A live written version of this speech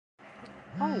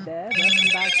Hi there, welcome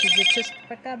back to the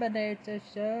Chispacabanator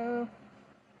show.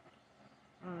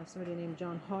 Somebody named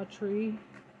John Hawtrey. I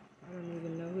don't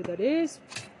even know who that is.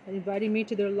 Inviting me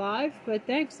to their live, but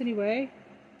thanks anyway.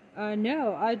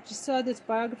 No, I just saw this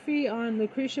biography on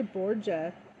Lucretia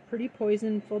Borgia. Pretty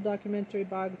Poison, full documentary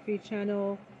biography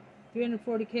channel.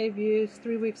 340k views,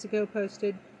 3 weeks ago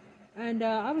posted. And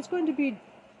I was going to be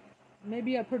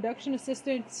maybe a production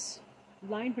assistant,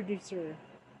 line producer.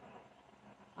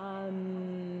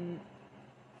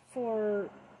 For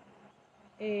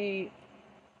I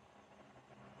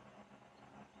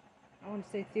want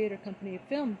to say theater company,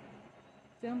 film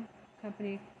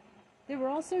company. They were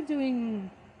also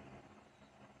doing,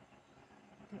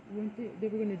 they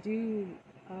were going to do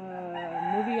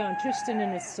a movie on Tristan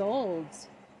and Isolde.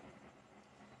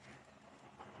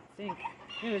 I think.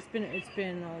 Anyway, it's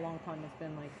been a long time. It's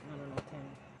been like, I don't know,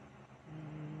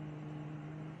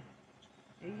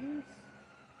 8 years?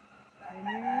 10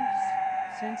 years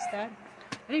since that.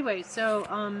 Anyway, so,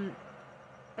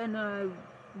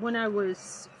 when I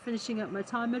was finishing up my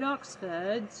time at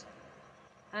Oxford,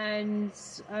 and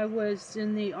I was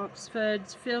in the Oxford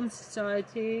Film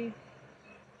Society,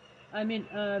 I mean,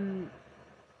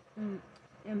 in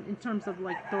terms of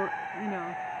like,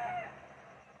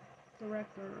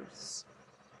 directors,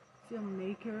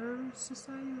 filmmakers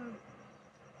society,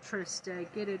 Trista,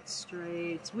 get it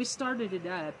straight. We started it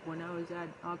up when I was at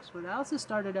Oxford. I also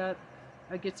started up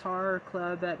a guitar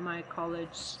club at my college,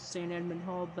 St. Edmund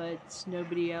Hall, but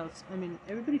nobody else. I mean,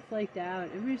 everybody flaked out.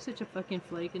 Everybody's such a fucking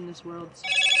flake in this world.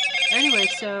 Anyway,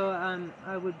 so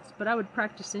I would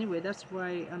practice anyway. That's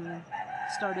why I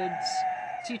started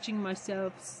teaching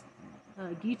myself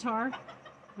guitar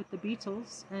with the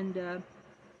Beatles, and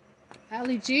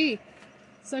Ali G.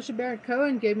 Sacha Baron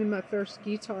Cohen gave me my first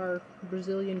guitar,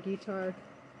 Brazilian guitar,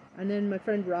 and then my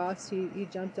friend Ross, he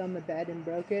jumped on my bed and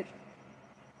broke it.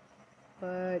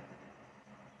 But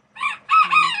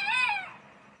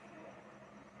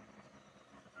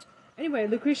anyway,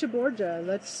 Lucretia Borgia.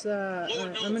 Let's.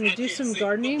 I'm gonna do some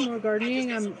gardening, more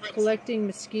gardening. I'm collecting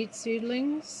mesquite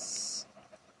seedlings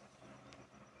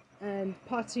and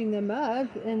potting them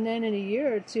up, and then in a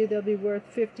year or two they'll be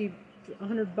worth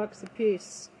 $100 a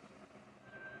piece.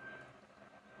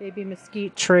 Baby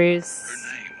mesquite trees. Her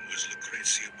name was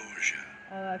Lucretia Borgia.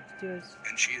 All I have to do is.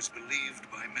 And she is believed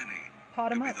by many pot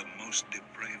to him be up. the most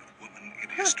depraved woman in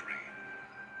history.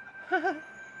 Wow.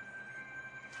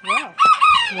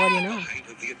 What do you know? At the height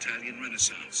of the Italian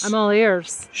Renaissance, I'm all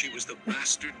ears. she was the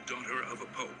bastard daughter of a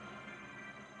pope.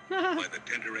 By the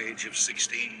tender age of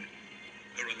 16,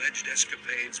 her alleged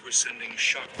escapades were sending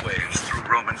shockwaves through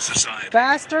Roman society.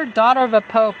 Bastard daughter of a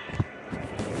pope.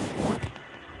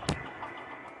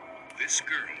 This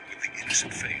girl with the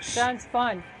innocent face Sounds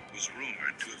fun. was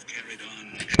rumored to have carried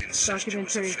on an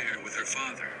incestuous affair with her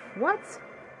father. What?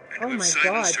 And Oh to have my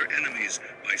silenced God. her enemies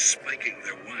by spiking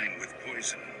their wine with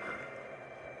poison.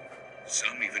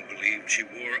 Some even believed she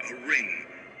wore a ring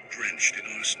drenched in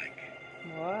arsenic.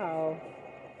 Wow.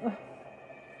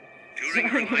 During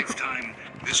her lifetime,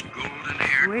 this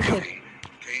golden-haired Wicked. beauty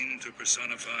came to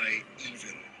personify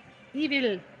evil.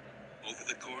 Evil. Over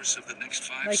the course of the next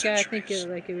 5 Like I centuries,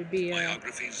 think it would be.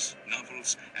 biographies,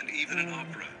 novels, and even an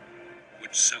opera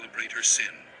would celebrate her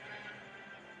sin.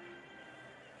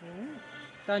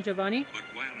 Don Giovanni. But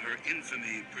while her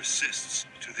infamy persists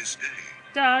to this day,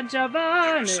 Don there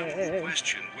Giovanni. are some who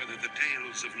question whether the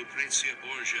tales of Lucretia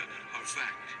Borgia are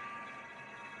fact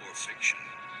or fiction.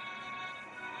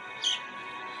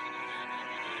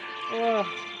 Oh,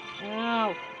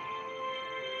 ow.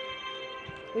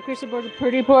 Lucretia Borgia,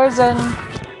 pretty poison.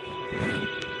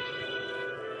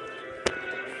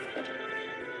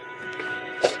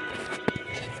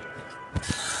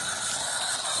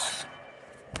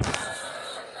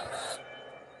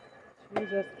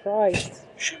 Jesus Christ.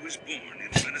 She was born in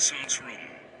Renaissance Rome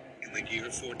in the year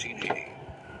 1480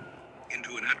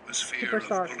 into an atmosphere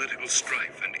Superstar. of political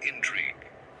strife and intrigue.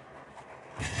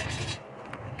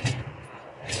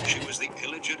 She was the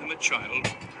illegitimate child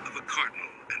of a cardinal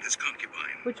and his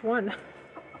concubine. Which one?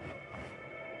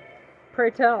 Pray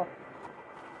tell.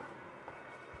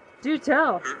 Do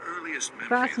tell. Her earliest memories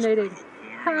Fascinating. of a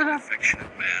warm and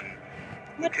affectionate man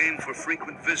who came for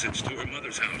frequent visits to her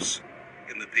mother's house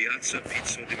in the Piazza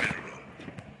Pizzo di Merlo.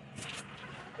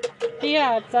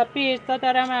 Piazza Pizza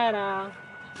della Mera.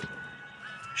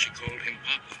 She called him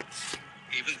Papa,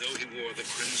 even though he wore the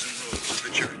crimson robes of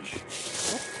the church.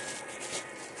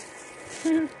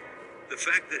 The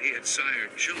fact that he had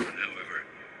sired children, however,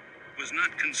 was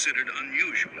not considered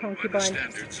unusual by the Concubines.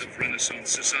 standards of Renaissance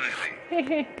society.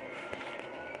 It's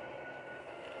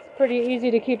pretty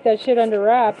easy to keep that shit under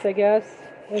wraps, I guess.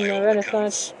 in By the all Renaissance.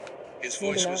 accounts, his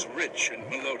Maybe voice not. was rich and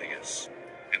melodious,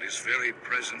 and his very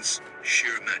presence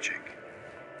sheer magic.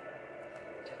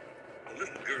 The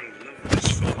little girl loved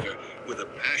his father with a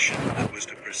passion that was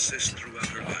to persist throughout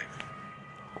her life.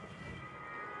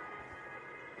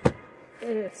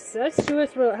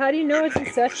 Incestuous? How do you know it's Her name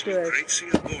was incestuous?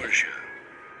 Lucrezia Borgia,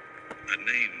 a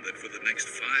name that for the next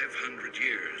 500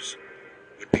 years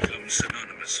would become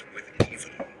synonymous with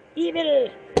evil.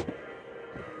 Evil!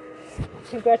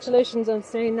 Congratulations on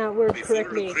saying that word Before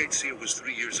correctly. Lucrezia was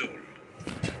 3 years old,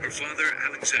 her father,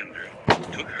 Alexander,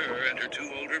 took her and her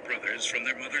 2 older brothers from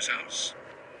their mother's house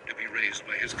to be raised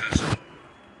by his cousin.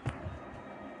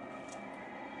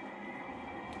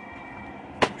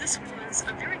 This was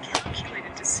a very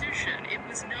calculated decision. It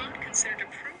was not considered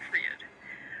appropriate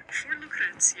for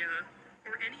Lucrezia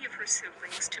or any of her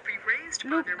siblings to be raised by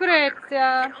their mother.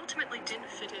 Lucrezia. It ultimately didn't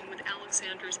fit in with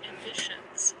Alexander's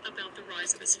ambitions about the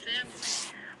rise of his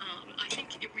family. I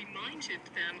think it reminded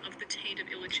them of the taint of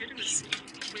illegitimacy.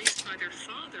 Raised by their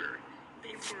father,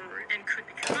 they were and could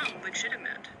become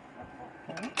legitimate.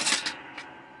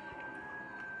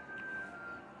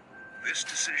 This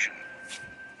decision,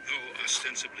 though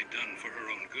ostensibly done for her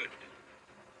own good,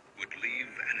 would leave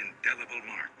an indelible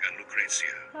mark on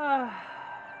Lucrezia.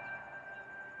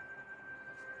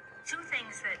 Two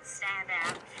things that stand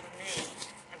out for me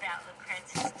about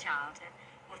Lucrezia's childhood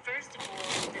were, first of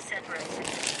all, the separation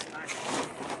from her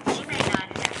mother. She may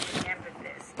not have remembered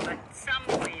this, but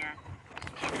somewhere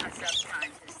in her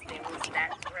subconscious there was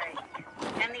that break.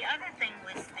 And the other thing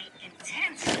was the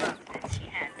intense love that she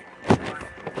had for her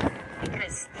father,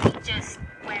 because he just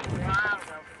went wild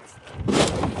over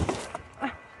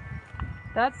this.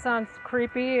 That sounds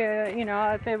creepy.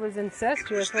 If it was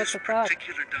incestuous, what the fuck?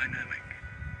 Particular dynamic,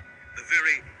 the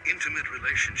very intimate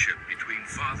relationship between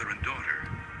father and daughter,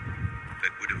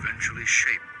 that would eventually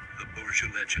shape the Borgia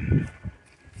legend.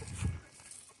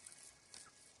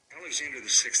 Alexander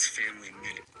VI's family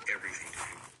meant everything to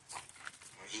him.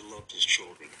 He loved his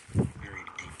children very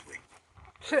deeply.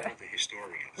 All the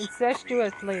historians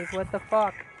Incestuously, what the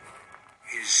fuck?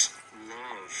 His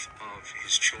love of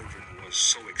his children was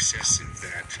so excessive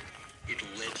that it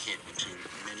led him into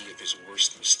many of his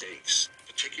worst mistakes,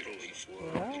 particularly for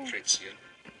Lucrezia,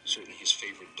 certainly his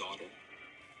favorite daughter.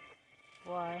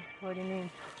 Why? What do you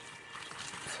mean?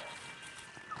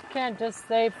 Can't just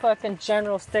say fucking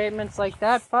general statements like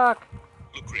that. Fuck.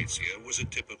 Lucrezia was a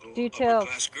typical Details.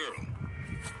 upper-class girl.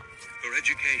 Her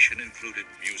education included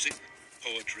music,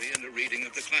 poetry, and a reading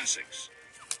of the classics.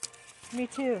 Me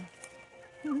too.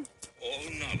 All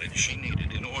knowledge she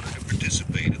needed in order to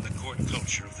participate in the court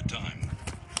culture of the time.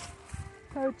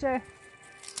 Okay.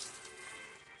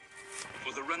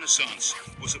 For the Renaissance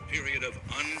was a period of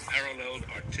unparalleled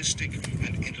artistic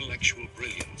and intellectual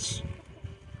brilliance.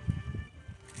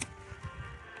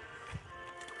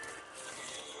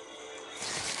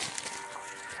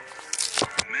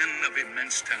 Men of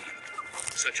immense talent,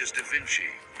 such as Da Vinci,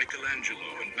 Michelangelo,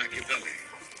 and Machiavelli,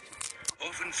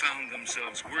 often found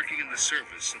themselves working in the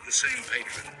service of the same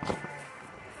patron.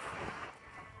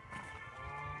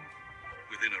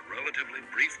 Within a relatively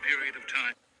brief period of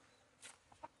time.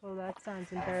 Well, that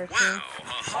sounds embarrassing. Wow,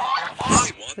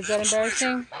 I want Was that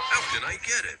embarrassing? treasure. How can I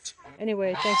get it?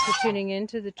 Anyway, thanks for tuning in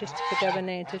to the Just the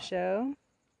Gabaneta show.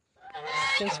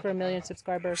 Thanks for 1 million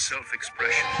subscribers.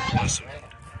 Self-expression blossomed.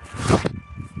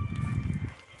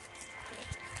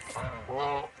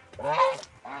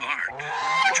 Art,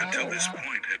 which until this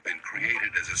point had been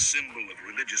created as a symbol of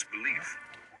religious belief,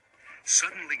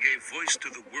 suddenly gave voice to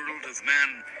the world of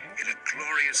man in a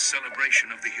glorious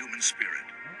celebration of the human spirit.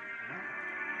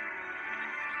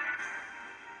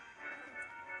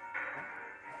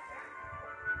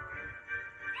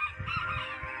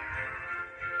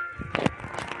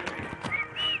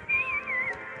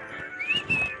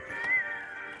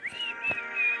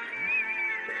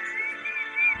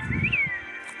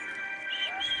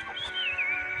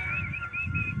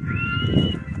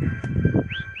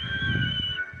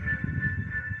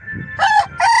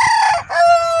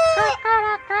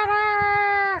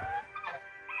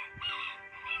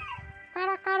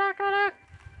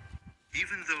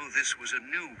 Even though this was a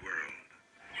new world,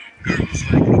 girls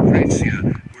like Lucrezia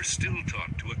were still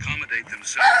taught to accommodate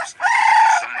themselves to the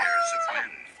desires of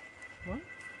men. What?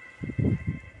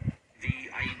 The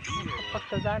ideal What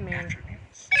does that mean?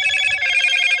 attributes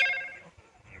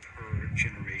of her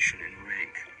generation and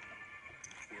rank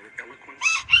were eloquence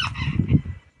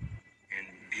and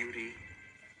beauty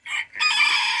and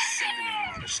feminine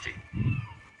modesty.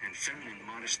 And feminine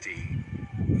modesty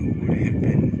would have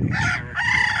been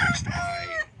characterized by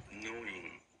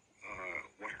knowing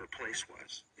what her place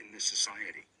was in this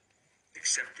society,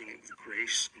 accepting it with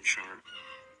grace and charm.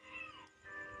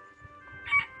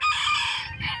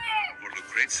 For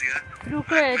Lucrezia, that meant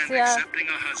Lucrezia. accepting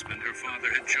a husband her father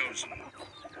had chosen.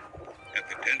 At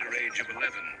the tender age of 11,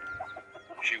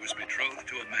 she was betrothed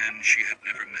to a man she had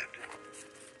never met.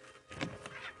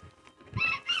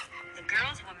 The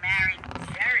girls were married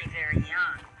very, very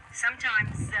young.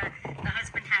 Sometimes the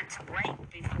husband had to wait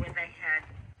before they had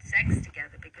sex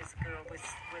together because the girl was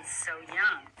so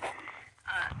young.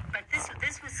 But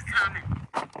this was common.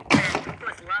 And of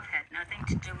course, love had nothing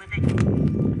to do with it.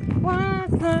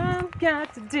 What's love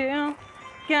got to do?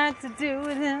 Got to do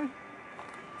with it.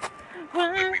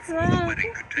 What's before the love?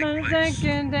 wedding could take My place,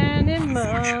 second and the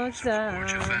fortunes of the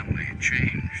Borgia emotion. family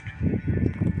changed.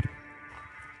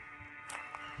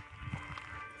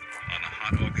 On a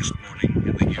hot August morning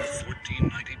in the year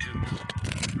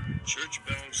 1492, church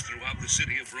bells throughout the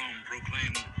city of Rome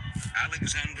proclaimed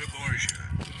Alexander Borgia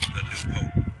the new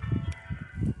pope.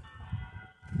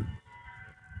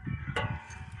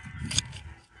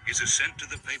 His ascent to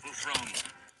the papal throne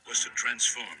was to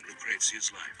transform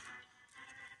Lucrezia's life.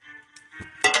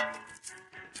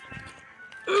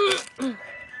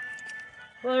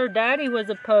 Well, her daddy was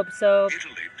a pope, so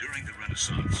Italy during the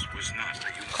Renaissance was not a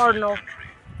unified Cardinal. country,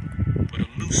 but a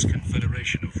loose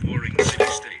confederation of warring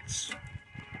city-states.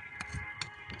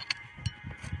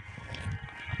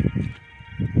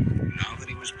 Now that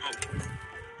he was pope,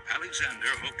 Alexander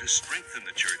hoped to strengthen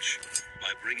the church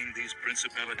by bringing these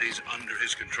principalities under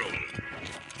his control.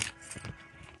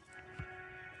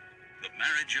 The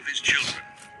marriage of his children,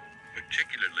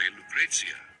 particularly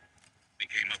Lucrezia,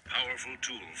 became a powerful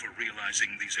tool for realizing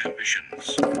these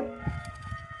ambitions.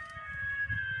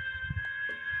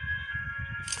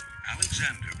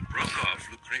 Alexander broke off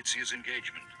Lucrezia's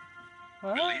engagement,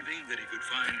 what? believing that he could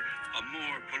find a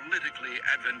more politically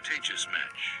advantageous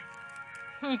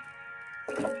match.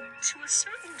 To a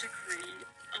certain degree,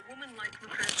 a woman like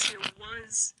Lucrezia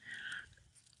was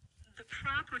the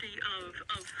property of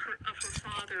her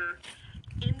father,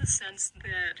 in the sense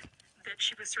that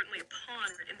she was certainly a pawn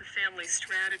in the family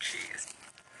strategies.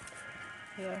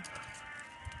 Yeah.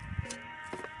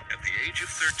 At the age of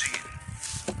 13,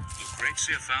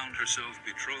 Lucrezia found herself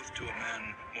betrothed to a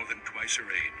man more than twice her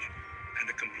age and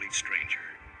a complete stranger.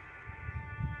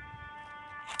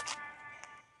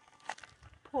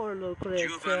 Poor Giovanni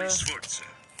Lucrezia. Sforza,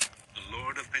 the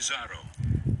Lord of Pesaro,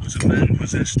 was a man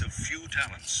possessed of few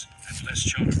talents and less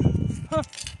charm. Huh.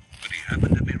 But he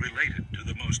happened to be related to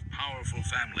the most powerful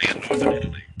family in northern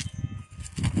Italy.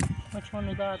 Which one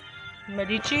is that?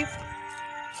 Medici?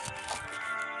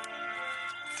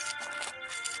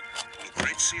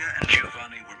 Lucrezia and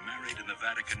Giovanni were married in the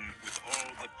Vatican with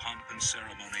all the pomp and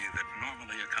ceremony that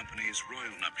normally accompanies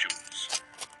royal nuptials.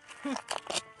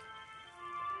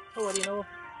 Oh, what do you know?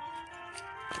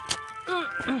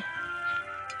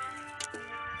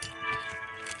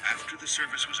 After the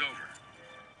service was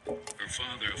over, her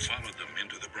father followed them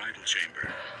into the bridal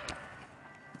chamber.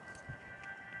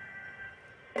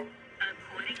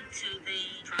 According to the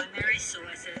primary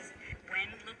sources, when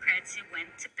Lucrezia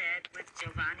went to bed with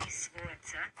Giovanni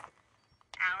Sforza,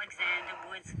 Alexander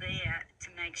was there to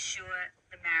make sure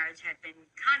the marriage had been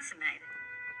consummated.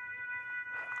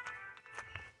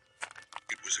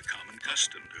 It was a common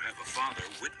custom to have a father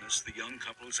witness the young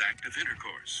couple's act of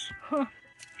intercourse, Huh.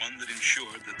 one that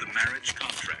ensured that the marriage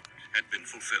contract had been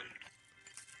fulfilled.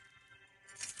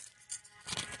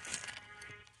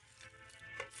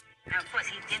 Now, of course,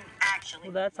 he didn't actually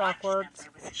Well, that's watch awkward. them.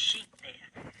 There was a sheet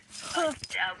there. But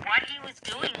what he was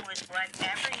doing was what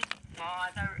every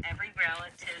father, every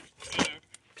relative did.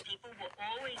 People were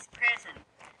always present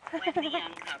when the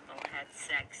young couple had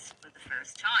sex for the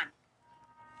first time.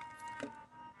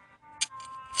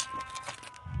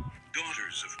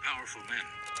 Daughters of powerful men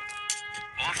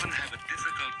often have a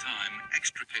difficult time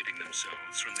extricating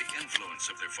themselves from the influence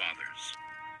of their fathers.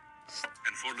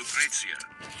 And for Lucrezia,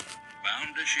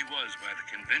 bound as she was by the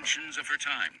conventions of her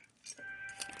time,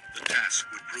 the task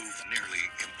would prove nearly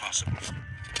impossible.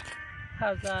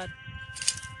 How's that?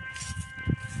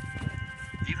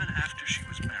 Even after she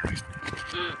was married,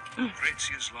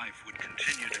 Lucrezia's life would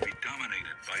continue to be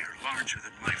dominated by her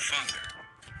larger-than-life father.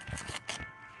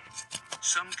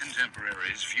 Some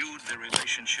contemporaries viewed their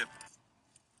relationship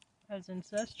As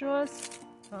incestuous?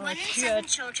 Oh, One in 7 shit.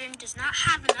 children does not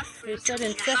have enough They food to said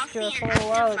lead a healthy incestuous and a little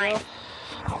while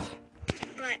active ago. life.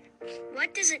 But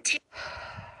what does it take?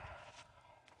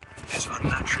 is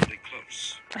unnaturally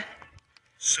close.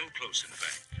 So close, in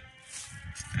fact,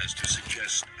 as to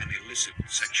suggest an illicit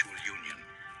sexual union.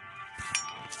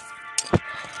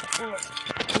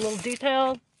 A little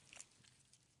detail?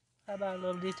 How about a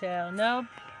little detail? No?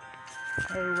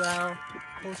 Oh wow,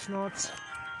 close notes.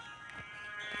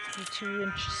 Too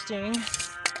interesting.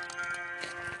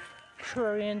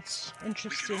 Very We can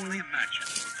interesting only imagine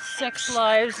what sex hopes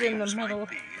lives and in the dreams might Middle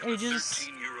be of a Ages.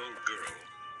 13-year-old girl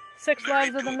Sex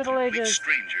married lives of to the a Middle complete Ages.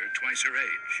 stranger twice her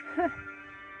age.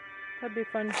 That'd be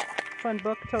fun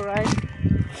book to write.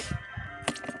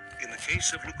 In the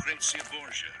case of Lucrezia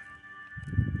Borgia,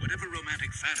 whatever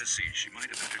romantic fantasies she might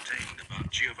have entertained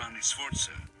about Giovanni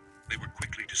Sforza, they were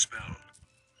quickly dispelled.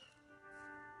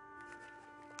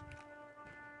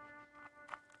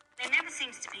 There never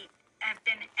seems to have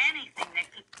been anything that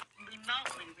could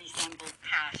remotely resemble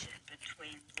passion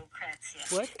between Lucrezia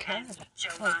What and kind?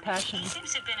 Giovanni. Oh, passion. He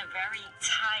seems to have been a very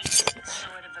tight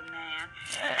sort of a man,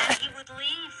 and he would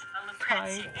leave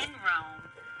Lucrezia in Rome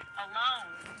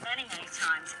alone many, many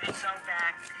times and go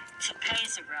back to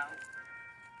Pesaro.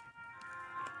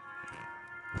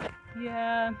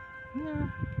 Yeah,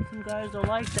 some guys are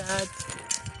like that.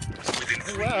 Within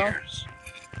 3 Well. years,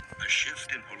 a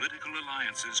shift in political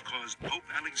alliances caused Pope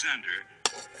Alexander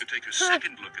to take a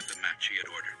second look at the match he had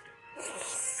ordered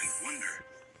and wonder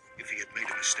if he had made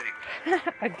a mistake.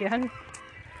 Again?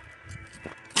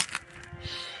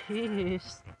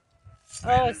 Jeez.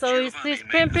 Oh, so he's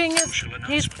pimping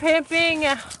his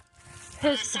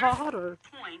daughter.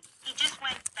 Point, he just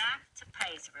went back to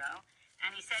Pesaro,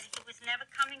 and he said he was never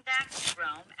coming back to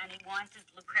Rome, and he wanted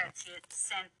Lucrezia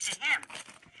sent to him.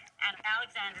 And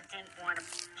Alexander didn't want to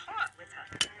part with her.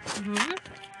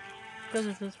 Because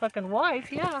it's his fucking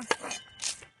wife, yeah.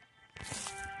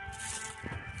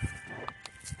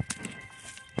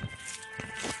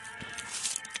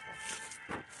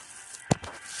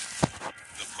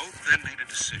 The Pope then made a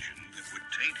decision that would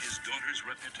taint his daughter's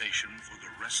reputation for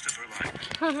the rest of her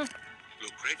life.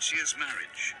 Lucrezia's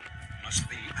marriage must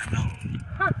be annulled.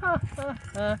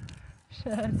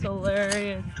 That's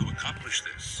hilarious. To accomplish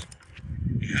this,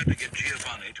 he had to get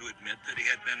Giovanni to admit that he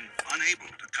had been unable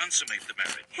to consummate the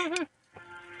marriage.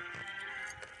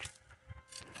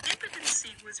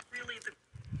 Impotency was really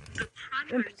the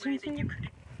primary way that you could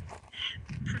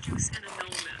produce an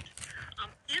annulment.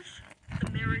 If the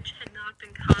marriage had not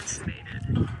been consummated,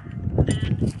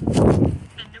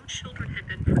 and no children had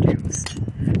been produced,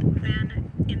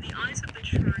 then in the eyes of the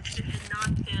church, it had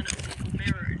not been a legal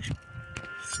marriage.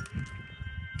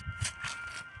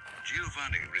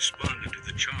 Giovanni responded to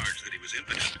the charge that he was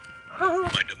impotent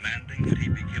by demanding that he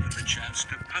be given the chance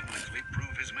to publicly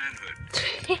prove his manhood.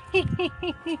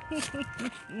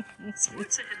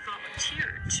 Sforza had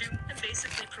volunteered to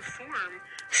basically perform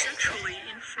sexually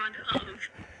in front of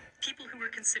people who were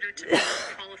considered to be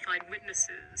qualified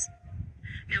witnesses.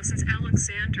 Now, since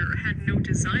Alexander had no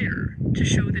desire to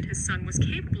show that his son was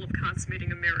capable of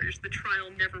consummating a marriage, the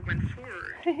trial never went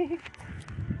forward.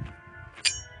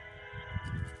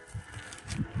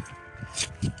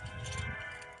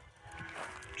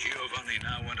 Giovanni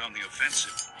now went on the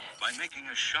offensive by making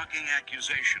a shocking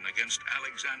accusation against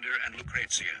Alexander and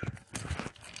Lucrezia.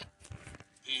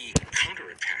 He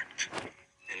counterattacked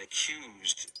and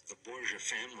accused the Borgia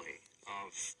family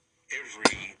of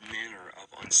every manner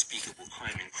of unspeakable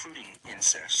crime, including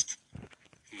incest.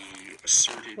 He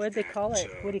asserted What'd they call it?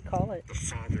 What'd he call it? the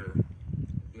father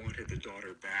wanted the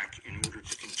daughter back in order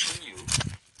to continue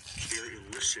their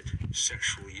illicit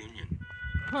sexual union.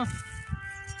 Huh.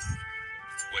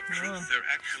 What truth there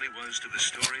actually was to the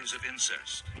stories of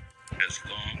incest has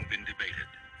long been debated.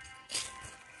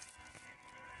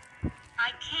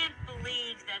 I can't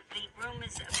believe that the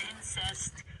rumors of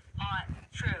incest are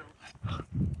true.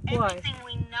 Why? Everything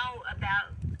we know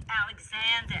about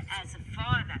Alexander as a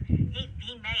father,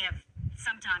 he may have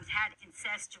sometimes had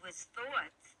incestuous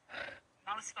thoughts.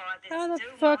 Most fathers How the do.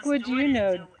 fuck Most would you daughters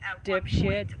know, do at one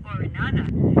dipshit? point or another.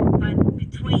 But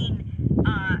between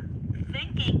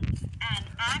thinking and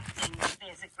acting,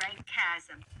 there's a great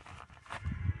chasm.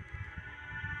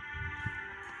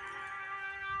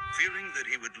 Fearing that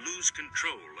he would lose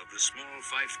control of the small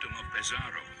fiefdom of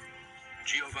Pesaro,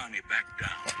 Giovanni backed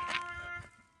down.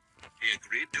 He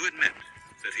agreed to admit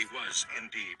that he was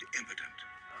indeed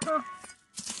impotent.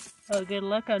 Oh, good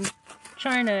luck on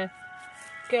trying to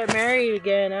get married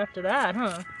again after that,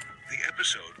 huh? The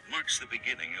episode marks the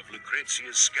beginning of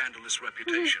Lucrezia's scandalous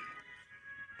reputation.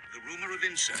 The rumor of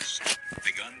incest,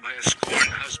 begun by a scorned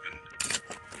husband,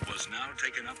 was now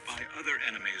taken up by other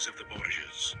enemies of the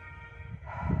Borgias.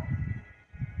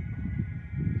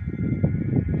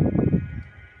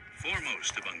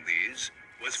 Foremost among these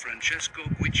was Francesco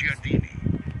Guicciardini,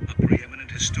 a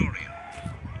preeminent historian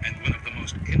and one of the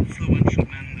most influential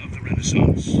men of the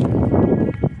Renaissance.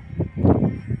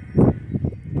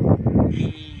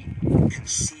 He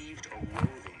conceived a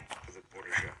loathing for the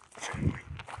Borgia family.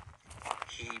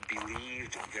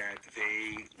 that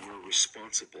they were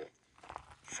responsible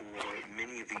for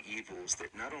many of the evils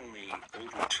that not only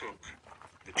overtook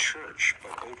the church,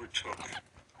 but overtook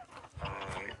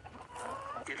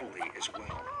Italy as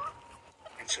well.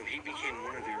 And so he became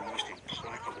one of their most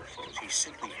implacable foes. He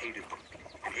simply hated them,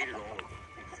 and hated all of them,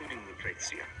 including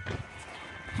Lucrezia.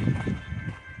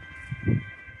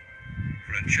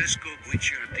 Francesco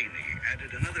Guicciardini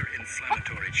added another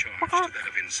inflammatory charge to that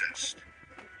of incest.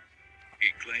 He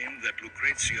claimed that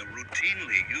Lucrezia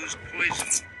routinely used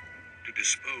poison to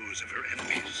dispose of her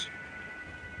enemies.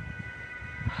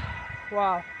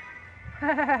 Wow.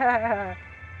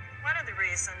 One of the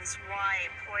reasons why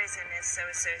poison is so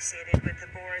associated with the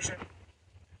Borgia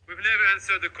We've never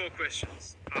answered the core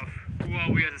questions of who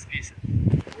are we as a species?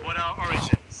 What are our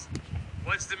origins?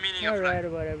 What's the meaning of Alright, life? or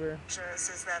whatever.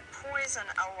 is that poison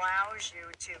allows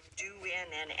you to do in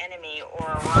an enemy or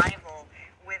a rival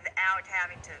without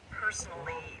having to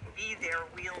personally be there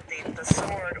wielding the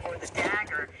sword or the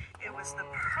dagger. It was the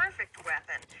perfect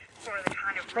weapon for the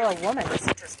kind of For a really woman.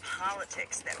 duplicitous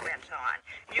politics that went on.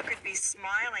 You could be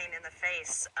smiling in the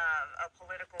face of a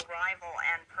political rival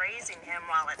and praising him,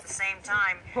 while at the same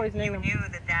time Poisoning you him. knew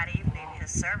that that evening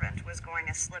his servant was going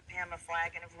to slip him a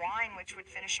flagon of wine which would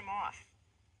finish him off.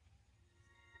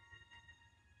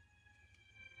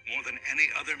 More than any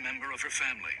other member of her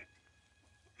family,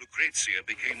 Lucrezia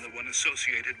became the one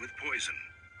associated with poison,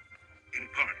 in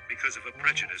part because of a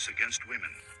prejudice against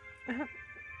women.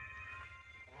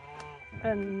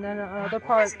 And then other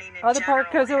part Poisoning in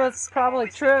because it general was has probably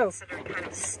always been true. considered kind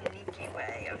of a sneaky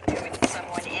way of doing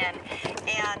someone in,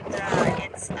 and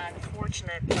it's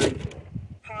unfortunate, but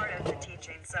part of the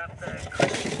teachings of the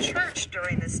Christian Church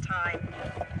during this time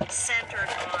centered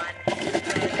on the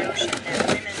notion that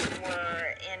women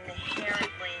were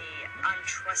inherently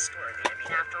untrustworthy. I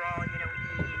mean, after all, you know,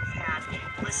 Eve had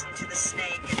listened to the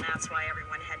snake, and that's why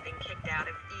everyone had been kicked out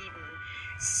of Eden.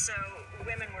 So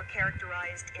women were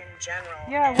characterized in general.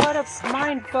 Yeah, what a as having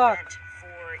mind a fuck bent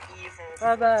for evil,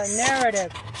 of for a deceit.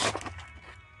 narrative.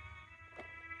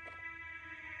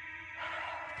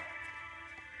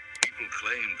 People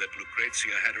claimed that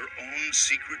Lucrezia had her own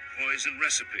secret poison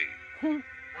recipe, a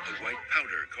white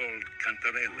powder called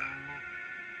cantarella.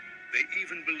 They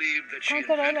even believed that she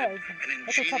Cantarella invented is an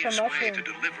like a type of ingenious way to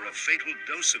mushroom. deliver a fatal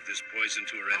dose of this poison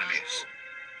to her enemies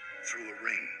through a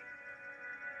ring.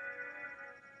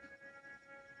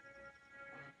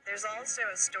 There's also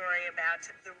a story about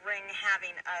the ring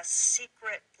having a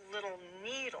secret little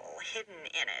needle hidden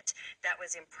in it that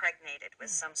was impregnated with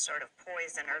some sort of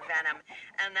poison or venom.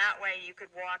 And that way you could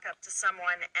walk up to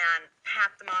someone and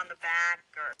pat them on the back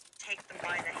or take them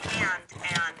by the hand,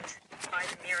 and by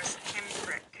the merest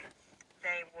pinprick,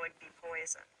 they would be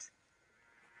poisoned.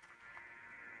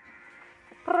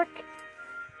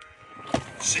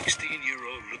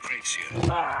 16-year-old Lucrezia did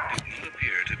not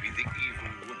appear to be the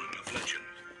evil woman of legend.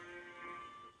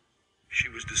 She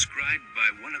was described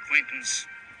by one acquaintance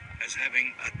as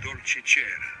having a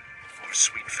dolcicera, or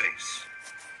sweet face.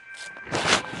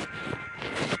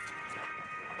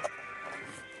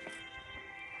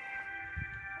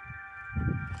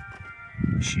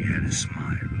 She had a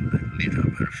smile that lit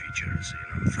up her features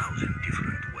in 1,000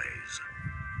 different ways.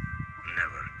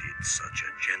 Never did such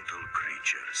a gentle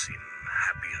creature seem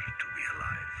happier to be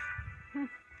alive.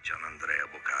 Gianandrea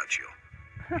Boccaccio,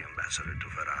 the ambassador to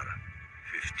Ferrara,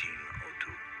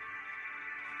 1502.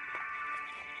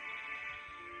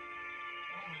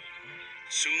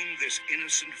 Soon this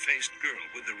innocent-faced girl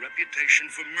with a reputation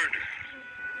for murder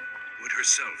would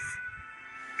herself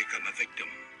become a victim.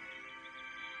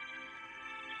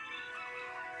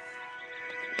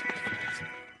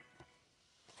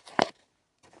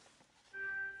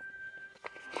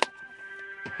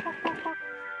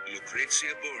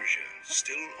 Lucrezia Borgia,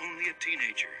 still only a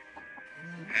teenager,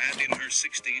 had in her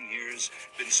 16 years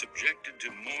been subjected to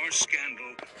more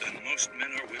scandal than most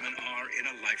men or women are in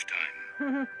a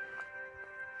lifetime.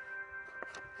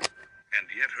 And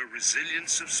yet her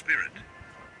resilience of spirit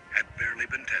had barely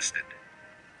been tested.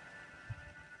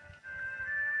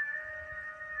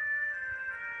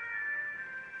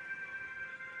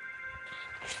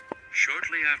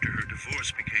 Shortly after her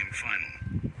divorce became final,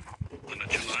 on a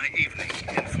July evening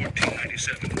in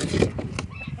 1497,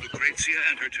 Lucrezia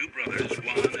and her two brothers,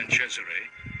 Juan and Cesare,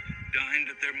 dined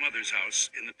at their mother's house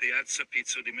in the Piazza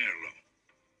Pizzo di Merlo.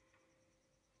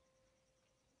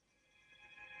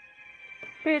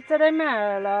 Pizza di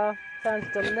Merlo. Sounds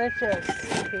delicious.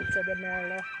 Pizza di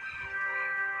Merlo.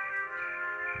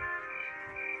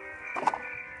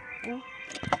 Oh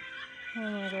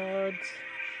my god.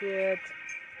 Shit.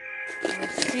 My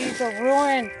seeds are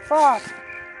ruined. Fuck.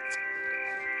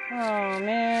 Oh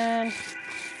man.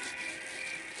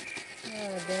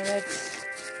 damn it.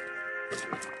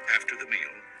 After the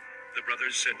meal, the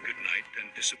brothers said goodnight and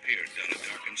disappeared down a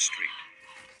darkened street.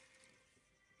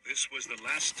 This was the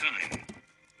last time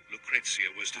Lucrezia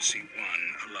was to see Juan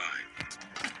alive.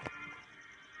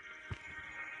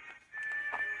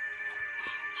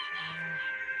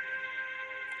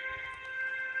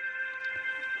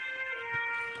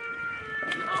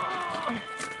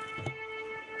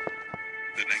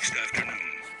 The next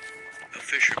afternoon, a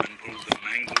fisherman pulled the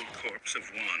mangled corpse of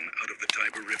Juan out of the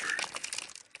Tiber River.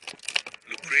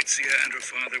 Lucrezia and her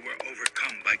father were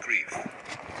overcome by grief.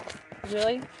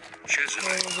 Really? Cesare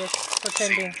Or was just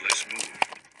pretending? seemed less moved.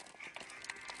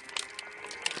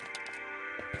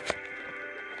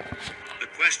 The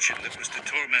question that was to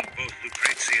torment both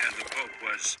Lucrezia and the Pope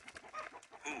was,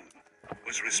 who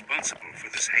was responsible for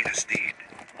this heinous deed?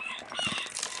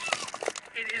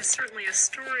 It is certainly a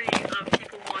story of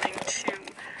people wanting to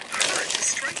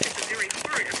strike at the very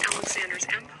heart of Alexander's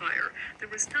empire. There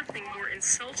was nothing more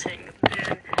insulting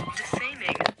than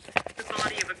defaming the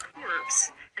body of a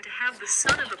corpse, and to have the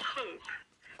son of a pope,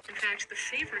 in fact, the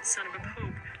favorite son of a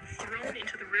pope, thrown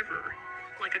into the river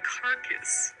like a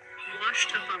carcass,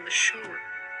 washed up on the shore.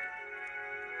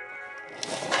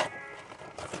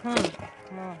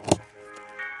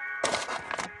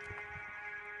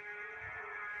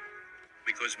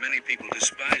 Because many people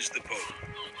despised the Pope,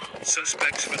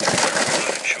 suspects for the murder were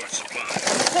not in short supply.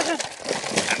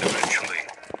 And eventually,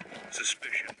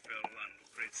 suspicion fell on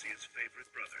Lucrezia's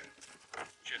favorite brother,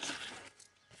 Cesare.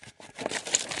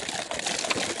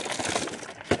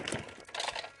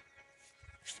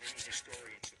 Many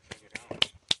historians have pointed out,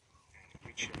 and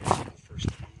Riccio was the first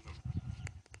among them,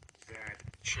 that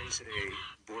Cesare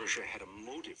Borgia had a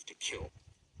motive to kill.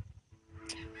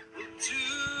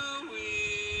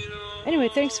 Anyway,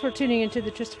 thanks for tuning into the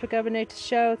Christopher Governator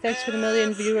show. Thanks for the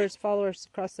million viewers, followers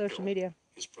across social media.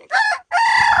 His brother.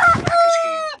 Because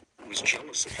he was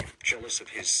jealous of him, jealous of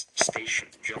his station,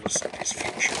 jealous of his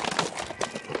future.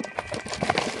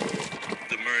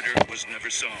 The murder was never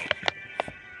solved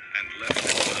and left a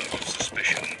cloud of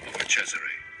suspicion over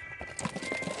Cesare.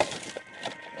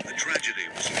 The tragedy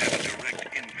was to have a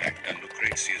direct impact on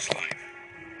Lucrezia's life.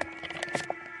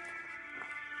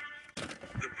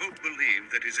 The Pope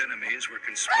believed that his enemies were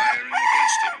conspiring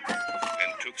against him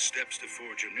and took steps to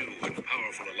forge a new and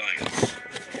powerful alliance.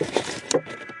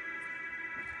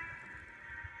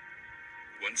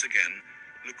 Once again,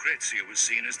 Lucrezia was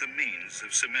seen as the means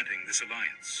of cementing this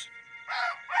alliance.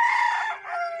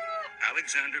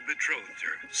 Alexander betrothed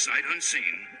her, sight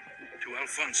unseen, to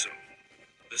Alfonso,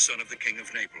 the son of the King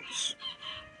of Naples.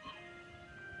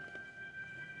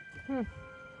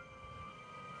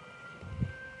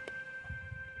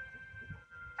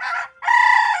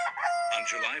 On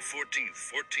July 14th,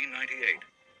 1498,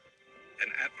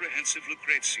 an apprehensive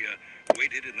Lucrezia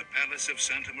waited in the palace of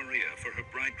Santa Maria for her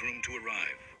bridegroom to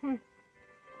arrive.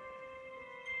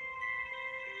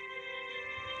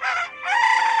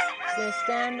 Gonna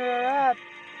stand her up.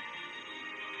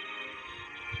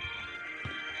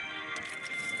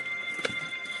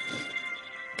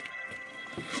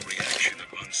 Her reaction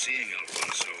upon seeing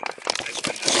Alfonso has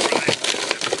been described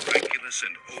as a miraculous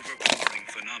and overpowering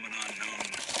phenomenon known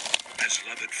as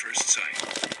love at first sight.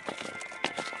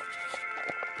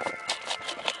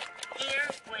 Here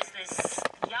was this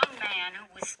young man who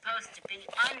was supposed to be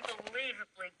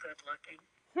unbelievably good looking.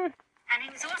 And he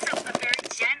was also a very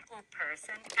gentle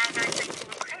person, as I think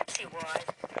Lucrezia was.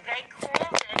 They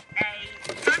called it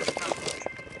a thunderbolt.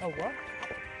 Oh, what?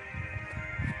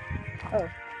 Oh.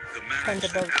 The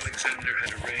marriage that Alexander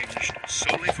had arranged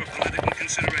solely for political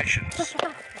considerations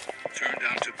turned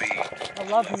out to be A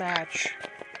love match.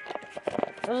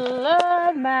 A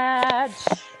love match.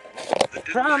 The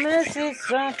Promises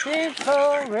something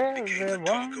for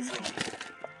everyone.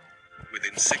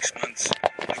 Within 6 months,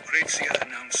 Lucrezia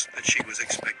announced that she was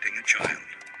expecting a child.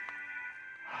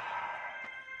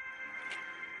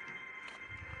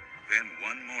 Then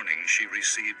one morning she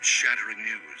received shattering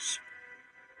news.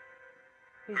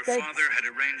 Her father had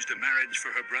arranged a marriage for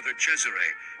her brother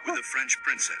Cesare with a French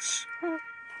princess.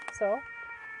 So?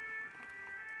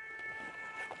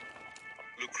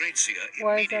 Lucrezia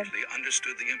Why is that? immediately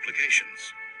understood the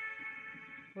implications.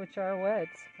 Which are what?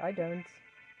 I don't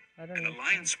An know.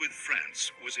 alliance with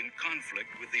France was in conflict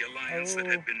with the alliance that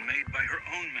had been made by her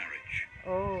own marriage.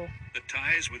 Oh. The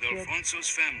ties with Alfonso's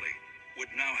family would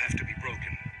now have to be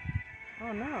broken.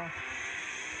 Oh no.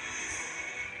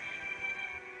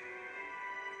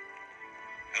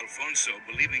 Alfonso,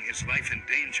 believing his life in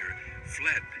danger,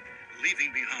 fled,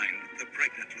 leaving behind the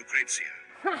pregnant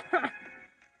Lucrezia.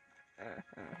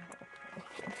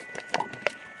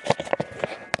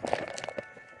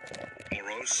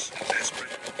 Close and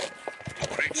desperate,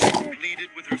 Lucrezia pleaded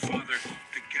with her father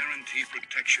to guarantee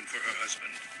protection for her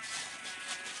husband.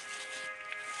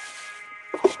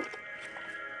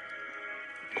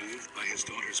 Moved by his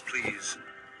daughter's pleas,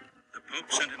 the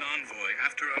Pope sent an envoy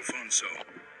after Alfonso,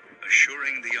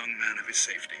 assuring the young man of his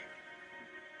safety.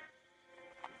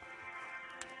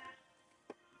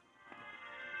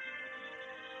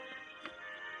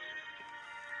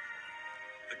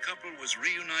 The couple was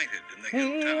reunited in the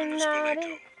hill town of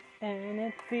Spoleto. And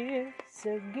it feels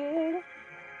so good.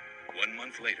 1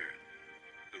 month later,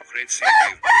 Lucrezia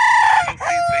gave birth to a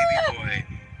healthy baby boy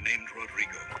named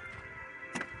Rodrigo.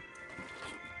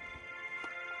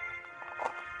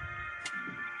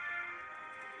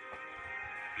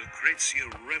 Lucrezia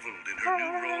reveled in her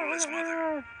new role as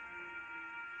mother.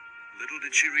 Little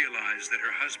did she realize that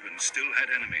her husband still had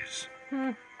enemies,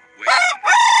 waiting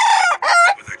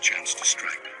for their chance to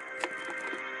strike.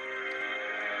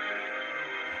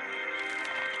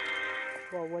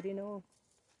 Well, what do you know?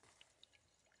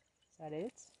 Is that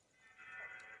it?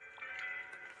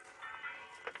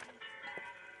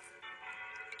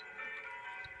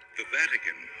 The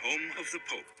Vatican, home of the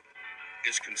Pope,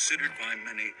 is considered by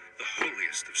many the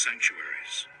holiest of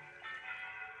sanctuaries.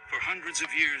 For hundreds of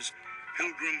years,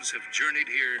 pilgrims have journeyed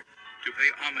here to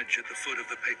pay homage at the foot of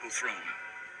the papal throne.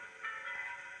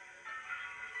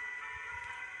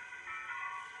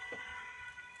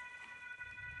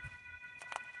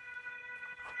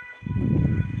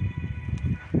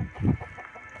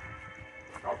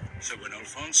 So when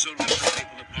Alfonso left the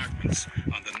papal apartments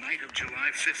on the night of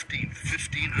July 15th,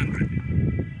 1500,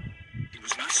 he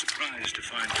was not surprised to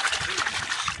find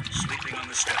pilgrims sleeping on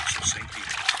the steps of St.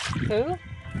 Peter's. Who?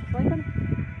 Lincoln?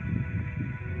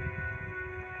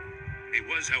 He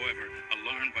was, however,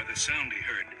 alarmed by the sound he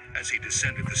heard as he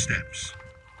descended the steps.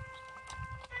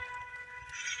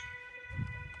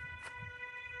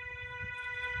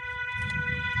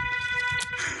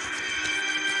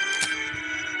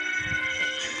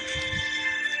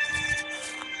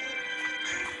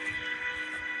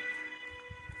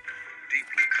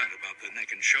 Deeply cut about the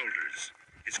neck and shoulders,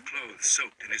 his clothes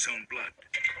soaked in his own blood,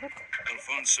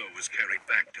 Alfonso was carried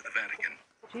back to the Vatican.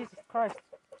 Jesus Christ.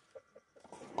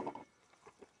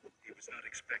 He was not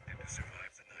expected to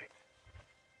survive the night.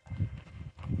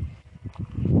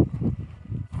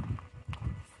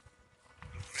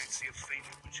 Lucrezia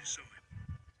fainted when she saw him.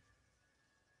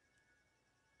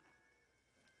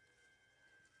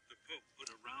 The Pope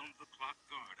put a round-the-clock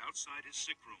guard outside his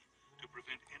sick room to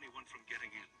prevent anyone from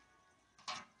getting in.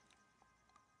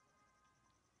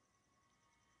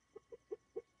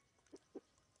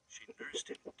 She nursed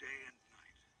him day and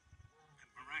night, and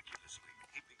miraculously,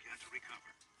 he began to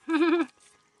recover.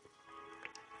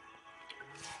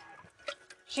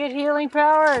 Shit healing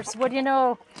powers. What do you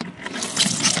know? Wow,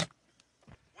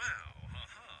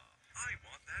 haha. I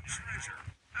want that treasure.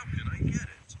 How can I get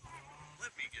it?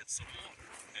 Let me get some water.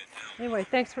 And now Anyway,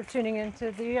 thanks for tuning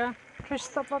into the channel.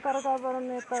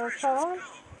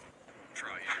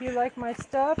 try it. If you like my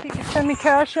stuff, you can send me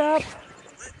cash up.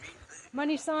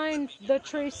 Money sign, the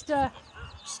Trista.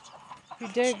 If you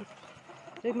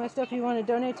dig my stuff, you want to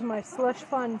donate to my slush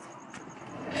fund.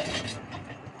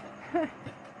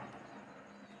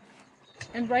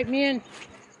 And write me in.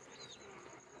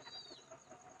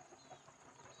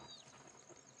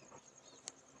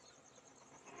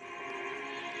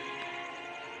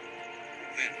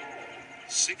 Then,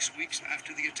 6 weeks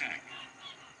after the attack,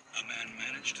 a man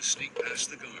managed to sneak past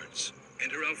the guards,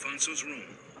 enter Alfonso's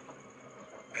room,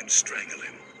 and strangle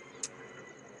him.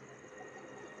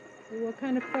 What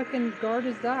kind of fucking guard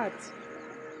is that?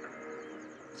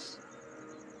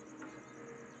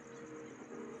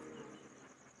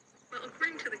 Well,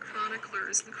 according to the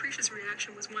chroniclers, Lucretia's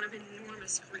reaction was one of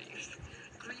enormous grief.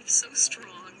 Grief so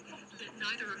strong that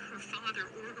neither her father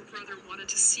or her brother wanted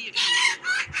to see it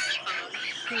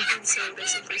anymore. And so they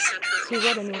simply sent her See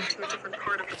what I mean? to a different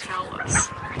part of the palace.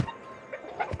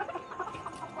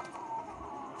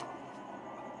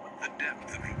 The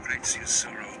depth of Lucrezia's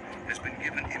sorrow has been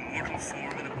given immortal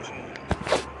form in a poem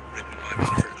written by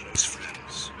one of her close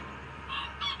friends.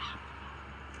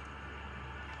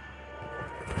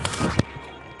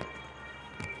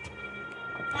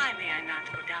 Why may I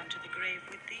not go down to the grave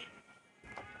with thee?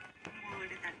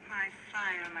 Would that my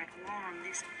fire might warm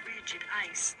this frigid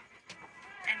ice,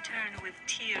 and turn with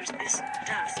tears this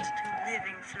dust to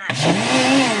living flesh,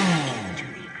 and give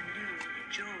to thee anew the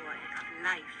joy of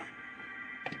life.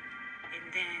 And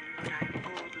then would I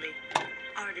boldly,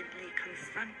 ardently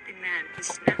confront the man who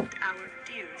snapped our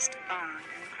dearest bond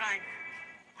and cried,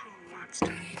 "Cruel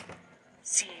monster,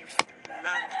 see what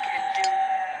love can do."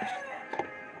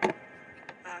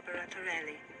 Barbara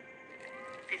Torelli,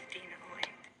 1508.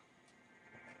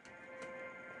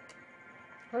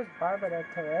 Who's Barbara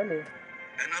Torelli?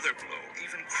 Another blow,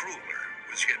 even crueler,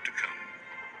 was yet to come.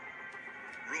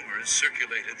 Rumors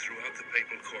circulated throughout the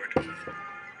papal court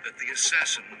that the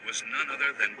assassin was none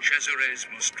other than Cesare's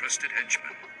most trusted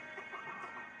henchman.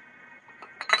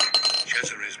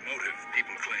 Cesare's motive,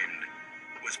 people claimed,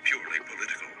 was purely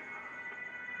political.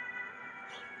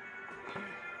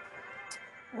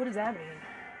 What does that mean?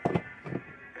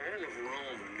 All of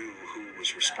Rome knew who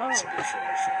was responsible for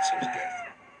Alfonso's death.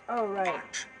 Oh,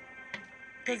 right.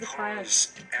 But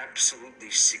because absolutely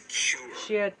secure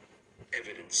Shit.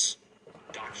 evidence,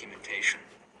 documentation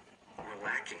were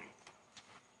lacking,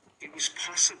 it was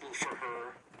possible for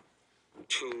her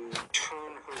to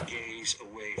turn her gaze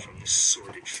away from this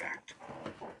sordid fact.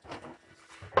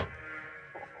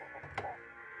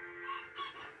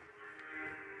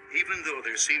 Even though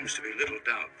there seems to be little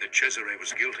doubt that Cesare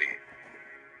was guilty,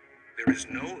 there is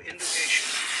no indication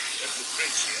that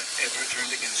Lucrezia ever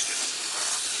turned against him.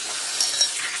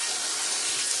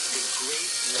 The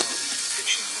great love that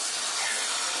she had.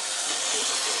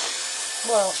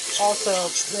 Well, also,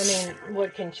 I mean,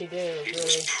 what can she do, It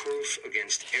was really? proof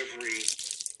against every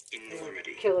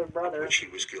enormity Kill her of brother. which he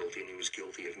was guilty, and he was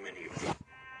guilty of many of them.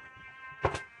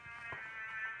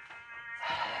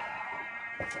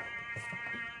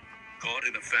 Caught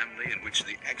in a family in which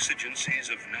the exigencies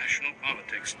of national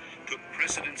politics took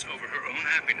precedence over her own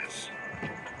happiness,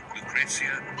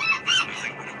 Lucrezia was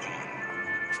nothing but a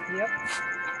pawn. Yep.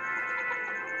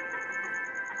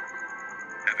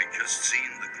 Having just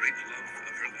seen the great love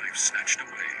of her life snatched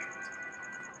away,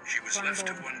 she was left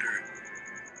to wonder,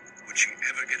 would she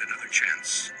ever get another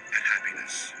chance at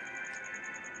happiness?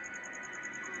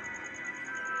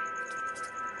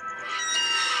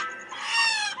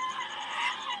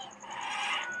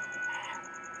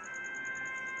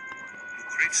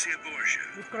 Lucrezia Borgia,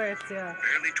 Lucrezia.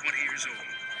 barely 20 years old,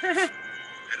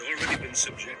 had already been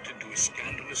subjected to a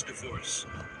scandalous divorce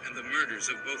and the murders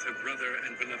of both her brother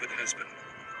and beloved husband.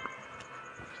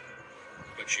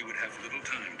 But she would have little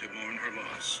time to mourn her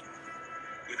loss.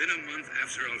 Within a month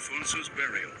after Alfonso's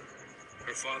burial,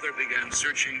 her father began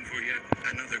searching for yet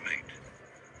another mate.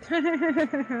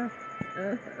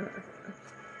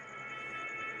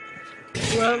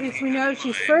 Well, at least we know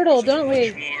she's fertile, don't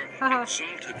we? More Haha.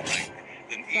 exalted rank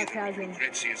than either of Sarcasm.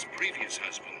 Lucrezia's previous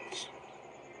husbands.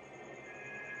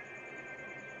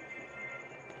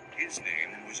 His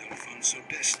name was Alfonso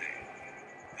d'Este,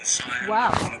 the scion Wow.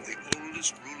 of one of the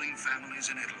oldest ruling families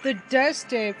in Italy. The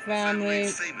d'Este family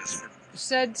Famous for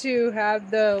said to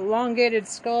have the elongated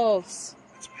skulls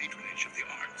its patronage of the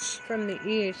arts. from the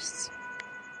east.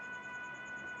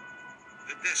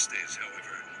 The d'Estes,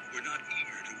 however, were not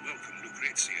eager to welcome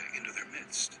Lucrezia into their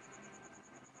midst.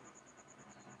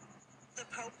 The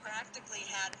Pope practically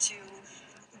had to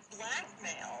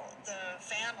blackmail the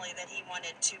family that he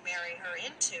wanted to marry her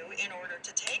into in order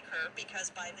to take her, because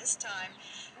by this time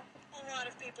a lot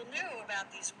of people knew about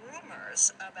these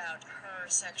rumors about her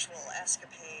sexual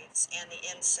escapades and the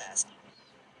incest.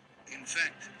 In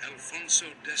fact, Alfonso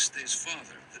d'Este's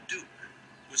father, the Duke,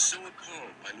 was so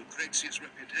appalled by Lucrezia's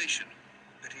reputation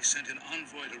that he sent an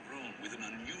envoy to Rome with an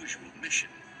unusual mission.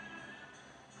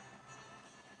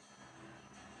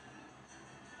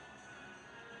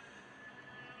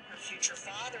 Her future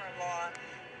father-in-law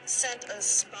sent a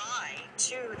spy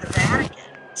to the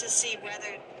Vatican to see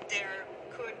whether there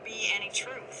could be any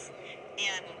truth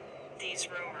in these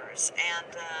rumors, and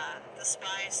the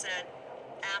spy said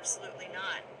absolutely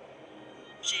not.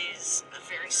 She's a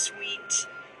very sweet,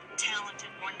 talented,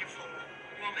 wonderful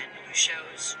woman who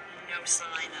shows no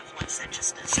sign of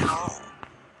licentiousness at all.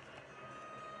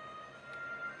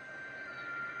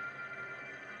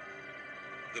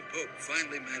 The Pope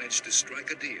finally managed to strike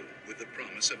a deal with the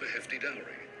promise of a hefty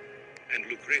dowry, and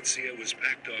Lucrezia was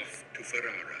packed off to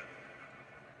Ferrara.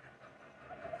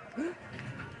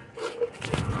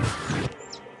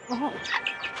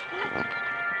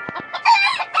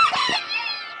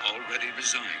 Already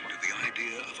resigned to the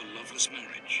idea of a loveless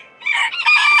marriage,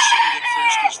 it seemed at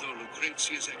first as though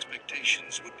Lucrezia's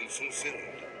expectations would be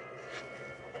fulfilled.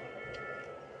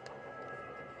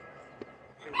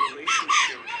 Her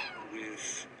relationship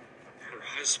with her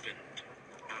husband,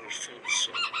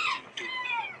 Alfonso, Duke.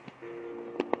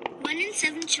 1 in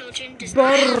 7 children does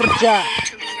not have the Borgia. ability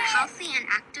to lead a healthy and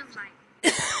active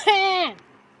life.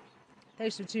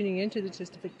 Thanks for tuning in to the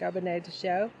Testific Cabernet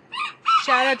show.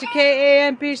 Shout out to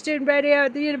KAMP Student Radio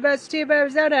at the University of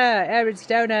Arizona,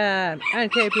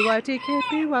 and KPYT,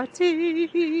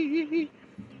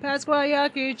 Pasquale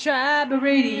Yaki Tribe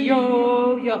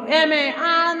Radio, yo, MA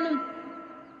on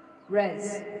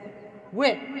Rez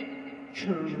with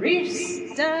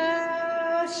Teresa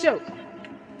Show.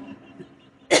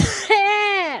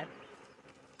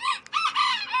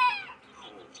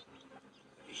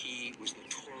 He was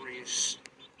notorious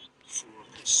for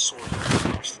consorting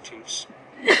with prostitutes,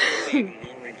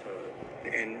 ignoring her,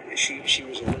 and she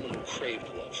was a woman who craved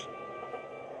love.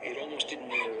 It almost didn't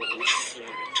matter which form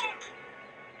it took,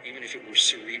 even if it were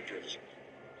cerebral.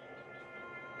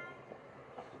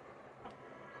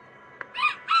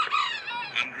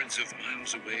 Hundreds of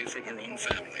miles away from her own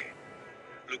family,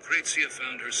 Lucrezia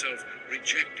found herself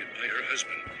rejected by her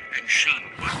husband and shunned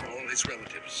by all his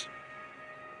relatives.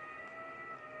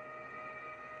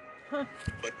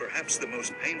 But perhaps the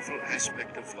most painful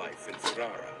aspect of life in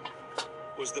Ferrara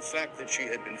was the fact that she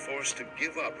had been forced to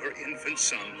give up her infant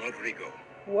son, Rodrigo.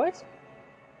 What?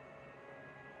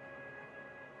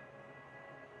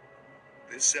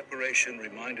 This separation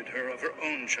reminded her of her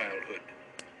own childhood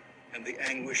and the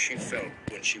anguish she felt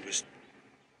when she was...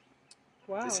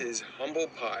 Wow. This is Humble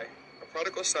Pie, a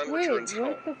prodigal son Wait, returns home.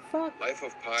 what the fuck? Life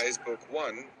of Pies, Book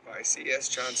 1 by C.S.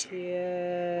 Johnson.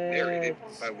 Shit. Narrated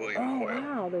by William Oh, Hoyle.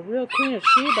 wow, the real Queen of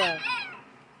Sheba.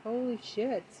 Holy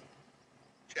shit.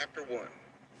 Chapter 1.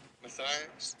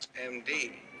 Matthias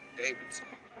M.D. Davidson.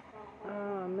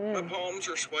 Oh, My man. palms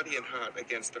are sweaty and hot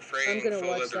against the I'm fraying gonna full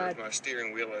watch leather that. of my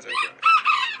steering wheel as I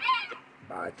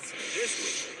drive.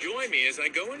 This week, join me as I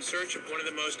go in search of one of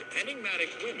the most enigmatic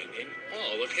women in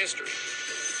all of history,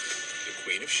 the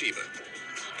Queen of Sheba.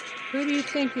 Who do you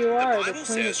think you are, the Bible Queen of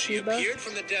says she Sheba? appeared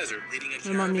from the desert leading a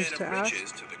My mom caravan used to of ask.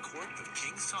 riches to the court of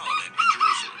King Solomon in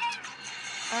Jerusalem.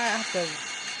 I have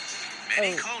to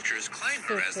Many cultures claim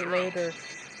her sit as for their later. own.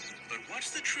 But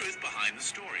what's the truth behind the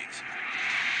stories?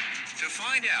 To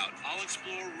find out, I'll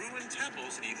explore ruined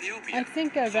temples in Ethiopia. I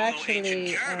think I've follow actually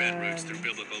ancient caravan routes through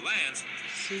biblical lands,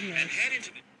 seen and this. head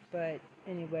into the But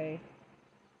anyway,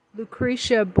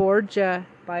 Lucretia Borgia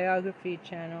biography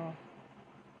channel.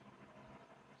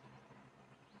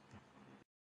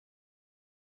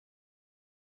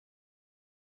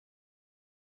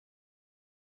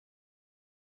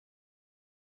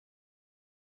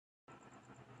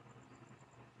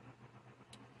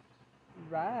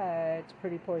 Right, it's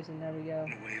pretty poison. There we go.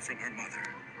 Away from her mother.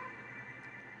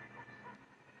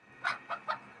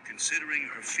 Considering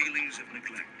her feelings of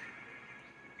neglect,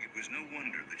 it was no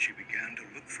wonder that she began to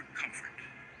look for comfort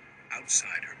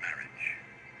outside her marriage.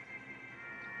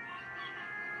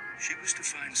 She was to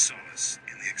find solace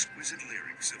in the exquisite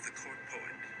lyrics of the court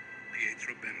poet,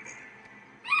 Pietro Bembo.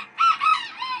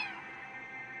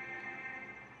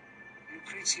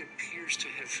 Lucrezia appears to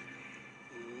have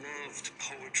loved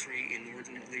poetry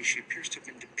inordinately. She appears to have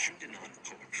been dependent on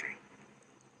poetry.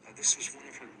 This was one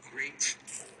of her great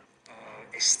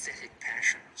aesthetic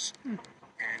passions.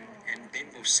 And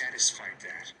Bembo satisfied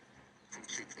that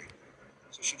completely.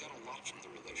 So she got a lot from the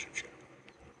relationship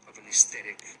of an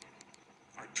aesthetic,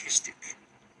 artistic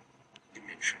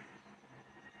dimension.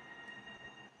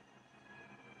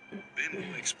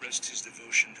 Bembo expressed his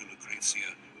devotion to Lucrezia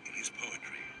in his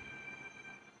poetry.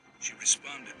 She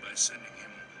responded by sending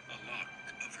him a lock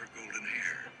of her golden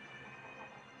hair.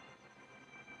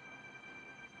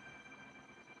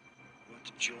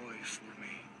 What joy for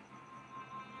me.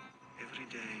 Every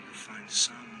day you find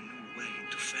some new way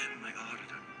to fan my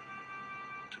ardor.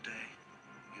 Today,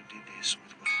 you did this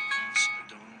with what once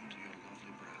adorned your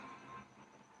lovely brow.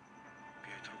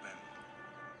 Pietro Bembo,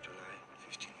 July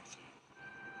 1503.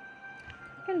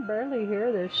 I can barely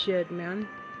hear this shit, man.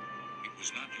 It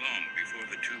was not long before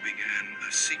the two began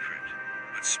a secret,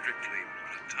 but strictly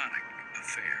platonic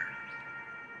affair.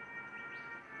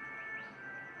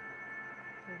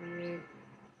 38.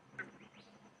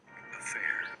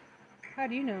 Affair. How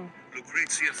do you know?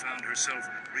 Lucrezia found herself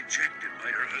rejected by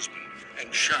her husband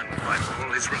and shunned by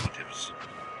all his relatives.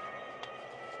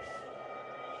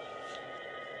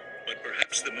 But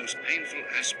perhaps the most painful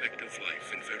aspect of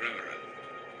life in Ferrara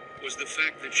was the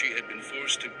fact that she had been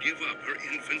forced to give up her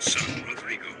infant son,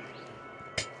 Rodrigo.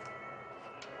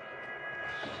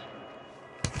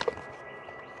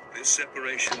 This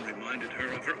separation reminded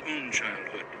her of her own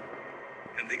childhood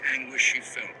and the anguish she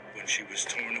felt when she was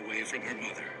torn away from her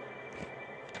mother.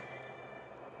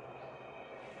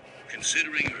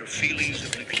 Considering her feelings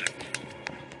of neglect,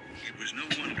 it was no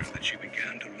wonder that she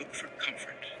began to look for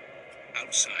comfort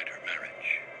outside her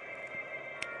marriage.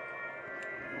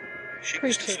 She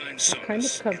was to find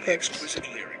solace in the exquisite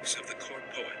lyrics of the court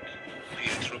poet,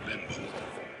 Pietro Bembo.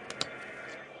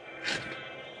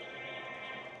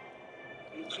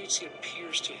 Lucrezia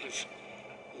appears to have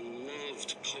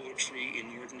loved poetry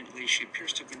inordinately. She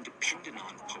appears to have been dependent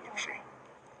on poetry.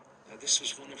 This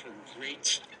was one of her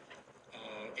great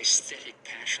aesthetic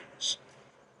passions.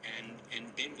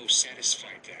 And Bimbo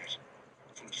satisfied that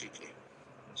completely.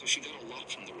 So she got a lot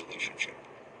from the relationship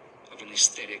of an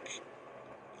aesthetic,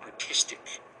 artistic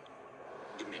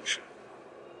dimension.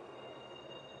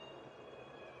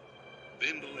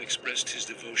 Bimbo expressed his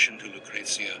devotion to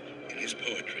Lucrezia in his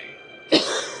poetry.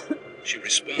 She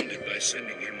responded by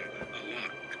sending him a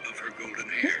lock of her golden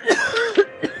hair.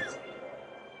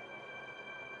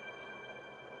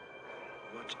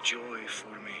 What joy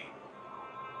for me.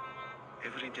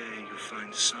 Every day you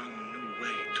find some new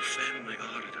way to fan my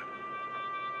ardor.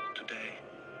 Today,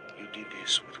 you did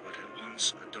this with what had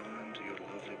once adorned your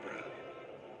lovely brow.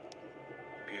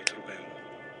 Pietro Bembo,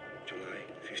 July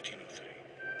 1503.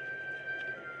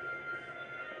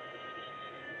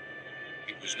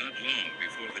 It was not long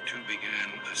before the two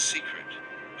began a secret,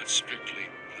 but strictly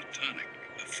platonic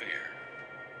affair.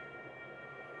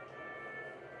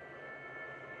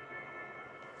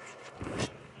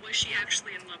 Was she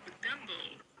actually in love with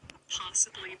Bimbo?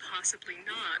 Possibly, possibly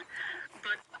not.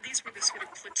 But these were the sort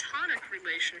of platonic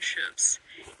relationships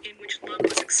in which love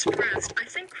was expressed, I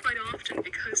think quite often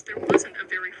because there wasn't a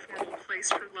very formal place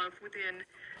for love within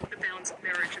the bounds of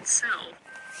marriage itself.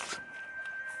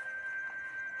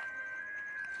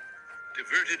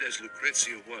 Diverted as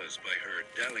Lucrezia was by her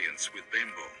dalliance with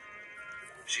Bembo,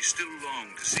 she still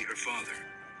longed to see her father.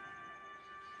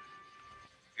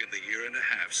 In the year and a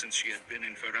half since she had been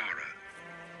in Ferrara,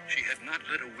 she had not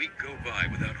let a week go by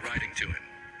without writing to him.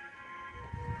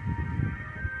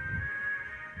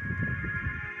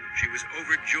 She was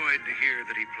overjoyed to hear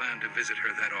that he planned to visit her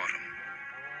that autumn.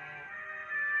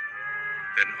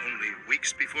 Then only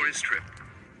weeks before his trip,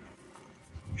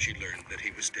 she learned that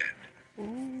he was dead.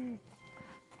 Ooh.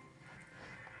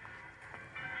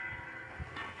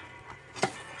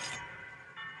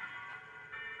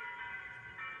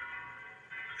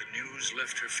 The news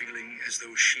left her feeling as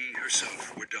though she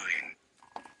herself were dying.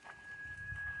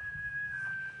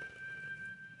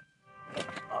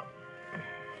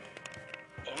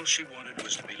 All she wanted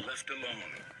was to be left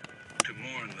alone, to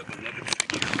mourn the beloved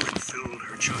figure who had filled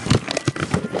her childhood.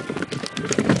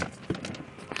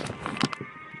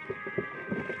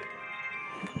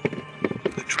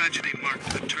 The tragedy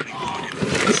marked a turning point in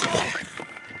Lucrezia's life.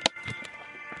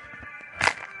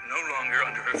 No longer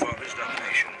under her father's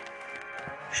domination,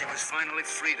 she was finally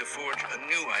free to forge a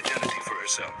new identity for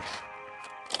herself.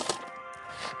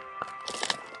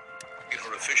 In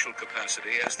her official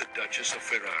capacity as the Duchess of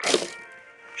Ferrara,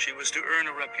 she was to earn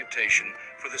a reputation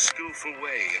for the skillful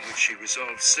way in which she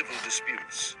resolved civil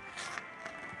disputes.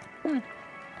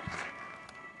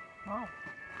 Wow.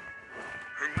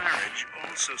 Her marriage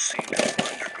also seemed to have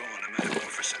undergone a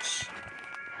metamorphosis.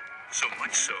 So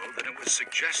much so that it was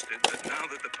suggested that now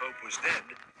that the Pope was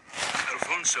dead,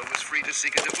 Alfonso was free to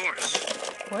seek a divorce.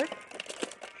 What?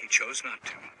 He chose not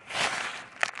to.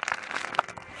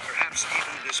 Perhaps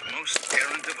even this most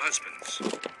errant of husbands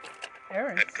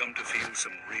had come to feel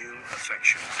some real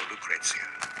affection for Lucrezia.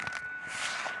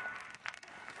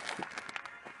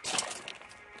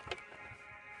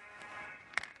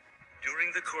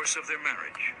 During the course of their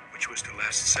marriage, which was to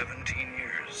last 17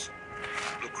 years,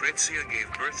 Lucrezia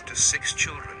gave birth to 6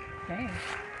 children. Dang.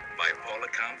 By all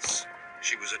accounts,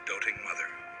 she was a doting mother.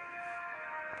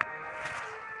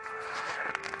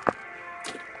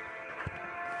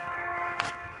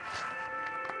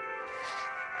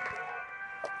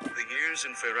 The years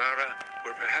in Ferrara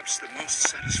were perhaps the most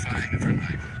satisfying of her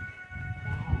life.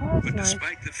 But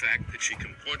despite the fact that she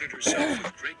comported herself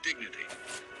with great dignity,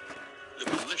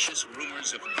 the malicious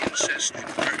rumors of incest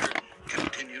and murder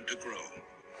continued to grow.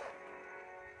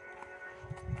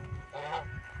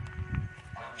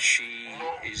 She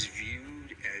is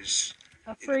viewed as,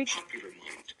 A in the freak. popular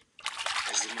mind,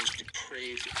 as the most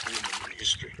depraved woman in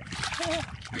history.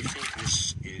 I think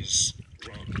this is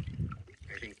wrong.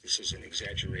 I think this is an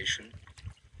exaggeration.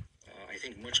 I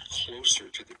think much closer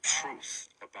to the truth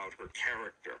about her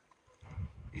character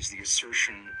is the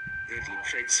assertion that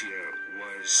Lucrezia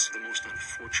was the most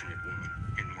unfortunate woman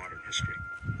in modern history.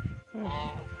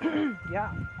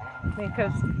 Yeah,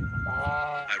 because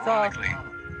Ironically,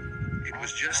 it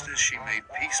was just as she made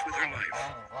peace with her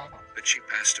life that she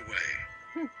passed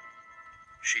away.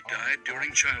 She died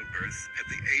during childbirth at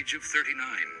the age of 39,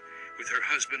 with her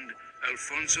husband,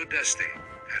 Alfonso d'Este,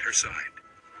 at her side.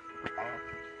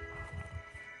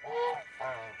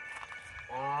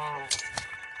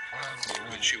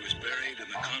 When she was buried in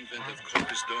the convent of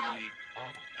Corpus Domini,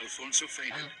 Alfonso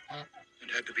fainted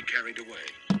and had to be carried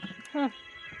away.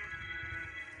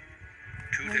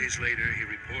 2 days later, he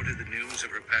reported the news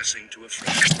of her passing to a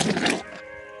friend.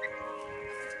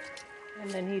 and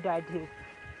then he died too.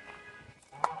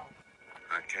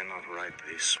 I cannot write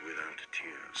this without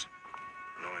tears,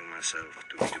 knowing myself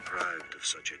to be deprived of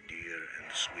such a dear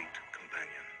and sweet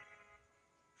companion.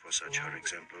 For such her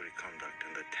exemplary conduct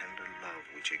and the tender love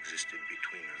which existed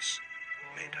between us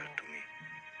made her to me.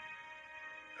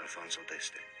 Alfonso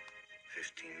d'Este,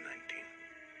 1519.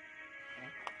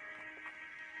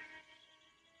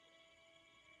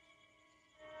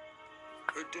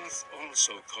 Her death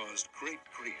also caused great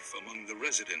grief among the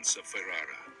residents of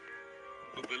Ferrara,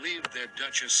 who believed their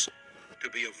Duchess to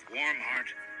be of warm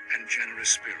heart and generous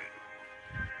spirit.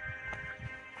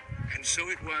 And so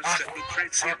it was that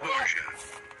Lucrezia Borgia,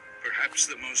 perhaps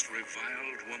the most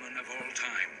reviled woman of all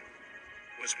time,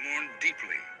 was mourned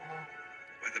deeply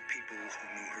by the people who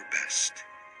knew her best.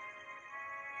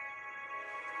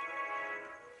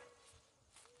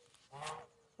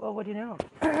 Well, what do you know?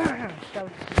 That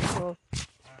was pretty cool.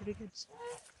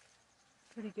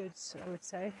 Pretty good, I would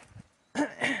say.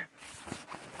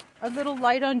 A little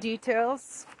light on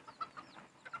details,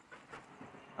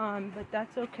 but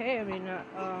that's okay. I mean,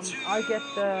 I get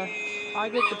the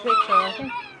picture. I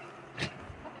think.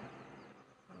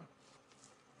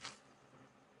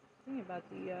 Thinking about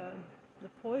the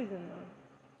poison,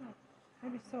 though. Oh,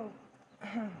 maybe so.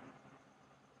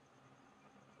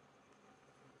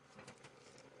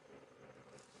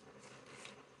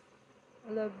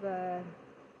 I love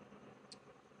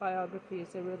biographies.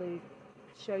 They really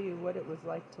show you what it was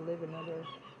like to live in other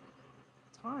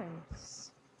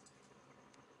times.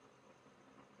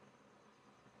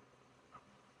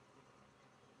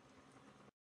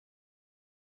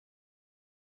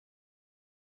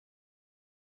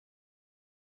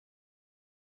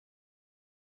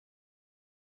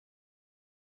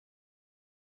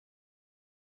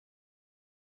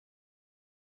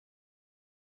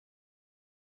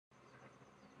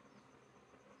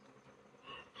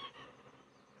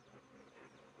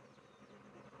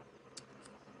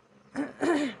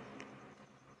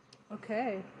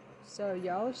 Okay, so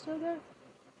y'all are still there?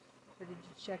 Or did you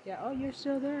check out? Oh, you're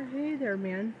still there? Hey there,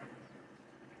 man.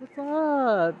 What's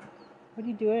up? What are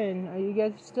you doing? Are you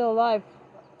guys still alive?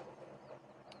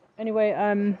 Anyway,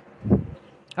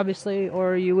 obviously,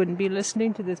 or you wouldn't be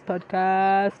listening to this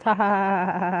podcast.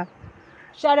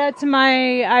 Shout out to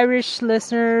my Irish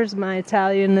listeners, my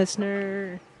Italian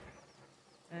listener,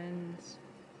 and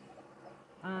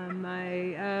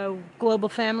my global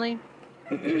family.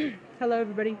 Hello,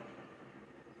 everybody.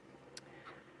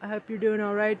 I hope you're doing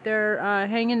all right there.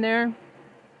 Hang in there.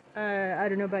 I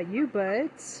don't know about you,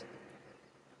 but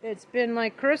it's been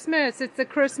like Christmas. It's a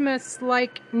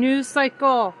Christmas-like news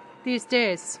cycle these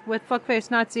days with fuckface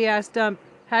Nazi ass dump.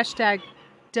 Hashtag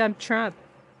dump Trump.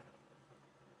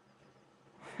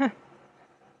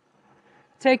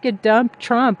 Take a dump,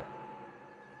 Trump.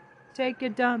 Take a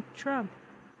dump, Trump.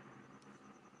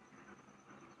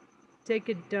 Take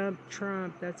a dump,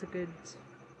 Trump. That's a good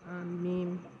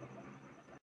meme.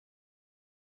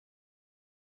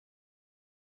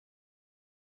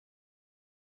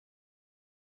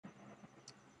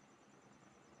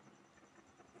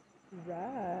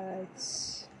 Right.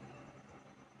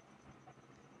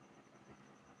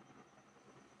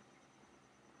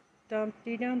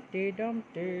 Dumpty dumpty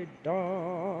dumpty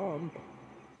dump.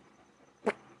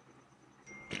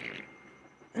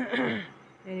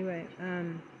 Anyway,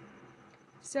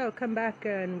 so come back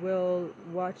and we'll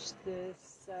watch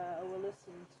this, we'll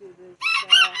listen to this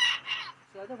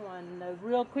other one, the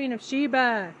Real Queen of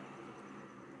Sheba.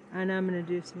 And I'm gonna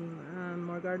do some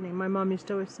more gardening. My mom used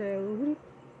to always say, "Who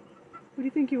do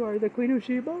you think you are, the Queen of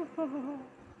Sheba?"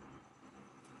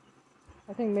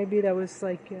 I think maybe that was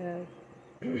like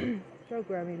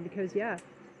programming, because yeah,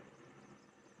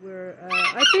 we're.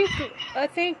 I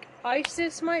think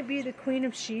ISIS might be the Queen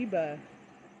of Sheba.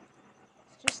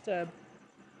 It's just a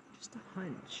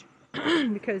hunch,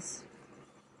 because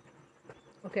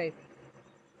okay,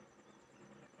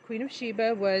 Queen of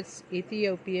Sheba was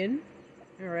Ethiopian.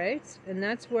 Alright, and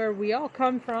that's where we all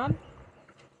come from.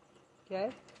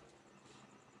 Okay.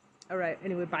 Alright,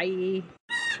 anyway, bye.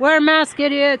 Wear a mask,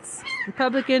 idiots! In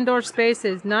public indoor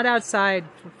spaces, not outside,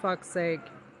 for fuck's sake.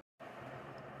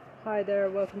 Hi there,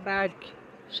 welcome back.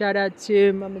 Shout out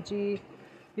to Mama G.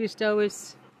 Who used to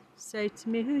always say to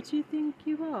me, "Who do you think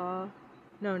you are?"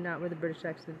 No, not with a British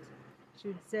accent. She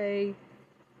would say,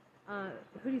 "Who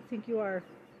do you think you are?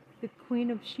 The Queen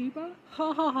of Sheba?"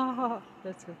 Ha ha ha ha.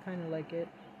 That's kind of like it.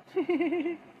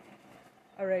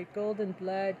 Alright, Golden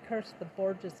Blood, Curse the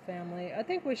Borgias family. I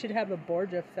think we should have a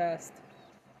Borgia fest.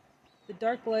 The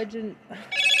Dark Legend.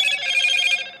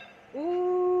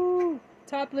 Ooh,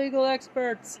 top legal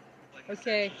experts.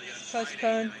 Okay,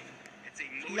 postpone. It's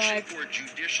a motion for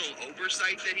judicial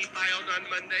oversight that he filed on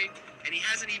Monday. and he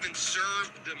hasn't even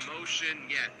served the motion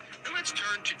yet. Now let's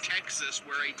turn to Texas,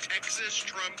 where a Texas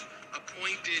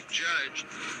Trump-appointed judge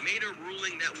made a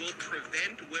ruling that will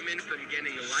prevent women from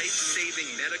getting life-saving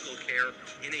medical care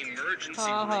in emergency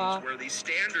rooms where the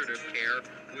standard of care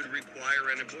would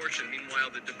require an abortion. Meanwhile,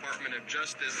 the Department of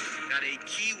Justice got a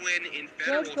key win in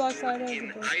federal court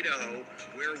in Idaho,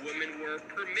 where women were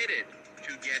permitted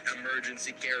to get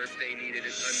emergency care if they needed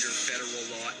it under federal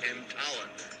law EMTALA.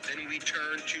 Then we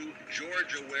turn to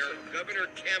Georgia, where Governor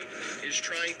Kemp is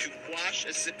trying to quash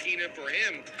a subpoena for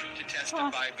him to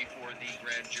testify before the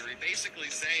grand jury, basically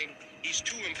saying he's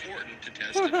too important to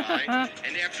testify.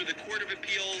 And after the Court of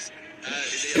Appeals, the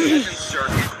 11th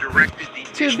Circuit directed the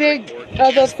too big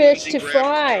of a fish to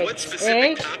fry. What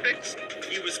specific topics?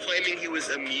 He was claiming he was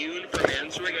immune from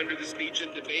answering under the speech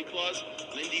and debate clause.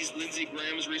 Lindsey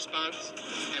Graham's response?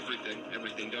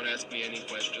 Everything. Don't ask me any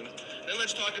questions. Then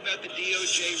let's talk about the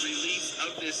DOJ release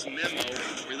of this memo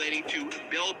relating to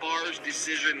Bill Barr's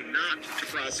decision not to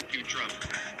prosecute Trump.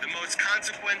 The most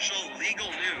consequential legal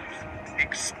news,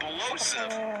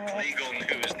 explosive legal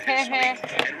news this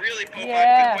week. And really, Pope,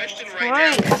 the question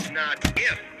right now is not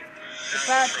if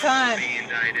Donald Trump will be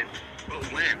indicted, but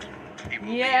when.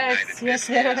 Yes. Legal AF,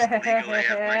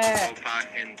 Popak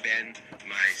and Ben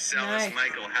Meiselas.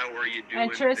 Michael, how are you doing?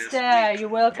 And Trista, you're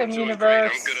welcome,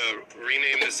 Universe. I'm going to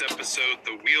rename this episode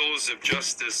 "The Wheels of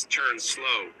Justice Turn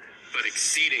Slow, but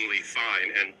Exceedingly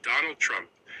Fine." And Donald Trump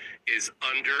is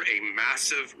under a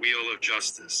massive wheel of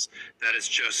justice that is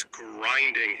just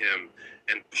grinding him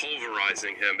and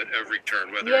pulverizing him at every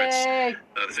turn, whether it's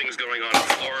the things going on in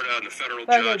Florida and the federal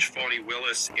judge, Fani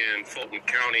Willis in Fulton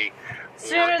County,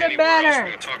 or anywhere else. We're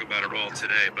going to talk about it all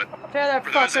today. But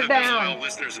for those that have been loyal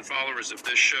listeners and followers of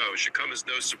this show, it should come as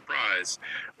no surprise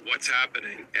what's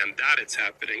happening, and that it's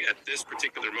happening at this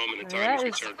particular moment in time as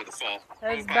we turn to the fall.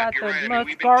 That's about the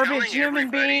most garbage human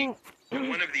being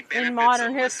one of the benefits in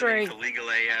modern of history to Legal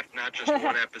AF, not just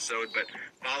one episode, but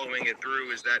following it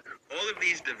through, is that all of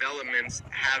these developments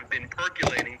have been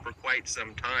percolating for quite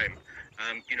some time.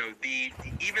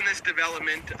 Even this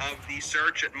development of the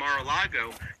search at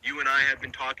Mar-a-Lago, you and I have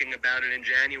been talking about it in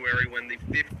January when the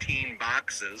 15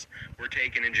 boxes were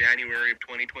taken in January of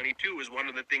 2022 was one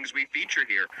of the things we featured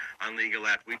here on Legal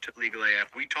AF.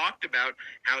 We talked about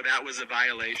how that was a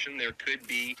violation. There could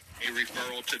be a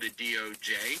referral to the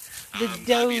DOJ.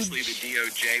 Obviously, the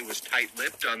DOJ was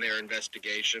tight-lipped on their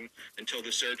investigation until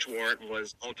the search warrant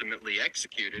was ultimately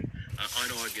executed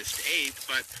on August 8th.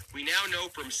 But we now know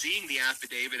from seeing the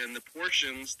affidavit and the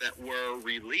portions that were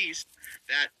released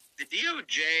that the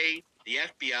DOJ, the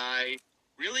FBI,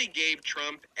 really gave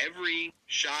Trump every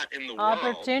shot in the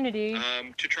world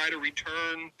to try to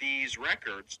return these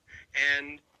records.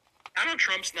 And Donald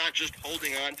Trump's not just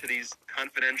holding on to these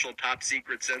confidential, top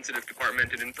secret, sensitive,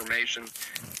 departmented information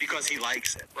because he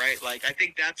likes it, right? Like, I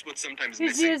think that's what sometimes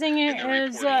he's using it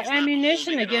as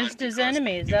ammunition against his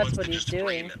enemies. That's what he's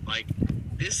doing. Like,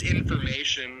 this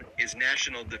information is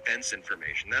national defense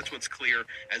information. That's what's clear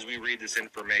as we read this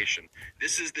information.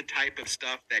 This is the type of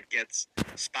stuff that gets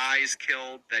spies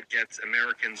killed, that gets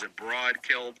Americans abroad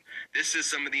killed. This is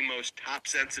some of the most top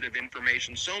sensitive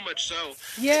information, so much so.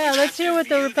 Yeah, let's hear what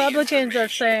the Republicans are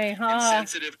saying,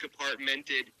 sensitive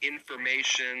compartmented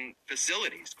information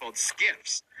facilities called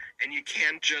SCIFs. And you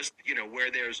can't just,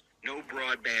 where there's no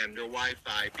broadband, no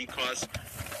Wi-Fi, because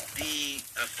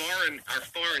our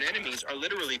foreign enemies are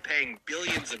literally paying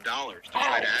billions of dollars to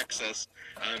try to access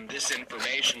this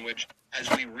information, which, as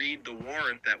we read the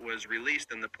warrant that was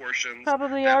released and the portions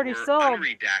probably that already were sold,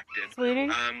 unredacted,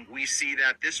 sweetie. We see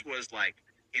that this was like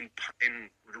in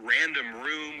random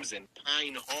rooms in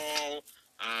Pine Hall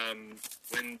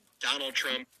when Donald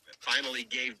Trump finally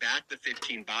gave back the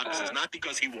 15 boxes, not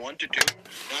because he wanted to,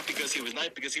 not because he was nice,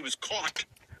 because he was caught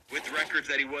with records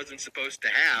that he wasn't supposed to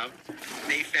have.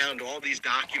 They found all these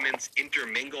documents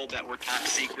intermingled that were top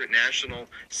secret, national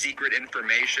secret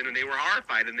information, and they were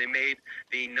horrified, and they made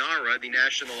the NARA, the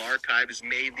National Archives,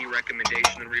 made the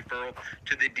recommendation and referral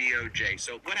to the DOJ.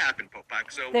 So what happened,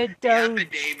 Popak? So the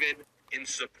affidavit in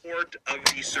support of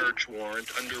the search warrant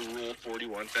under Rule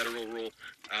 41, Federal Rule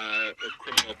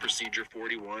Criminal Procedure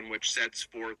 41, which sets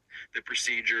forth the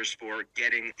procedures for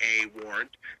getting a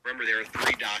warrant. Remember, there are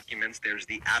 3 documents. There's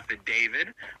the affidavit,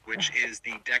 which is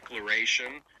the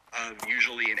declaration of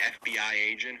usually an FBI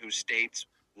agent who states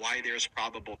why there's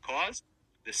probable cause.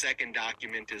 The second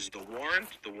document is the warrant.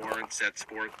 The warrant sets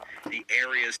forth the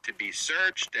areas to be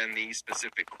searched and the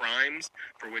specific crimes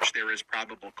for which there is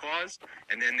probable cause.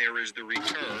 And then there is the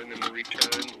return, and the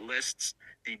return lists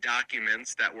the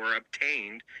documents that were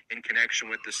obtained in connection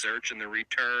with the search, and the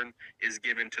return is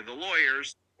given to the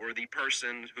lawyers or the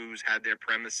person who's had their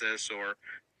premises or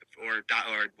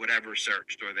whatever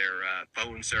searched, or their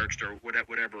phone searched, or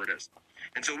whatever it is.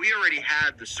 And so we already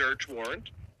had the search warrant,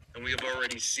 and we have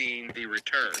already seen the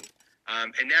return.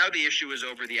 And now the issue is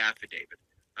over the affidavit.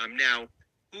 Now,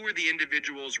 who are the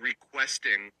individuals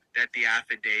requesting that the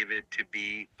affidavit to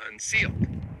be unsealed?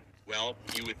 Well,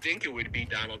 you would think it would be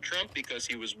Donald Trump, because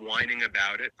he was whining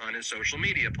about it on his social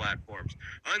media platforms.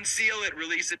 Unseal it,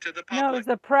 release it to the public. No, it was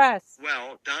the press.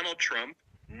 Well, Donald Trump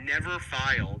never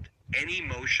filed any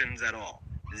motions at all.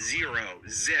 Zero,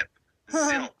 zip,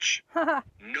 zilch.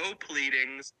 No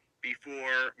pleadings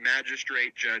before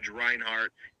Magistrate Judge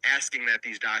Reinhardt asking that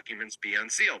these documents be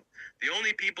unsealed. The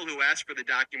only people who ask for the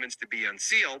documents to be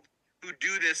unsealed, who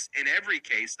do this in every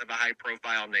case of a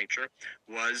high-profile nature,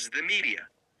 was the media.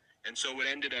 And so what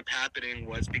ended up happening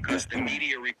was, because the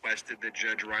media requested that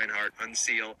Judge Reinhardt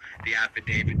unseal the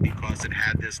affidavit because it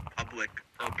had this public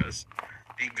purpose,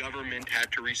 the government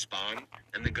had to respond,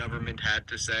 and the government had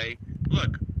to say,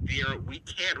 look, we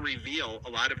can't reveal a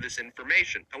lot of this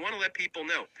information. I want to let people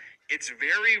know, it's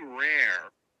very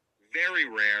rare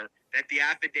that the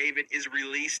affidavit is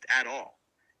released at all.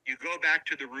 You go back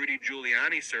to the Rudy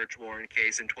Giuliani search warrant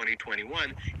case in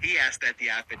 2021, he asked that the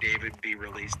affidavit be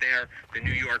released there. The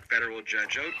New York federal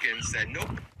judge Oatkins said, nope,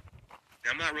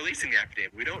 I'm not releasing the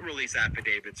affidavit. We don't release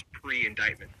affidavits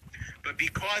pre-indictment. But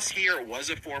because here it was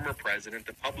a former president,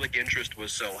 the public interest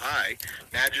was so high,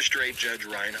 Magistrate Judge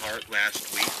Reinhardt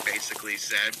last week basically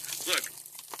said, look,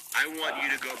 I want you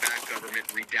to go back, government,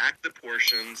 redact the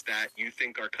portions that you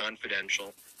think are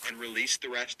confidential, and release the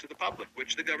rest to the public,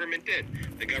 which the government did.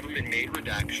 The government made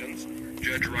redactions.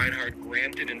 Judge Reinhardt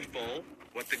granted in full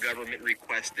what the government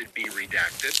requested be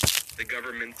redacted. The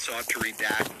government sought to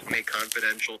redact, make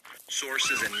confidential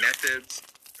sources and methods,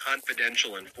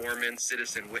 confidential informants,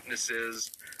 citizen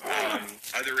witnesses,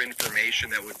 other information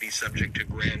that would be subject to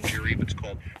grand jury, what's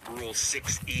called Rule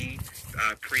 6E,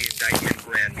 pre-indictment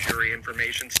grand jury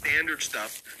information, standard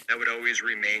stuff that would always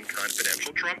remain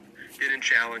confidential. Trump didn't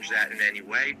challenge that in any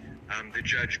way. The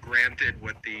judge granted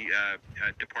what the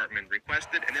department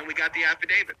requested, and then we got the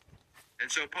affidavit.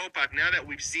 And so, Popak, now that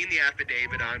we've seen the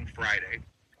affidavit on Friday,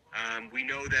 we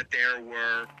know that there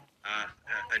were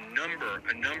a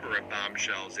number of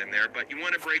bombshells in there, but you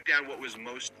want to break down what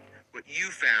you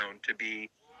found to be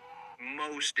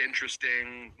most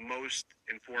interesting, most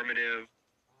informative,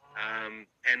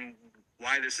 and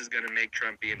why this is going to make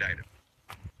Trump be indicted.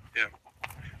 Yeah.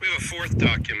 We have a fourth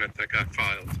document that got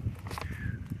filed.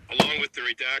 Along with the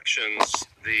redactions,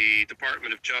 the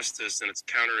Department of Justice and its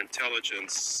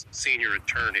counterintelligence senior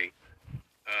attorney,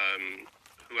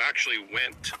 who actually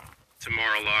went to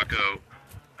Mar-a-Lago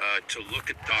to look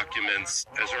at documents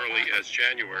as early as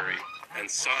January and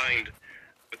signed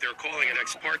what they're calling an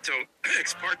ex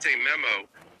parte memo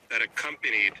that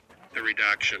accompanied the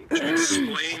redaction to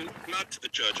explain, not to the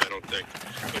judge, I don't think,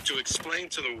 but to explain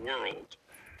to the world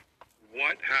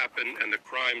what happened and the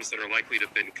crimes that are likely to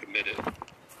have been committed.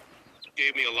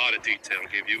 Gave me a lot of detail,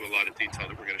 gave you a lot of detail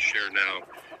that we're going to share now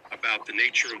about the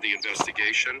nature of the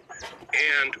investigation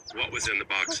and what was in the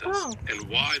boxes and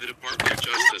why the Department of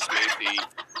Justice made the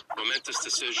momentous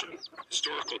decision,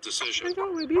 historical decision,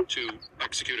 to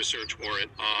execute a search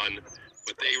warrant on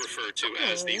what they refer to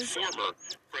as the former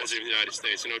President of the United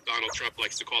States. I know Donald Trump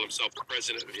likes to call himself the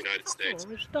President of the United States,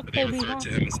 but they refer to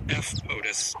him as F.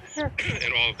 POTUS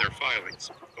in all of their filings.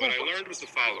 What I learned was the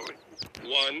following.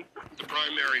 One, the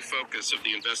primary focus of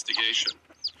the investigation,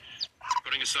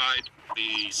 putting aside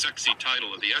the sexy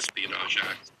title of the Espionage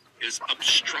Act, is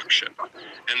obstruction.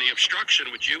 And the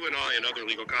obstruction, which you and I and other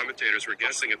legal commentators were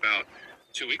guessing about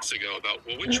 2 weeks ago, about,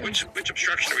 well, which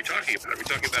obstruction are we talking about? Are we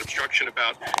talking about obstruction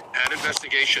about an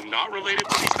investigation not related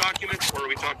to these documents, or are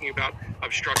we talking about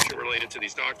obstruction related to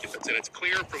these documents? And it's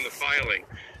clear from the filing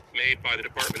made by the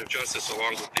Department of Justice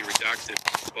along with the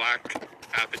redacted black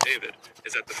affidavit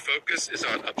is that the focus is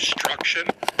on obstruction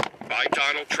by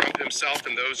Donald Trump himself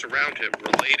and those around him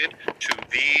related to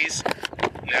these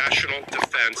national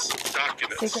defense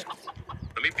documents.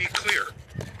 Let me be clear.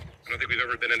 I don't think we've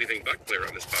ever been anything but clear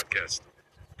on this podcast.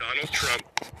 Donald Trump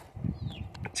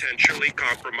potentially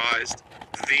compromised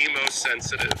the most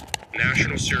sensitive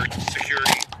national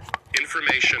security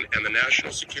information and the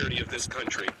national security of this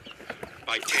country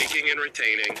by taking and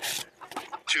retaining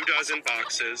 24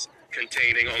 boxes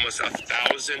containing almost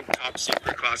 1,000 top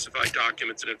secret classified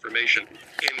documents and information,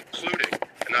 including,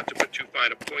 and not to put too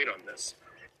fine a point on this,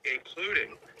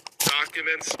 including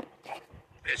documents,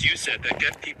 as you said, that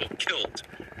get people killed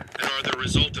and are the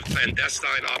result of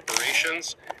clandestine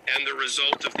operations and the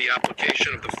result of the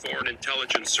application of the Foreign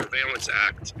Intelligence Surveillance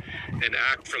Act, an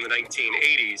act from the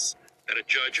 1980s that a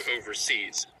judge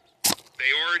oversees.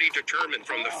 They already determined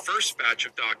from the first batch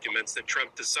of documents that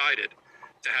Trump decided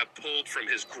to have pulled from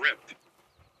his grip,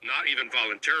 not even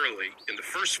voluntarily in the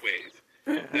first wave,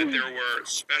 that there were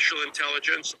special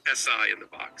intelligence, SI in the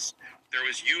box. There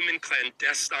was human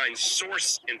clandestine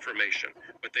source information,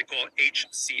 what they call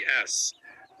HCS.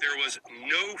 There was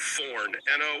no foreign,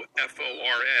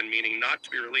 NOFORN, meaning not to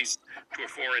be released to a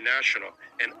foreign national,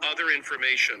 and other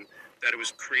information that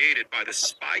was created by the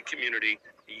spy community,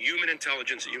 human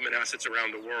intelligence and human assets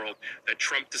around the world that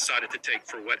Trump decided to take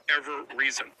for whatever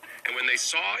reason. And when they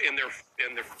saw in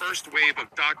their first wave of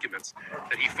documents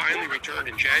that he finally returned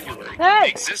in January, the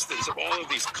existence of all of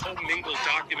these commingled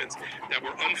documents that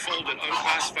were unfolded,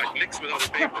 unclassified, mixed with other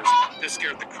papers, this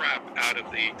scared the crap out of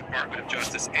the Department of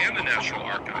Justice and the National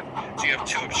Archive. So you have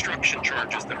two obstruction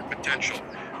charges that are potential,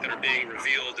 that are being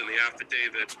revealed in the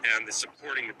affidavit and the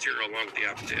supporting material along with the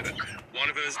affidavit. One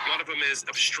of them is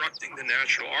obstructing the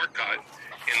National Archive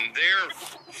in their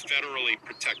federally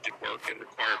protected work and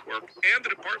required work, and the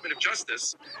Department of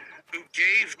Justice, who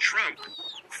gave Trump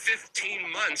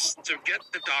 15 months to get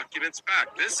the documents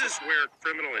back. This is where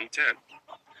criminal intent.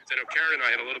 I know Karen and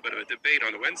I had a little bit of a debate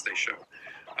on the Wednesday show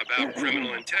about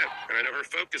criminal intent, and I know her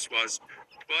focus was,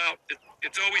 well,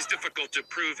 it's always difficult to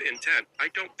prove intent. I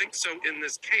don't think so in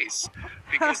this case,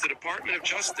 because the Department of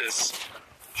Justice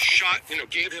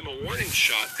gave him a warning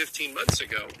shot 15 months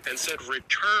ago and said,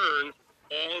 return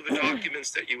all of the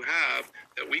documents that you have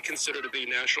that we consider to be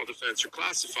national defense or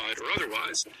classified or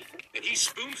otherwise. And he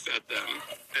spoon-fed them,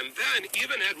 and then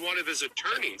even had one of his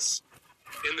attorneys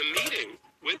in the meeting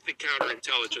with the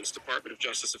counterintelligence Department of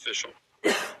Justice official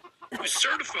who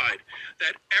certified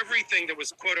that everything that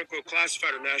was quote-unquote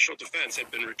classified or national defense had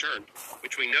been returned,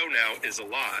 which we know now is a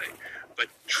lie. But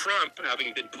Trump,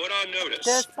 having been put on notice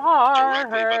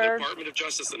directly by the Department of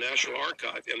Justice, the National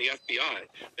Archive, and the FBI,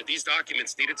 that these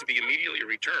documents needed to be immediately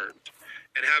returned,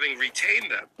 and having retained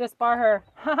them, disbar her.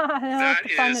 that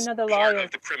find is another part lawyer.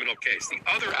 of the criminal case. The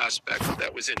other aspect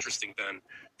that was interesting, Ben,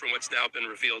 from what's now been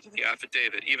revealed in the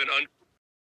affidavit, even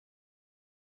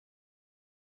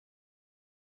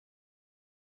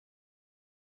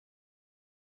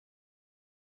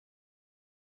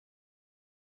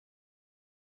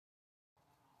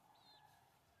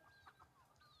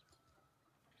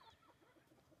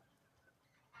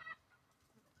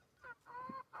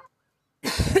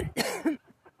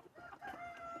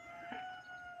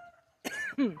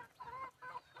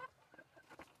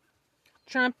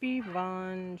Trumpy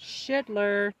von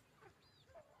Schindler.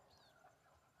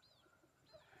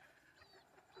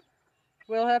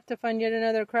 We'll have to find yet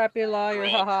another crappy lawyer,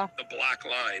 haha. the black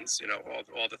lines,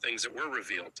 all the things that were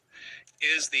revealed,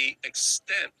 is the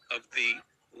extent of the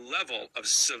level of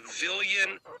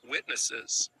civilian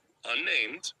witnesses,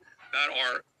 unnamed, that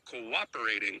are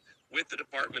cooperating with the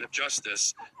Department of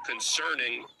Justice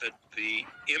concerning the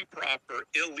improper,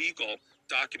 illegal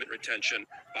document retention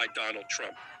by Donald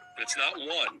Trump. And it's not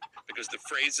one, because the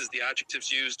phrases, the adjectives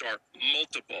used are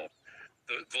multiple,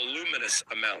 the voluminous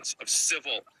amounts of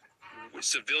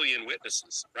civilian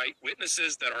witnesses, right?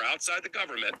 Witnesses that are outside the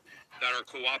government that are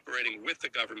cooperating with the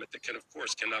government that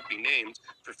cannot be named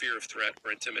for fear of threat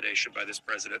or intimidation by this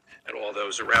president and all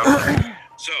those around him.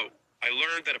 So I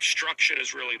learned that obstruction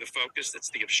is really the focus.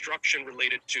 It's the obstruction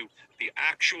related to the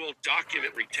actual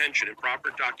document retention,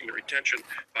 improper document retention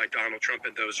by Donald Trump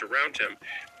and those around him,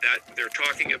 that they're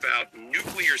talking about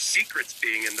nuclear secrets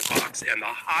being in the box and the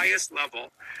highest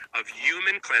level of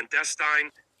human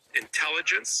clandestine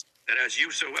intelligence that, as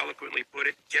you so eloquently put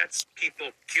it, gets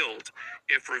people killed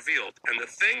if revealed. And the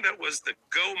thing that was the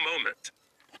go moment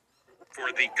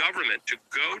for the government to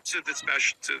go to the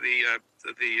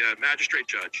magistrate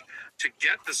judge to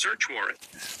get the search warrant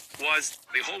was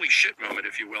the holy shit moment,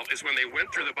 if you will, is when they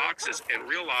went through the boxes and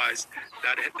realized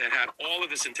that it had all of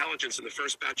this intelligence in the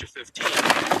first batch of 15.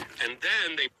 And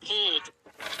then they pulled,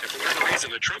 and for whatever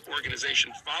reason, the Trump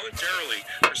organization voluntarily,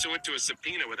 pursuant to a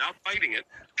subpoena without fighting it,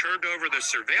 turned over the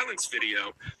surveillance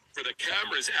video for the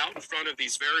cameras out in front of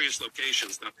these various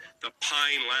locations, the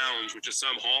Pine Lounge, which is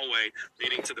some hallway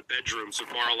leading to the bedrooms of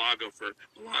Mar-a-Lago for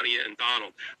Melania and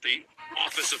Donald, the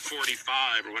office of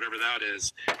 45 or whatever that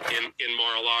is in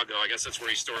Mar-a-Lago. I guess that's where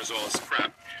he stores all his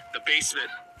crap. The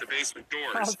basement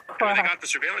doors. And when they got the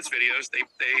surveillance videos, they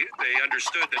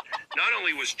understood that not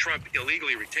only was Trump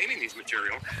illegally retaining these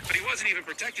material, but he wasn't even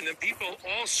protecting them. People,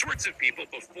 all sorts of people,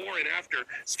 before and after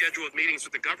scheduled meetings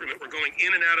with the government, were going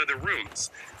in and out of the rooms.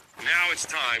 Now it's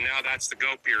time. Now that's the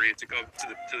go period to go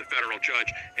to the federal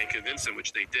judge and convince him,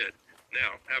 which they did.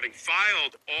 Now, having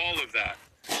filed all of that,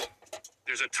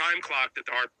 there's a time clock that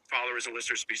our followers and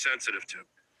listeners should be sensitive to.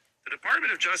 The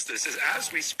Department of Justice is,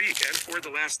 as we speak, and for the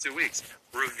last 2 weeks,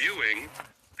 reviewing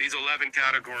these 11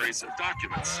 categories of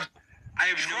documents. I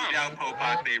have no doubt,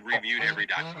 Popak, they reviewed every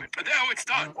document. But no, it's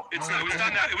done. It was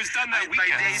done that weekend.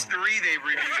 By day 3, they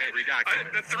reviewed every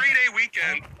document. The 3-day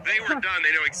weekend, they were done.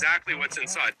 They know exactly what's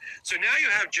inside. So now you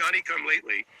have Johnny Come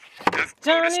Lately,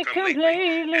 Johnny Come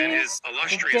Lately, and his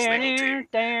illustrious legal team,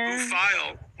 who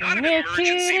file not an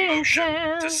emergency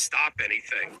motion to stop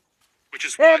anything, which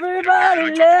is what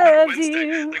everybody loves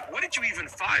you. Like, what did you even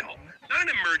file? Not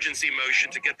an emergency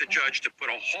motion to get the judge to put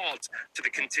a halt to the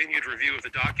continued review of the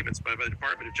documents by the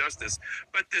Department of Justice,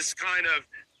 but this kind of,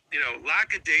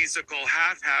 lackadaisical,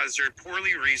 haphazard,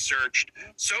 poorly researched,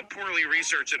 so poorly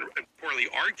researched and poorly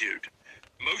argued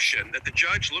motion that the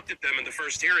judge looked at them in the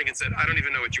first hearing and said, I don't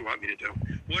even know what you want me to do.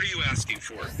 What are you asking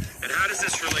for? And how does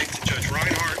this relate to Judge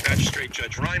Reinhardt, Magistrate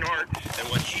Judge Reinhardt, and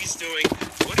what he's doing?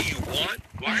 What do you want?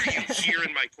 Why are you here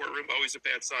in my courtroom? Always a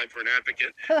bad sign for an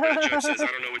advocate. When the judge says, I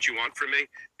don't know what you want from me.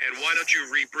 And why don't you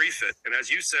rebrief it? And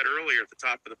as you said earlier at the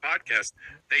top of the podcast,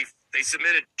 they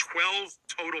submitted 12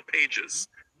 total pages,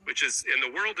 which is, in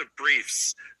the world of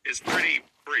briefs, is pretty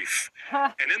brief.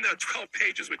 And in the 12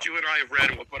 pages, which you and I have read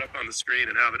and we'll put up on the screen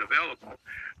and have it available,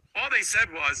 all they said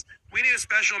was, we need a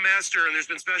special master, and there's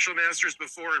been special masters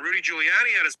before, and Rudy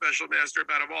Giuliani had a special master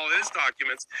about all his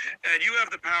documents, and you have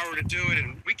the power to do it,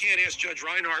 and we can't ask Judge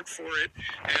Reinhardt for it.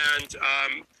 And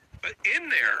but in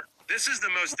there, this is the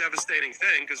most devastating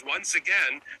thing, because once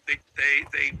again,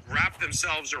 they wrap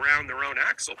themselves around their own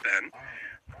axle pen.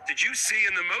 Did you see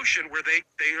in the motion where they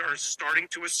are starting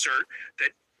to assert that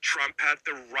Trump had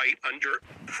the right under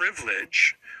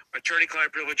privilege,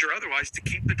 attorney-client privilege or otherwise, to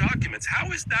keep the documents? How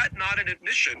is that not an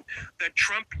admission that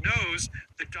Trump knows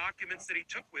the documents that he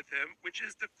took with him, which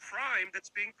is the crime that's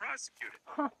being prosecuted?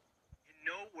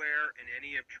 Nowhere in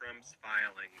any of Trump's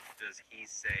filings does he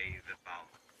say the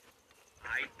following: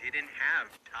 I didn't have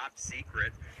top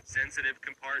secret, sensitive,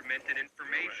 compartmented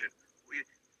information.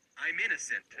 I'm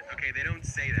innocent. Okay, they don't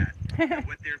say that.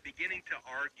 What they're beginning to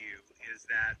argue is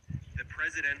that the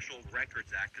Presidential Records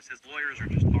Act, because his lawyers are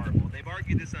just horrible. They've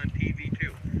argued this on TV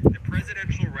too. The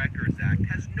Presidential Records Act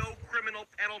has no criminal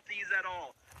penalties at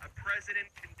all. A president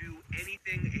can do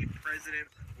anything a president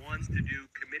wants to do,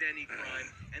 commit any crime,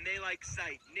 and they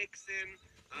cite Nixon.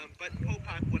 But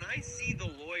Popak, when I see the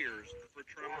lawyers for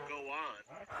Trump go on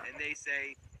and they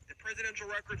say the Presidential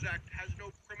Records Act has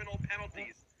no criminal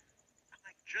penalties, I'm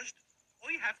like, just all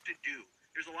you have to do.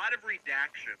 There's a lot of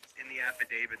redactions in the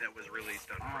affidavit that was released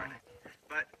on Friday.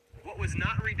 But what was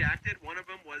not redacted, one of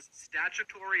them was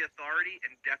statutory authority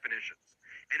and definitions.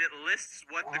 And it lists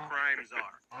what the crimes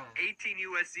are. 18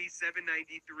 U.S.C.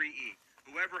 793E.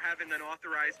 Whoever having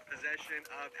unauthorized possession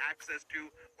of, access to,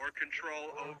 or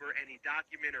control over any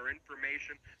document or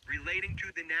information relating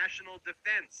to the national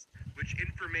defense, which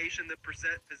information the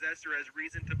possessor has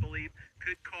reason to believe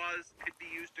could be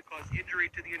used to cause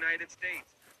injury to the United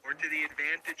States or to the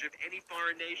advantage of any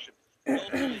foreign nation,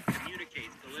 willfully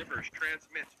communicates, delivers,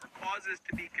 transmits, or causes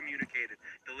to be communicated,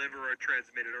 deliver, or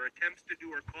transmitted, or attempts to do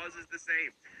or causes the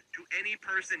same to any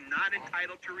person not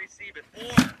entitled to receive it,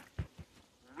 or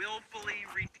willfully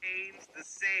retains the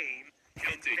same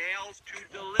and fails to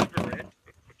deliver it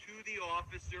to the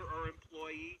officer or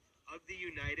employee of the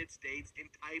United States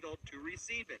entitled to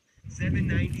receive it.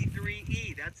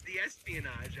 793E, that's the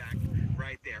Espionage Act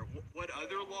right there. What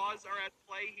other laws are at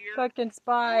play here? Fucking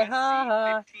spy,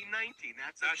 haha. 1519,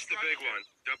 that's the big one.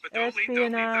 But don't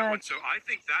leave that one. So I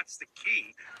think that's the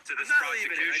key to this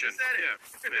prosecution.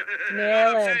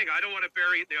 Nail I'm it. saying I don't want to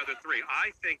bury the other three.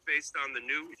 I think based on the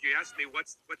new, if you ask me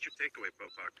what's your takeaway,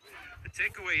 Popak? The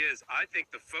takeaway is I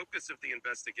think the focus of the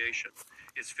investigation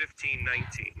is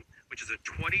 1519, which is a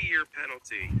 20-year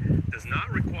penalty, does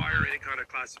not require any kind of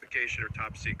classification or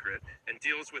top secret, and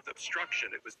deals with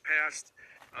obstruction. It was passed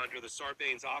under the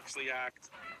Sarbanes-Oxley Act.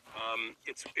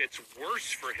 It's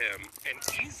worse for him and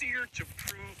easier to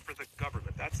prove for the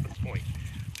government. That's the point.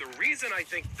 The reason I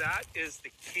think that is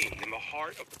the key in the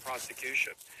heart of the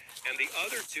prosecution, and the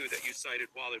other two that you cited,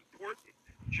 while important,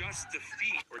 just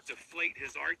defeat or deflate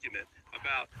his argument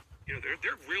about,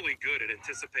 they're really good at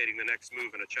anticipating the next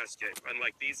move in a chess game,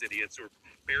 unlike these idiots who are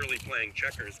barely playing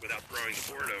checkers without throwing the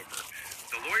board over.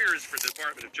 The lawyers for the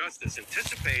Department of Justice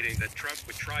anticipating that Trump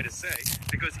would try to say,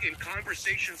 because in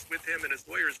conversations with him and his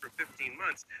lawyers for 15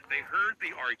 months, they heard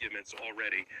the arguments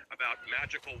already about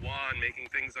magical wand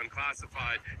making things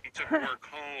unclassified. He took work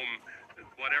home,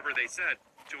 whatever they said.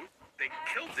 They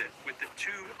killed it with the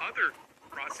two other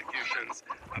prosecutions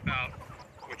about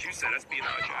what you said,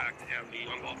 Espionage Act, and the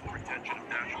unlawful retention of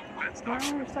national defense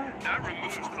documents. That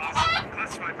removes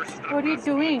classified versus not classified. What are you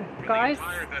doing, guys? The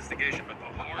entire investigation, but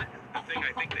the heart thing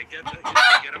I think they get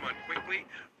them on quickly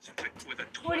with a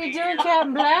 20 What are you doing,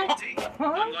 Captain Black?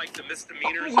 Huh? Unlike the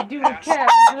misdemeanors What are you doing, past,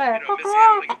 Captain Black?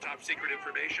 mishandling of top secret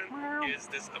information is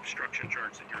this obstruction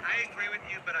charge that you're. I agree with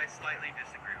you, but I slightly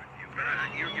disagree with you. But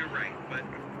you're right. But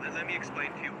let me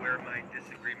explain to you where my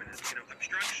disagreement is.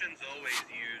 Obstruction's always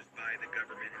used by the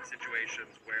government in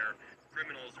situations where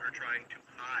criminals are trying to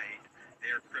hide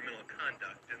their criminal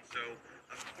conduct, and so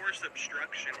of course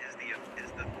obstruction is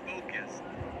the focus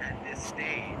at this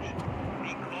stage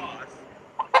because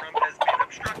Trump has been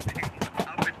obstructing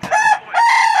up until this point.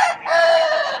 He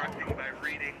was obstructing by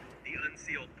reading the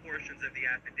unsealed portions of the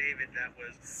affidavit that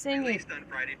was released on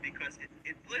Friday because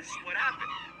it lists what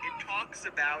happened. It talks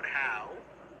about how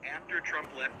after Trump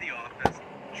left the office,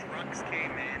 trucks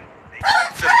came in,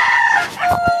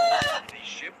 they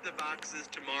shipped the boxes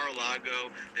to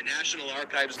Mar-a-Lago. The National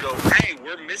Archives go, hey,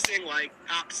 we're missing like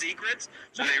top secrets.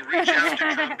 So they reach out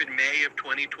to Trump in May of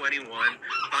 2021.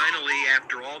 Finally,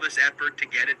 after all this effort to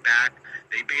get it back,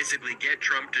 they basically get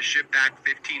Trump to ship back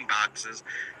 15 boxes.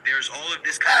 There's all of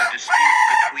this kind of dispute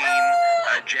between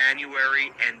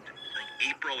January and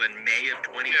April and May of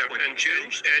 2022.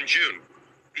 And June.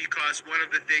 Because one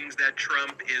of the things that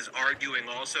Trump is arguing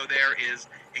also there is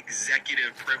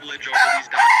executive privilege over these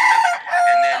documents.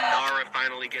 And then NARA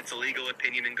finally gets a legal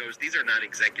opinion and goes, these are not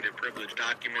executive privilege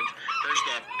documents. First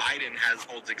off, Biden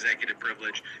holds executive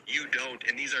privilege. You don't.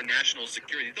 And these are national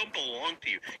security. They don't belong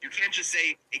to you. You can't just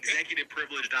say executive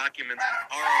privilege documents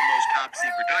are our most top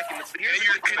secret documents. But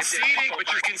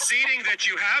you're conceding that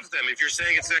you have them if you're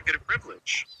saying executive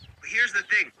privilege. Here's the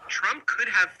thing. Trump could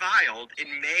have filed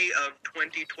in May of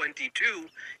 2022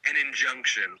 an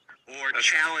injunction or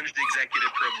challenged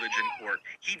executive privilege in court.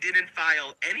 He didn't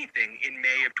file anything in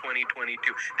May of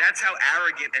 2022. That's how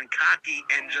arrogant and cocky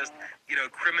and just,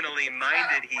 criminally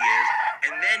minded he is.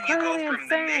 And then you go from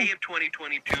the May of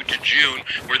 2022 to June,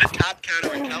 where the top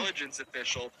counterintelligence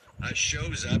official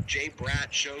shows up, Jay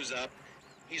Bratt shows up.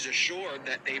 He's assured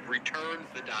that they've returned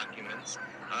the documents.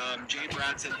 Jay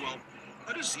Bratt says, well,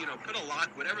 put a lock,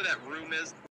 whatever that room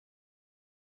is.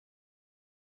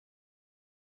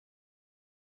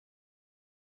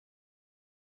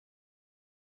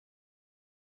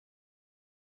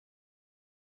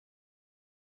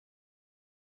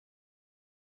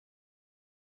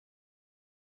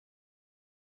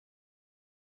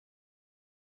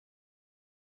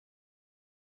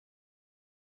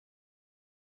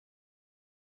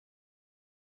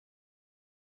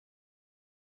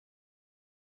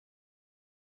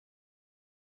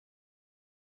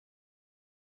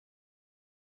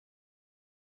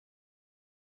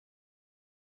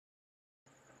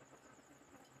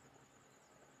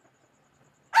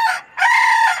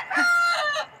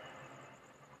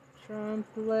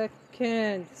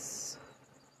 Trumplicans.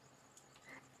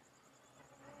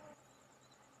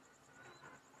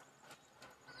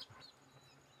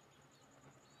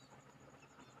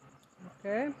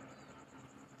 Okay.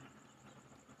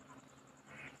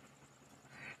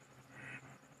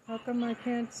 How come I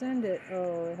can't send it?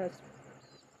 Oh, it has.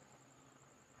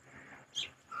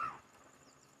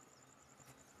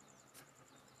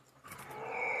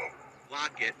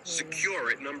 Lock it,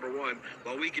 secure it, number one,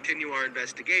 while we continue our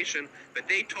investigation. But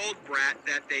they told Bratt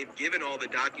that they've given all the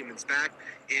documents back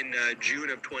in June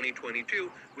of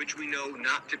 2022, which we know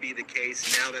not to be the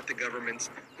case now that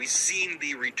we've seen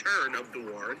the return of the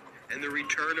warrant, and the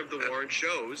return of the warrant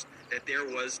shows that there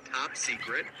was top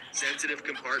secret, sensitive,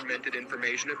 compartmented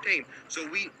information obtained. So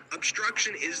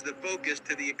obstruction is the focus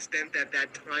to the extent that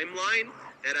timeline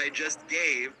that I just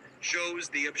gave shows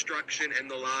the obstruction and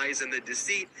the lies and the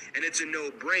deceit, and it's a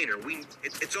no-brainer.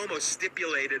 It's almost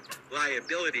stipulated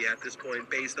liability at this point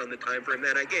based on the time frame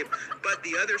that I gave. But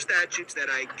the other statutes that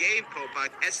I gave,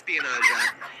 Popak, Espionage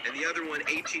Act, and the other one,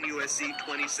 18 U.S.C.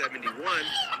 2071,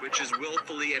 which is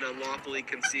willfully and unlawfully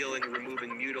concealing,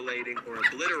 removing, mutilating, or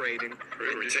obliterating,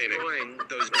 and destroying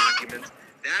those documents.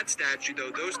 That statute,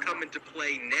 though, those come into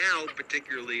play now,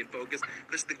 particularly in focus,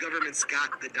 because the government's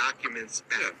got the documents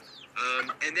back.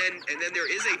 And then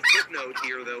there is a footnote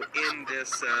here, though, in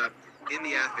this in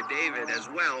the affidavit as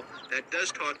well that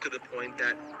does talk to the point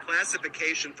that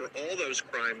classification for all those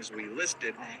crimes we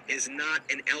listed is not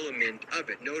an element of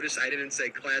it. Notice I didn't say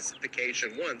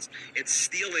classification once. It's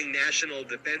stealing national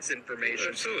defense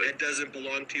information that doesn't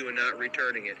belong to you and not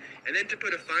returning it. And then to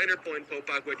put a finer point,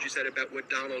 Popak, what you said about what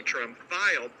Donald Trump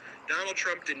filed, Donald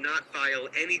Trump did not file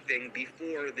anything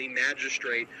before the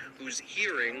magistrate who's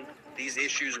hearing these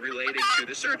issues related to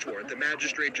the search warrant, the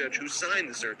magistrate judge who signed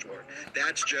the search warrant.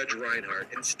 That's Judge Reinhart.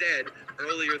 Instead,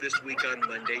 earlier this week on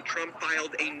Monday, Trump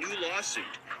filed a new lawsuit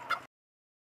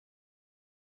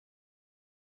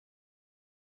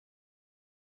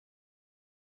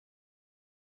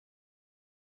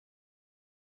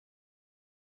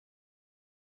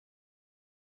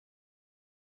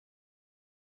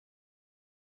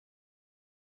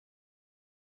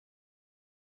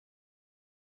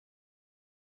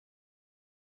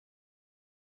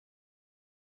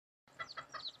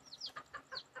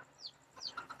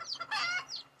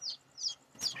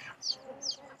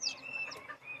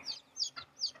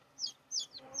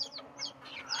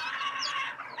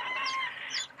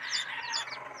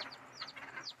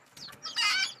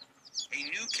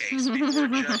before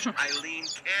Judge Eileen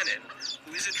Cannon,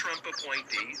 who is a Trump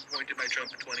appointee, appointed by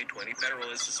Trump in 2020,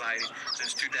 Federalist Society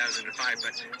since 2005,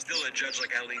 but still a judge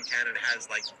like Eileen Cannon has,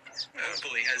 like,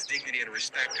 hopefully has dignity and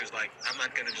respect, who's like, I'm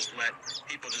not going to just let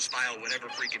people just file whatever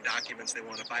freaking documents they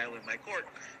want to file in my court.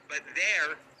 But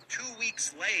there, 2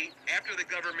 weeks late, after the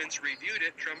government's reviewed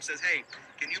it, Trump says, hey,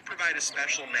 can you provide a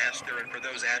special master? And for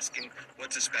those asking,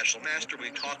 what's a special master?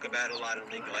 We talk about a lot of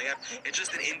legal AF. It's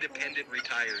just an independent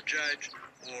retired judge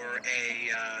or a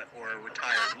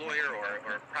retired lawyer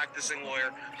or a practicing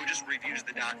lawyer who just reviews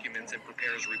the documents and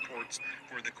prepares reports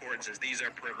for the court and says, these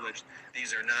are privileged,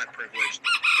 these are not privileged.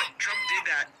 But Trump did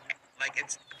that. Like,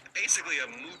 it's basically a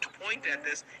moot point at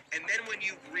this. And then when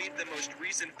you read the most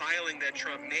recent filing that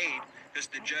Trump made, because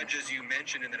the judge, as you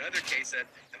mentioned in that other case, said,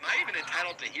 am I even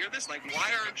entitled to hear this? Like, why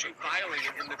aren't you filing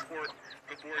it in the court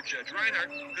before Judge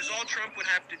Reinhardt? Because all Trump would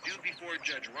have to do before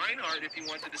Judge Reinhardt, if he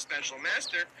wanted a special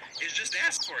master, is just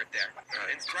ask for it there.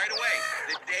 And right away,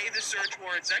 the day the search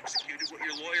warrant's executed, what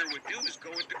your lawyer would do is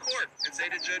go into court and say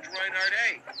to Judge Reinhardt,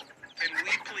 hey, can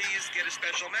we please get a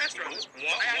special master on this?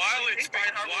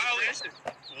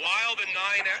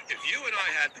 If you and I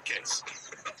had the case,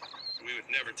 we would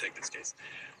never take this case.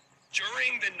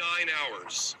 During the 9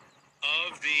 hours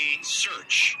of the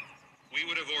search, we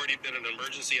would have already been an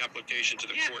emergency application to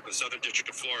the court in the Southern District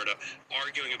of Florida,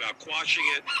 arguing about quashing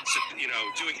it,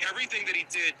 doing everything that he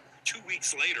did 2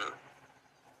 weeks later,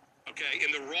 okay,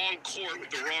 in the wrong court with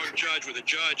the wrong judge, with a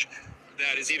judge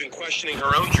that is even questioning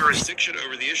her own jurisdiction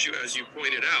over the issue, as you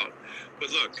pointed out.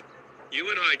 But look, you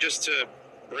and I, just to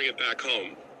bring it back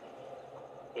home,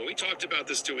 when we talked about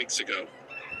this 2 weeks ago,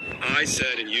 I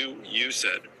said, and you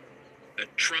said,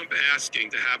 that Trump asking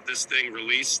to have this thing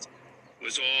released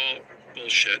was all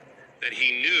bullshit, that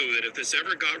he knew that if this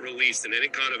ever got released in any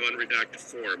kind of unredacted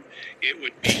form, it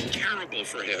would be terrible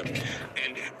for him.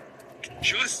 And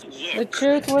just look, the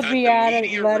truth would be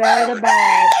let out of the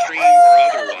bag. Extreme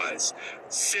or otherwise,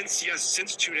 since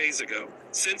 2 days ago,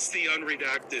 since the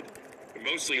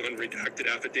mostly unredacted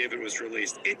affidavit was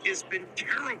released, it has been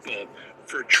terrible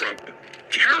for Trump.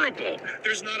 Terrible.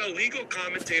 There's not a legal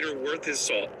commentator worth his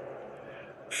salt,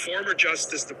 former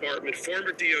Justice Department,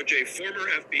 former DOJ, former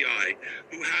FBI,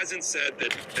 who hasn't said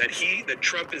that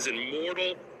Trump is in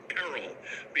mortal peril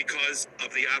because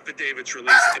of the affidavits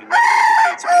released and what it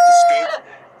indicates about the scope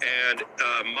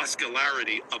and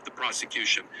muscularity of the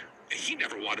prosecution. He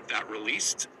never wanted that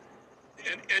released.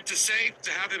 And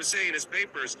to have him say in his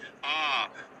papers,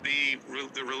 the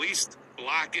released,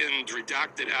 blackened,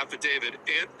 redacted affidavit,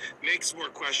 it makes more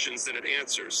questions than it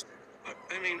answers.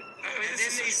 And then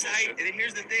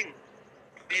here's the thing.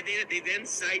 They then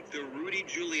cite the Rudy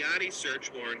Giuliani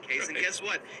search warrant case, and guess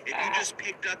what? If you just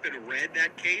picked up and read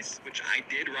that case, which I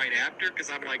did right after, because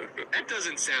I'm like, that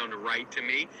doesn't sound right to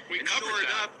me. And sure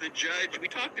enough, the judge, we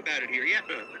talked about it here,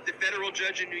 the federal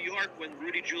judge in New York, when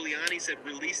Rudy Giuliani said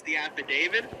release the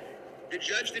affidavit, the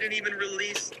judge didn't even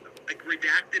release like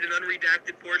redacted and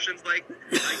unredacted portions like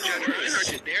Judge Reinhardt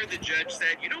did. There, the judge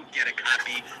said, you don't get a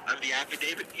copy of the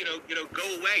affidavit, go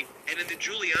away. And in the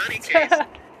Giuliani case,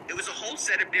 it was a whole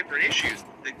set of different issues.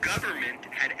 The government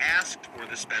had asked for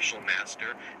the special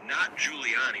master, not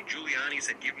Giuliani. Giuliani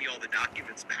said, give me all the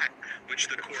documents back, which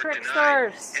the court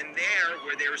denied. And there,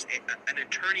 where there's an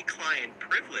attorney-client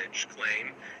privilege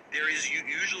claim, there is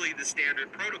usually the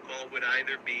standard protocol would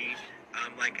either be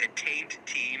like a taint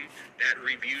team that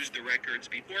reviews the records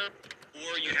before,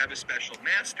 or you have a special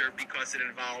master because it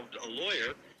involved a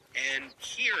lawyer. And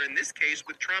here, in this case,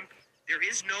 with Trump,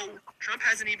 Trump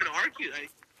hasn't even argued.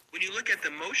 When you look at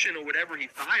the motion or whatever he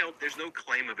filed, there's no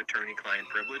claim of attorney-client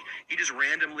privilege. He just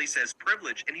randomly says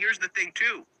privilege. And here's the thing,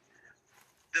 too.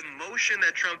 The motion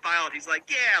that Trump filed, he's like,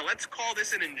 yeah, let's call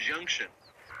this an injunction.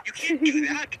 You can't do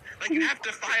that. Like, you have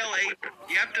to file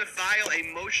a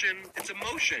motion. It's a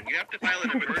motion. You have to file an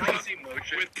emergency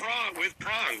motion with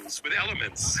prongs, with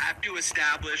elements. You have to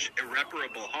establish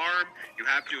irreparable harm. You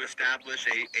have to establish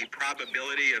a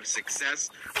probability of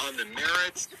success on the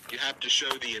merits. You have to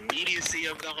show the immediacy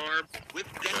of the harm with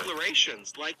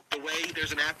declarations, like the way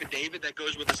there's an affidavit that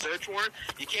goes with a search warrant.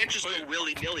 You can't just go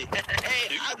willy-nilly.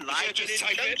 Hey, I'd like an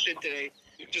injunction today.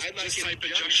 I'd like an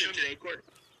injunction today, court.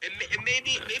 And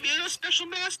maybe a little special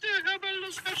master. How about a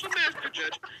little special master,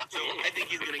 Judge? So I think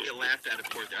he's going to get laughed out of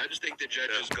court there. I just think the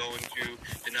judge is going to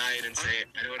deny it and say,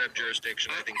 I don't have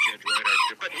jurisdiction. I think Judge Reinhardt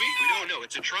should. But we don't know.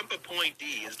 It's a Trump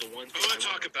appointee is the one. I want to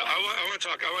talk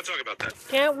about that.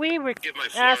 Can't we give my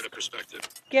Florida perspective?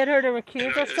 Get her to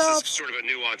recuse herself? This is sort of a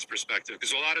nuanced perspective,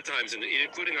 because a lot of times,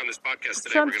 including on this podcast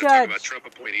today, we're going to talk about Trump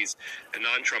appointees and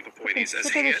non-Trump appointees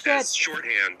as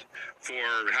shorthand for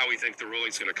how we think the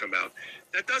ruling's going to come out.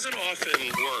 That doesn't often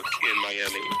work in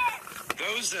Miami.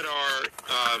 Those that are,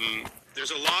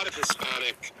 there's a lot of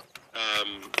Hispanic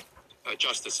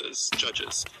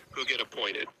judges who get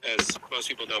appointed. As most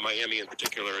people know, Miami in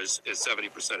particular is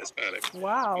 70% Hispanic.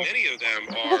 Wow. Many of them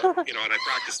are, and I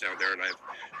practice down there, and I have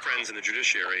friends in the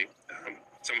judiciary,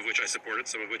 some of which I supported,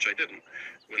 some of which I didn't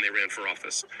when they ran for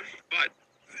office. But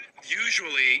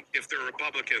usually, if they're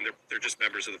Republican, they're just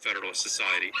members of the Federalist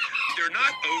Society. They're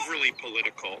not overly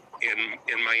political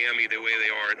in Miami the way they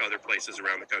are in other places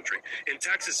around the country. In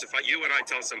Texas, if you and I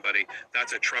tell somebody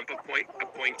that's a Trump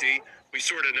appointee, we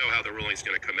sort of know how the ruling's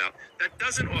going to come out. That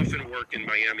doesn't often work in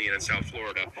Miami and in South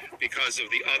Florida because of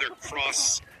the other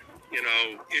cross,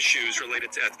 issues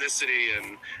related to ethnicity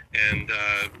and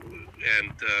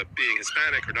being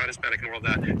Hispanic or not Hispanic and all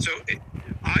that. So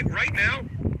right now,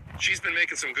 she's been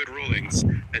making some good rulings,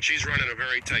 and she's running a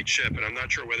very tight ship, and I'm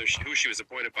not sure whether who she was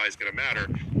appointed by is going to matter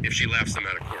if she laughs them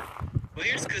out of court. Well,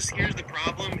 here's the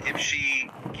problem. If she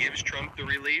gives Trump the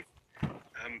relief,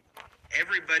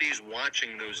 everybody's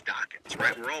watching those dockets,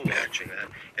 right? We're all watching that.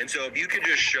 And so if you could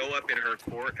just show up in her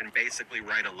court and basically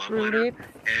write a love letter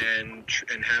and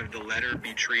have the letter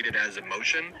be treated as a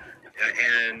motion,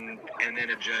 and then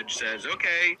a judge says,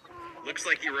 okay, looks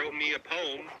like you wrote me a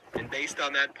poem, and based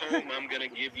on that poem, I'm going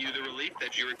to give you the relief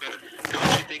that you requested. Don't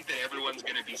you think that everyone's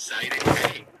going to be citing,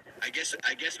 hey, I guess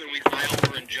when we file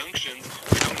for injunctions,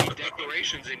 we don't need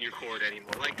declarations in your court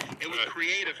anymore. Like, it would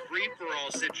create a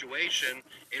free-for-all situation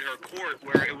in her court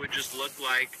where it would just look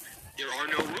like there are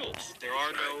no rules. There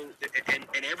are no,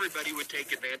 and everybody would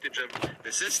take advantage of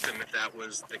the system if that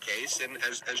was the case. And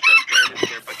as Trump tried to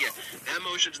there, but yeah, that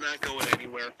motion's not going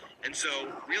anywhere. And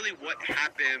so, really, what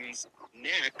happens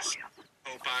next,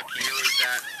 Popak, here is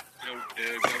that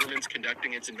the government's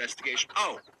conducting its investigation.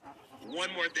 Oh,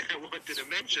 one more thing I wanted to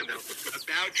mention, though,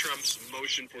 about Trump's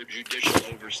motion for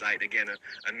judicial oversight. Again,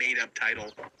 a made-up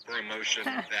title for a motion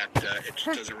that it just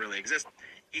doesn't really exist.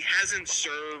 He hasn't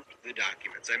served the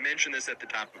documents. I mentioned this at the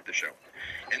top of the show.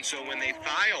 And so when they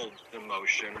filed the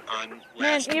motion on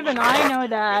last even Monday, I know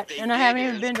that, and I haven't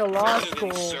even been to law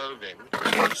school. Serving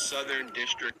the Southern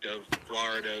District of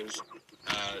Florida's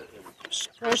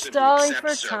they're stalling for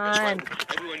service, time.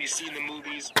 right? Everyone you see in the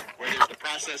movies where there's the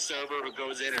process server who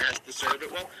goes in and has to serve it.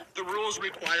 Well, the rules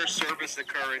require service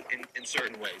occur in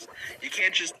certain ways. You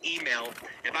can't just email.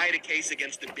 If I had a case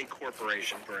against a big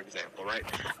corporation, for example, right?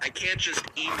 I can't just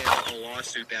email a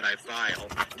lawsuit that I file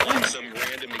to some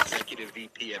random executive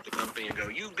VP at the company and go,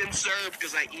 you've been served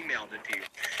because I emailed it to you.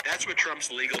 That's what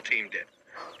Trump's legal team did.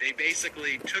 They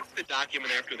basically took the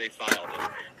document after they filed it.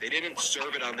 They didn't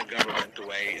serve it on the government the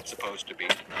way it's supposed to be.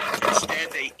 Instead,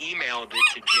 they emailed it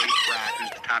to Jay Pratt, who's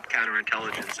the top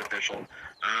counterintelligence official,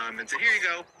 and said, here you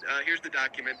go, here's the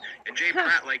document. And Jay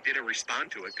Pratt, didn't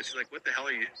respond to it, because he's like, what the hell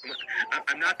are you,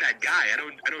 I'm not that guy, I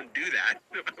don't do that.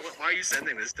 Why are you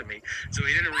sending this to me? So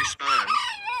he didn't respond.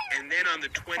 And then on the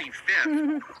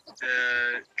 25th,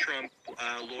 the Trump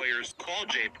lawyers call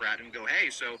Jay Pratt and go, hey,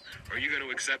 so are you going to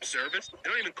accept service? They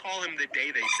don't even call him the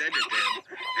day they send it to him.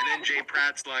 And then Jay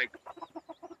Pratt's like,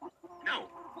 no,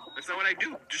 that's not what I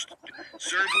do. Just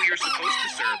serve who you're supposed to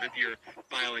serve if you're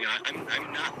filing.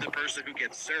 I'm not the person who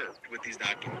gets served with these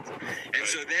documents. And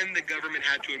so then the government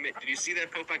had to admit, did you see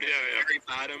that, Popak, at the very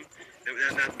bottom?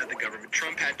 Not the government.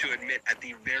 Trump had to admit at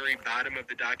the very bottom of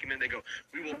the document, they go,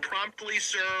 we will promptly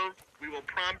serve, we will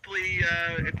promptly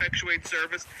effectuate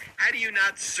service. How do you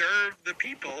not serve the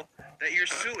people that you're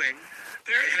suing?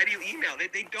 How do you email?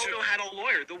 They don't know how to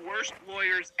lawyer. The worst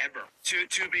lawyers ever.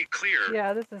 To be clear,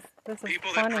 Yeah, this is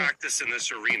people funny. that practice in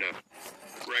this arena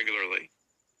regularly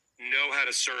know how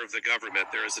to serve the government.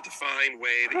 There is a defined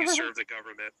way that you serve the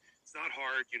government. It's not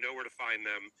hard. You know where to find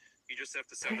them. You just have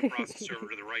to send the process server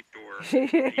to the right door.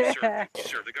 And you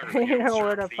serve the government. You don't know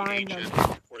where serve to the find agent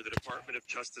them. or the Department of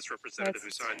Justice representative who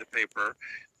signed the paper.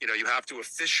 You have to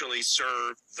officially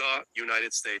serve the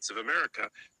United States of America.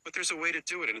 But there's a way to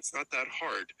do it, and it's not that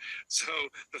hard. So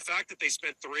the fact that they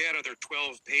spent 3 out of their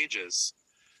 12 pages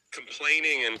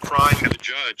complaining and crying to the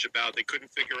judge about they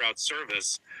couldn't figure out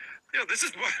service. This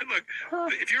is what, look,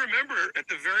 if you remember at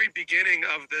the very beginning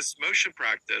of this motion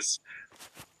practice,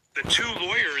 the 2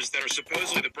 lawyers that are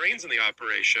supposedly the brains in the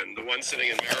operation, the one sitting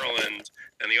in Maryland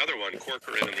and the other one,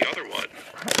 Corcoran and the other one,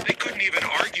 they couldn't even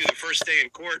argue the first day in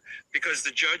court because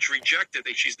the judge rejected,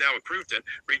 she's now approved it,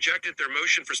 rejected their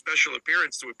motion for special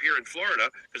appearance to appear in Florida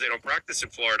because they don't practice in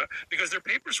Florida because their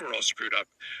papers were all screwed up.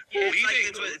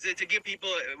 It's to give people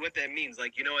what that means.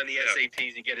 In the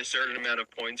SATs, you get a certain amount of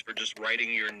points for just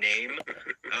writing your name.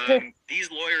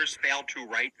 These lawyers failed to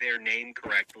write their name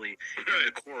correctly in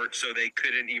the court, so they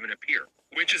couldn't even appear.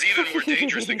 which is even more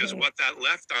dangerous because what that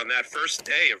left on that first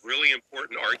day of really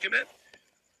important argument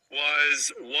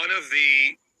was one of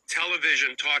the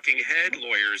television talking head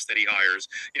lawyers that he hires.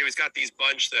 You know, he's got these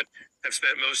bunch that have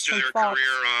spent most of their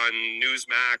career on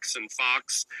Newsmax and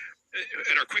Fox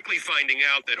and are quickly finding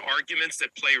out that arguments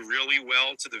that play really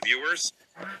well to the viewers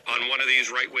on one of these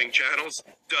right-wing channels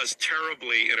does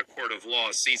terribly in a court of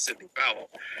law. See Sidney Powell.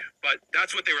 But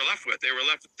that's what they were left with. They were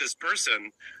left with this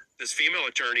person, this female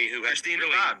attorney who had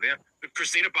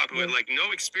Christina Bobb, who had like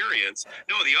no experience.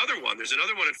 No, the other one. There's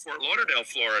another one in Fort Lauderdale,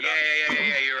 Florida.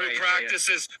 You're right.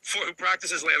 Who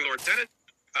practices landlord-tenant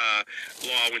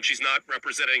law when she's not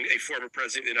representing a former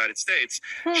president of the United States.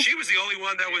 She was the only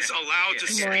one that was allowed to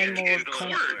speak in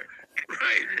court.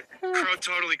 Right.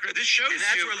 Totally. This shows and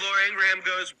that's where Laura Ingraham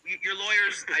goes, your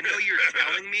lawyers, I know you're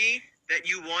telling me that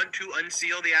you want to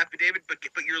unseal the affidavit, but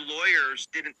your lawyers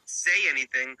didn't say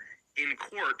anything in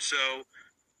court, so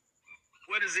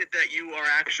what is it that you are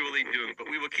actually doing? But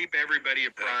we will keep everybody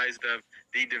apprised of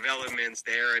the developments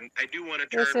there. And I do want to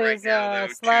turn right now,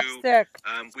 though, Slapstick.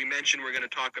 to we mentioned we're going to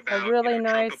talk about really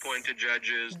nice Trump-appointed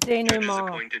judges denouement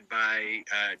appointed by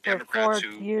for Democrats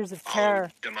 4 who years of follow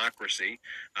terror. democracy.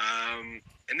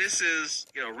 And this is,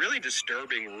 really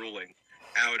disturbing ruling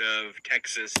out of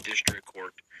Texas District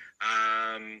Court.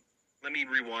 Let me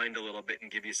rewind a little bit and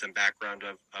give you some background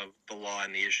of the law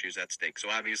and the issues at stake. So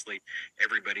obviously,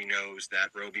 everybody knows that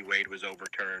Roe v. Wade was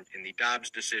overturned in the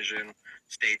Dobbs decision.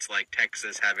 States like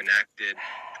Texas have enacted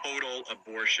total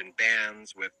abortion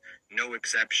bans with no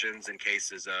exceptions in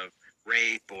cases of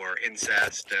rape or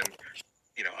incest. And,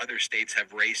 other states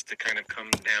have raced to kind of come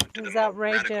down to the more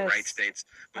radical right states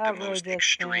with the most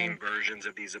extreme versions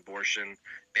of these abortion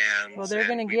bans. Well, they're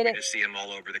going to get it. We just see them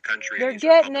all over the country. They're these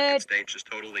getting Republican it. States just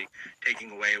totally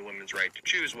taking away a woman's right to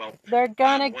choose. Well, they're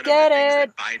going to get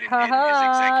it.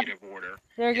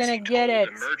 They're going to get it.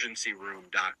 Emergency room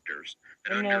doctors.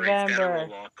 In And under a federal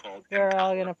November, law called they're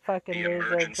all going to fucking the lose their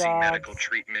Emergency Medical jobs.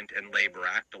 Treatment and Labor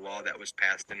Act, a law that was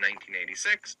passed in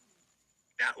 1986.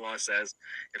 That law says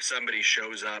if somebody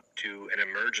shows up to an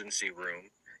emergency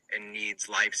room and needs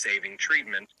life-saving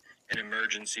treatment, an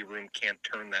emergency room can't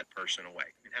turn that person away.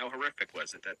 And how horrific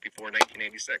was it that before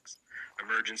 1986,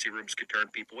 emergency rooms could turn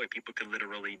people away? People could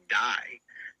literally die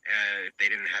if they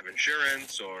didn't have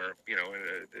insurance, or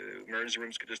the emergency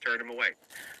rooms could just turn them away.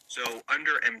 So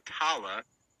under EMTALA,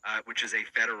 which is a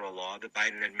federal law, the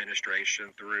Biden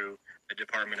administration, through the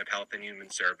Department of Health and Human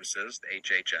Services, the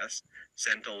HHS,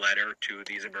 sent a letter to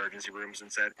these emergency rooms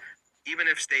and said, even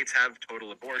if states have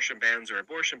total abortion bans or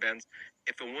abortion bans,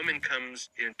 if a woman comes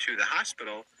into the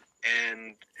hospital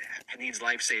and needs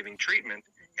life-saving treatment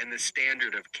and the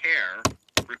standard of care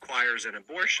requires an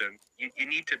abortion, you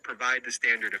need to provide the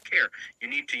standard of care. You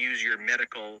need to use your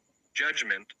medical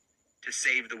judgment to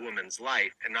save the woman's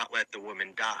life and not let the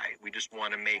woman die. We just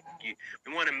want to make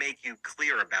you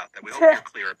clear about that. We hope you're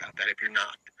clear about that. If you're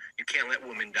not, you can't let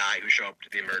women die who show up to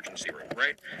the emergency room,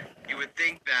 right? You would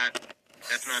think that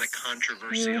that's not a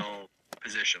controversial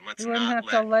position. Let's not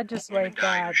let women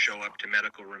die who show up to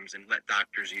medical rooms and let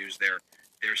doctors use their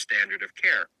standard of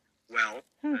care. Well,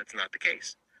 that's not the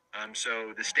case.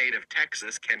 So the state of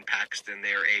Texas, Ken Paxton,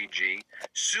 their AG,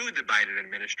 sued the Biden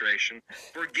administration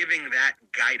for giving that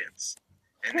guidance.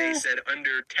 And they said,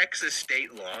 under Texas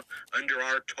state law, under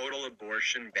our total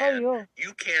abortion ban,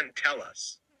 you can't tell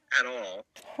us at all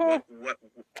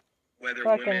whether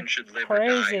women should live or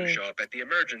die who show up at the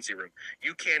emergency room.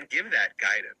 You can't give that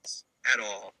guidance at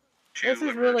all to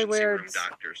emergency room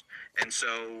doctors. And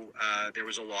so there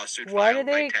was a lawsuit Why filed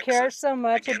do they by Texas care so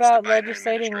much against about the Biden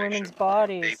legislating women's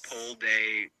bodies? They pulled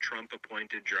a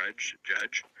Trump-appointed judge,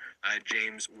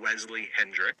 James Wesley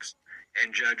Hendricks,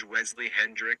 and Judge Wesley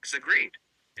Hendricks agreed.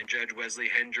 And Judge Wesley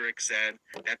Hendricks said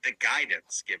that the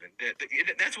guidance given,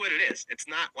 that's what it is. It's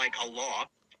not like a law,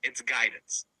 it's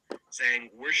guidance. Saying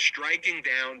we're striking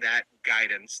down that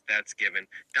guidance that's given.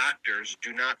 Doctors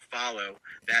do not follow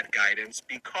that guidance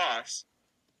because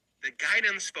the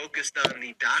guidance focused on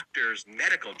the doctor's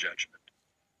medical judgment.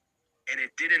 And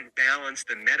it didn't balance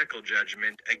the medical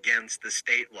judgment against the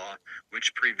state law,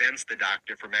 which prevents the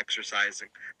doctor from exercising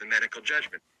the medical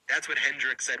judgment. That's what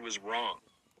Hendricks said was wrong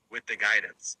with the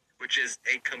guidance, which is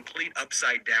a complete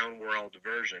upside-down world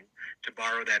version, to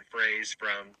borrow that phrase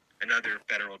from another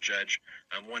federal judge,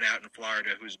 one out in Florida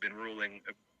who's been ruling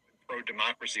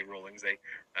pro-democracy rulings,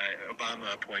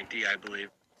 Obama appointee, I believe.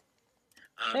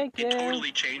 It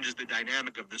totally changes the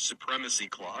dynamic of the supremacy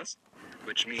clause,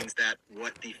 which means that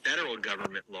what the federal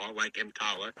government law, like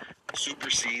EMTALA,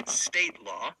 supersedes state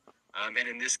law, and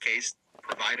in this case,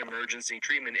 provide emergency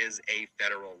treatment is a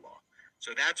federal law.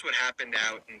 So that's what happened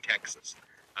out in Texas.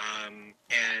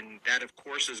 And that, of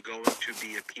course, is going to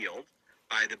be appealed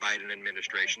by the Biden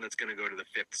administration. That's going to go to the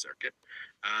Fifth Circuit.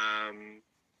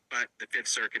 But the Fifth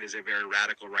Circuit is a very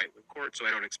radical right-wing court, so I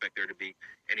don't expect there to be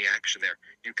any action there.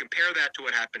 You compare that to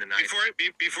what happened in Idaho.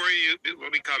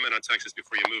 Let me comment on Texas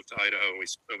before you move to Idaho.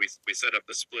 We set up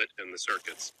the split in the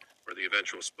circuits, or the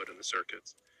eventual split in the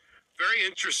circuits. Very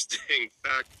interesting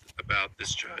fact about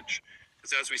this judge,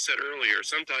 because as we said earlier,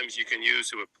 sometimes you can use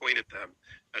who appointed them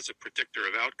as a predictor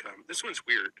of outcome. This one's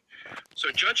weird.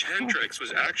 So Judge Hendricks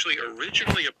was actually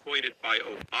originally appointed by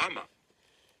Obama.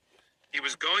 He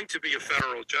was going to be a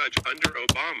federal judge under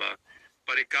Obama,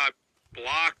 but it got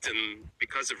blocked, and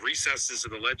because of recesses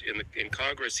in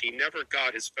Congress, he never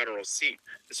got his federal seat,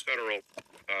 his federal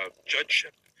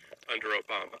judgeship under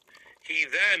Obama. He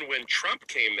then, when Trump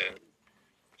came in,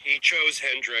 he chose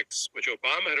Hendricks, which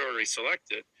Obama had already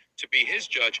selected, to be his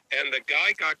judge, and the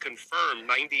guy got confirmed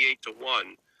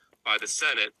 98-1 by the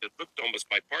Senate. It looked almost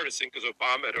bipartisan because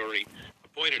Obama had already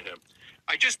appointed him.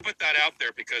 I just put that out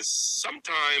there because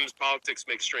sometimes politics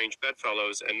make strange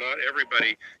bedfellows, and not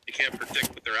everybody, you can't predict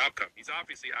what their outcome. He's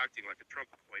obviously acting like a Trump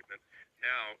appointment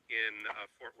now in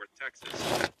Fort Worth, Texas,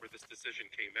 where this decision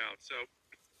came out. So,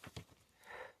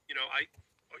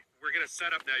 we're going to set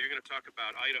up now, you're going to talk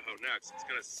about Idaho next. It's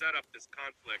going to set up this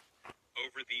conflict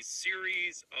over these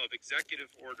series of executive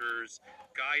orders,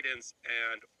 guidance,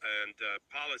 and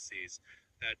policies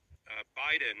that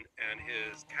Biden and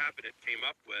his cabinet came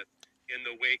up with in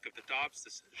the wake of the Dobbs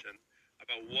decision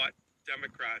about what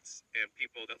Democrats and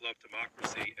people that love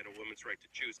democracy and a woman's right to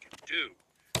choose can do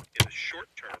in the short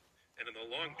term and in the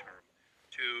long term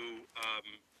to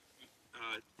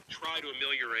try to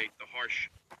ameliorate the harsh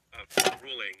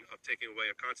ruling of taking away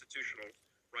a constitutional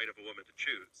right of a woman to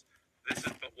choose. This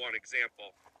is but one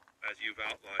example, as you've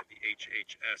outlined, the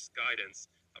HHS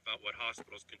guidance about what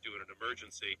hospitals can do in an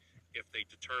emergency if they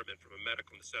determine from a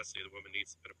medical necessity the woman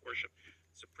needs an abortion.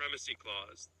 Supremacy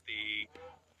clause, the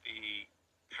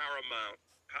paramount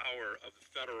power of the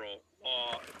federal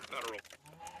law and the federal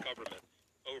government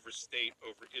over state,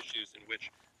 over issues in which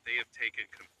they have taken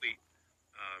complete,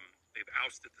 they've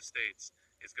ousted the states,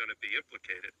 is going to be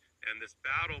implicated. And this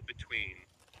battle between,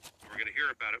 we're going to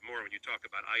hear about it more when you talk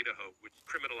about Idaho, which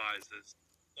criminalizes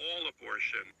all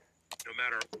abortion, no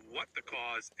matter what the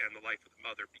cause and the life of the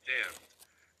mother be damned.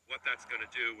 What that's going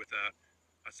to do with a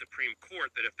Supreme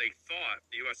Court that if they thought,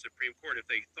 the U.S. Supreme Court, if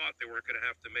they thought they weren't going to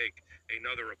have to make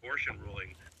another abortion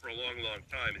ruling for a long, long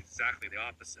time, exactly the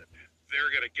opposite. They're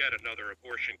going to get another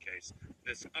abortion case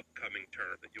this upcoming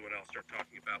term that you and I'll start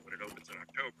talking about when it opens in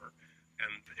October.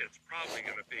 And it's probably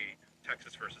going to be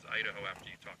Texas versus Idaho after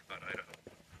you talk about Idaho.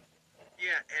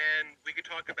 Yeah, and we could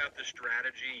talk about the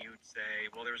strategy. You'd say,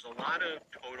 well, there's a lot of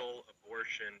total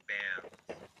abortion bans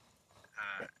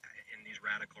in these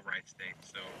radical right states.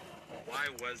 So why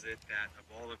was it that of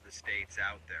all of the states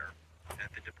out there that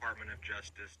the Department of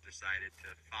Justice decided to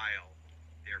file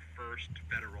their first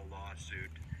federal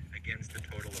lawsuit against the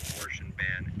total abortion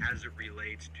ban as it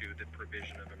relates to the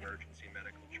provision of emergency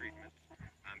medical treatment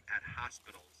at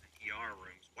hospitals, ER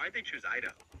rooms? Why'd they choose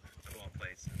Idaho, of all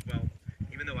places? Well,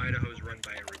 even though Idaho is run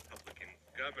by a Republican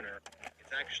governor,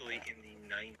 it's actually in the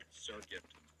Ninth Circuit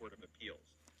Court of Appeals.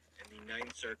 And the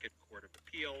Ninth Circuit Court of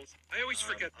Appeals... I always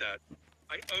forget that.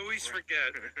 I always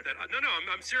forget that. No,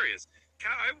 I'm serious.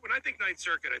 When I think Ninth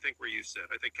Circuit, I think where you sit.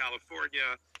 I think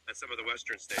California and some of the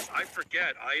western states. I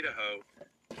forget Idaho,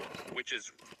 which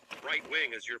is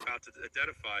right-wing, as you're about to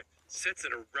identify, sits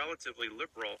in a relatively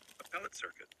liberal appellate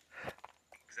circuit.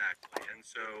 Exactly. And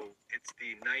so it's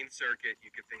the Ninth Circuit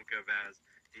you could think of as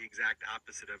the exact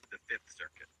opposite of the Fifth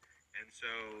Circuit. And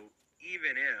so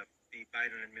even if the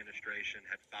Biden administration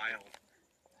had filed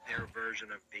their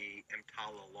version of the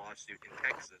EMTALA lawsuit in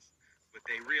Texas, what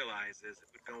they realize is it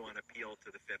would go on appeal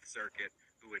to the Fifth Circuit,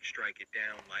 who would strike it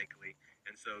down likely.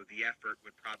 And so the effort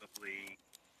would probably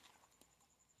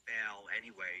fail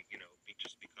anyway,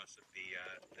 just because of the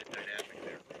dynamic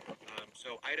there.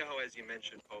 So Idaho, as you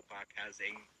mentioned, Popak, has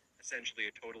essentially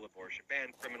a total abortion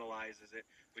ban, criminalizes it,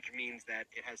 which means that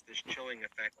it has this chilling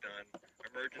effect on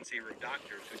emergency room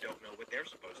doctors who don't know what they're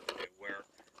supposed to do. Where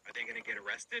are they going to get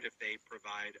arrested if they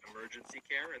provide emergency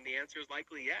care? And the answer is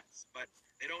likely yes, but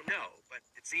they don't know. But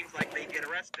it seems like they get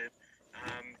arrested,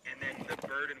 and then the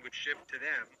burden would shift to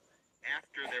them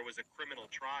after there was a criminal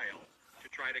trial to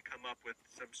try to come up with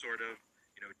some sort of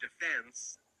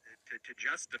defense to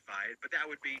justify it. But that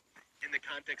would be in the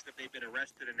context that they've been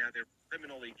arrested and now they're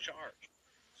criminally charged.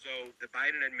 So the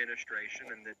Biden administration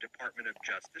and the Department of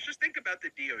Justice, just think about the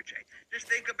DOJ. Just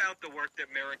think about the work that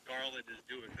Merrick Garland is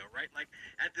doing, though, right? Like,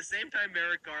 at the same time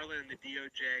Merrick Garland and the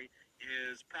DOJ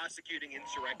is prosecuting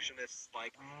insurrectionists,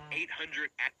 like 800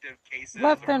 active cases.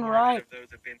 Left and right. Of those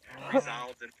have been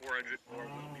resolved, and 400 more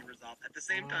will be resolved. At the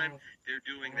same time, they're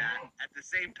doing that. At the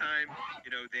same time,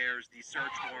 there's the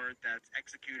search warrant that's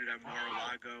executed on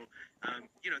Mar-a-Lago.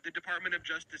 The Department of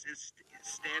Justice is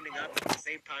standing up. At the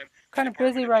same time, Kind of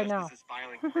busy right now. is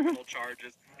filing criminal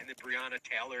charges in the Breonna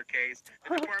Taylor case.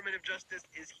 The Department of Justice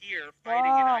is here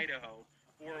fighting in Idaho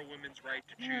for a women's right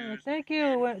to choose. Thank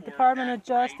you, Department of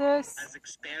Justice. As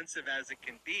expansive as it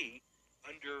can be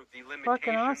under the limitations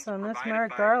Fucking awesome. This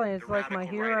Merrick Garland is like my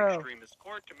hero.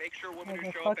 Court to make sure women Like who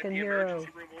a show up at fucking the hero.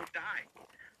 emergency room won't die.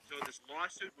 So this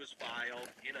lawsuit was filed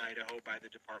in Idaho by the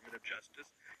Department of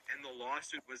Justice, and the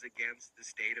lawsuit was against the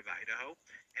state of Idaho.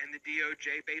 And the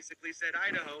DOJ basically said,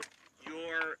 Idaho,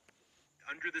 you're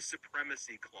under the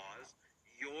supremacy clause.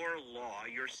 Your law,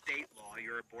 your state law,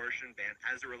 your abortion ban,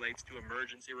 as it relates to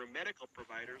emergency room medical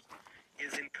providers,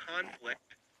 is in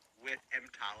conflict with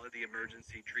EMTALA, the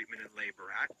Emergency Treatment and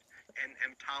Labor Act, and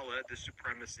EMTALA, the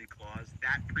supremacy clause,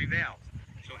 that prevails.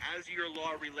 So as your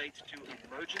law relates to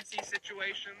emergency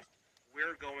situations,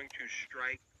 we're going to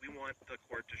strike. We want the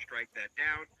court to strike that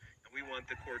down, and we want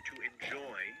the court to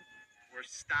enjoin or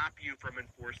stop you from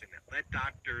enforcing that. Let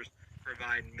doctors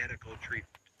provide medical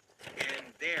treatment. And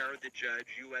there, the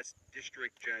judge, U.S.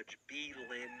 District Judge B.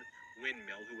 Lynn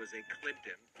Windmill, who was a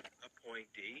Clinton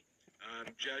appointee,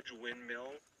 Judge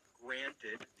Windmill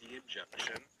granted the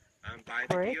injunction by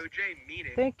the DOJ,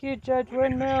 meaning Thank you, Judge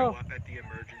women Windmill. who show up at the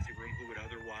emergency room who would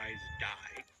otherwise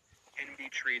die can be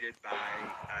treated by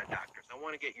doctors. I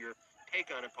want to get your take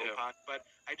on it, Popak, but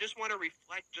I just want to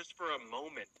reflect just for a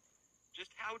moment just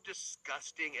how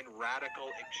disgusting and radical,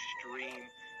 extreme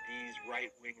these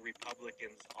right-wing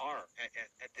Republicans are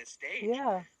at this stage.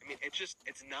 Yeah. I mean, it's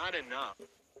not enough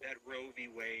that Roe v.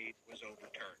 Wade was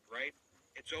overturned, right?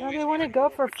 It's Now always they want to go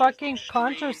for fucking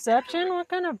contraception? What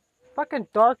kind of fucking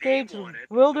dark age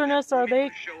wilderness are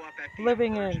they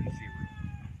living in?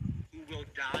 Who will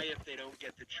die if they don't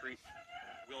get the treatment?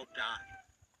 Will die.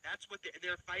 That's what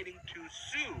they're fighting to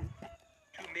sue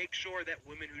to make sure that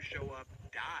women who show up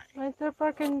die. Like they're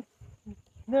trying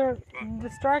to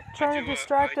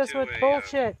distract us with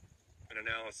bullshit. An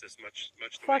analysis, much the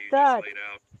Fuck way you that. just laid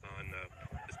out on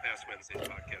this past Wednesday's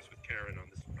podcast with Karen on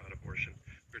abortion.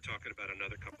 We were talking about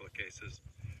another couple of cases,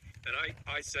 and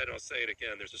I said, I'll say it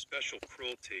again. There's a special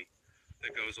cruelty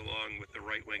that goes along with the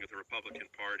right wing of the Republican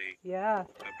Party. Yeah.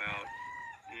 About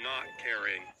not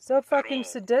caring. So fucking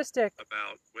sadistic.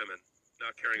 About women.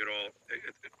 Not caring at all,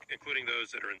 including those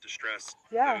that are in distress,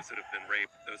 Yeah. those that have been raped,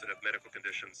 those that have medical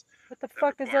conditions. What the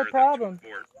fuck is their problem?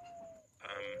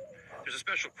 There's a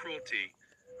special cruelty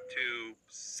to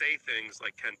say things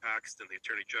like Ken Paxton, the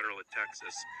Attorney General of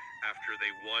Texas, after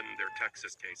they won their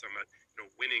Texas case. I'm not,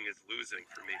 winning is losing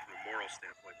for me from a moral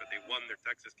standpoint, but they won their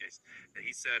Texas case. And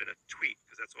he said in a tweet,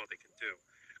 because that's all they can do,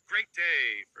 great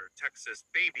day for Texas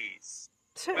babies,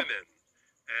 women,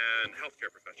 and healthcare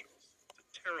professionals.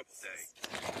 Terrible day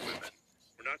for women.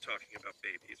 We're not talking about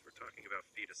babies. We're talking about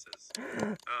fetuses.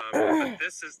 But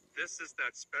this is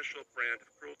that special brand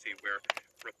of cruelty where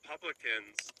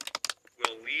Republicans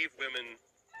will leave women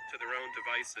to their own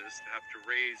devices to have to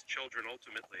raise children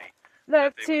ultimately.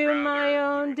 Left to my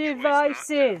own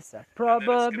devices, I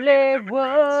probably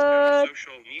would.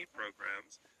 Social need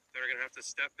programs that are going to have to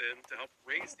step in to help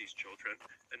raise these children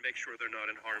and make sure they're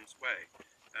not in harm's way.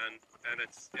 And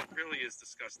it really is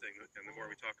disgusting, and the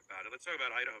more we talk about it. Let's talk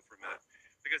about Idaho for a minute,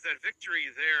 because that victory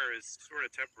there is sort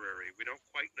of temporary. We don't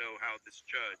quite know how this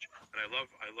judge, and I love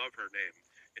her name.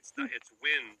 It's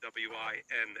Win,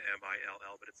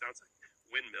 W-I-N-M-I-L-L, but it sounds like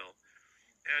Windmill.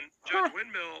 And Judge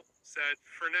Windmill said,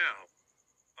 for now,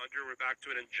 we're back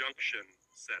to an injunction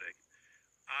setting.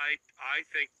 I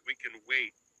think we can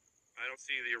wait. I don't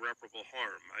see the irreparable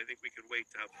harm. I think we can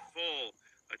wait to have full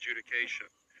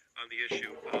adjudication on the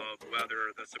issue of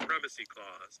whether the Supremacy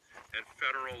Clause and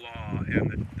federal law and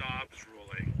the Dobbs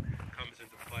ruling comes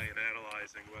into play in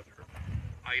analyzing whether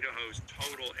Idaho's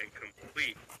total and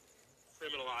complete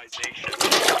criminalization is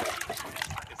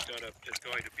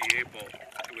going to be able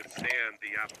to withstand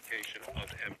the application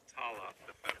of EMTALA,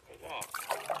 the federal law.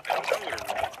 I don't know what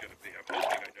her rule is going to be. I'm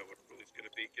hoping I know what her rule is going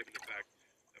to be, given the fact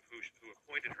of who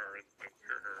appointed her and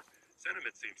where her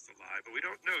sentiment seems to lie, but we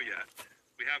don't know yet.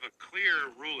 We have a clear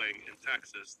ruling in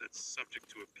Texas that's subject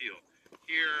to appeal.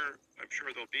 Here, I'm sure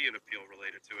there'll be an appeal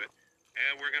related to it,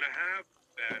 and we're going to have,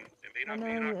 Ben, it may not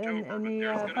be in October, but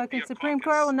there's going to be fucking a Supreme caucus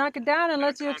Court will knock it down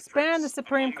unless you expand the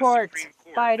Supreme Court.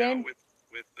 Biden. With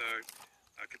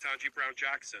Ketanji Brown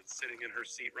Jackson sitting in her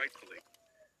seat rightfully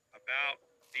about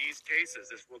these cases.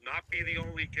 This will not be the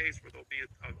only case where there'll be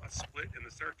a split in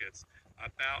the circuits.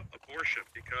 about abortion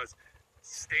because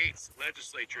states,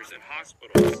 legislatures, and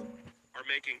hospitals are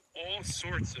making all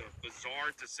sorts of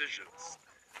bizarre decisions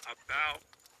about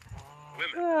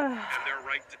women and their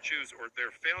right to choose or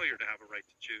their failure to have a right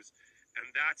to choose. And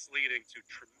that's leading to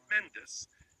tremendous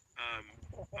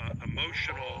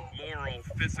emotional, moral,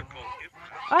 physical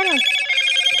impact. I don't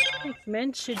think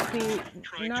men should be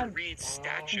not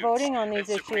voting on these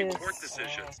issues.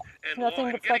 It's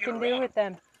nothing to fucking do with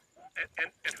them.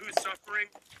 And who's suffering?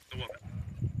 The woman.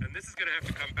 And this is going to have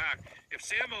to come back. If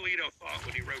Sam Alito thought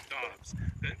when he wrote Dobbs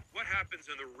that what happens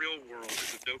in the real world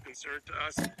is of no concern to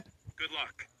us, good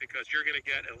luck, because you're going to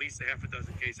get at least a half a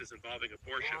dozen cases involving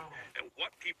abortion and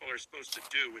what people are supposed to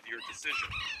do with your decision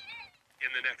in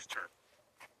the next term.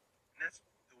 And that's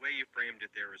the way you framed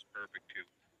it there is perfect too.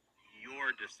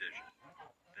 Your decision,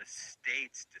 the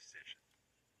state's decision.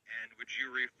 And would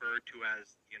you refer to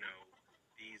as,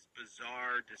 these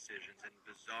bizarre decisions and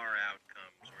bizarre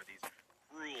outcomes, or these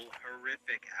cruel,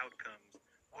 horrific outcomes,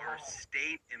 are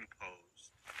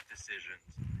state-imposed decisions,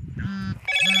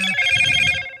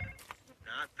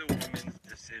 not the woman's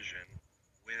decision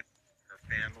with her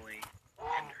family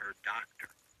and her doctor.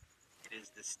 It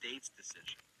is the state's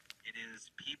decision. It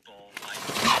is people like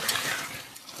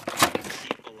Brown. It is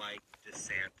people like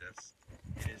DeSantis.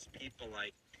 It is people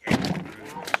like Ted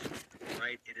Cruz,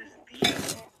 right? It is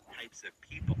these types of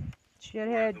people who are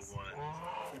the ones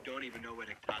who don't even know what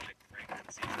ectopic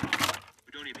pregnancy is,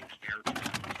 who don't even care to know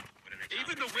what an ectopic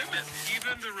Even the women,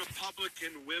 even the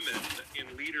Republican women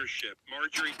in leadership,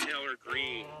 Marjorie Taylor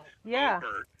Greene,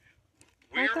 Boebert,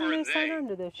 where are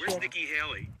they? Where's Nikki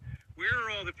Haley? Where are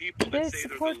all the people that say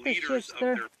they're the leaders of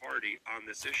their party on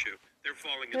this issue? They're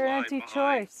falling in line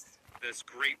behind this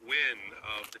great win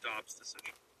of the Dobbs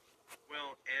decision.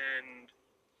 Well, and,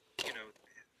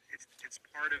 it's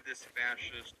part of this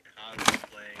fascist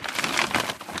cosplay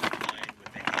line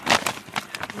with the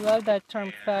hate. Love that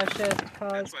term, fascist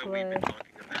cosplay. That's why we've been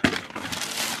talking about so much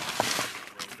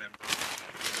November.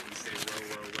 We say row,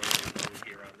 row, row, row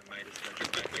here on the Midas Touch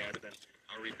podcast, and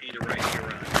I'll repeat it right here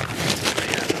on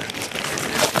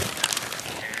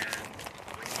and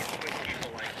when you put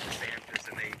people like DeSantis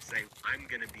and they say, I'm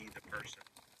going to be the person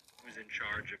who's in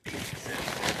charge of these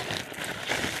decisions,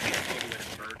 you go to an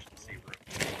emergency room.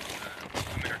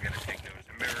 Women are going to take notice.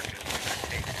 America is going to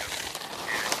take notice.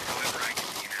 And however I can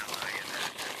be an ally in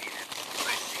that,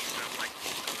 I see stuff like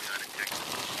this going on in Texas.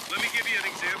 Let me give you an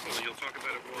example, and you'll talk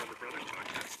about it more on the Brothers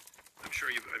podcast. I'm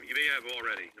sure you may have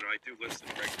already. I do listen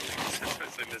regularly.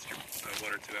 Sometimes I missed your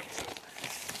one or two episodes.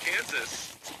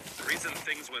 Kansas, the reason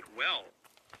things went well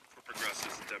for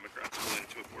progressives and Democrats related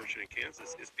to abortion in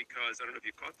Kansas is because, I don't know if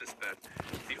you caught this, Ben,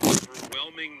 the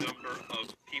overwhelming number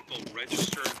of people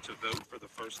registered to vote for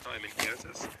the first time in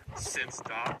Kansas since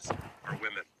Dobbs are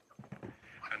women.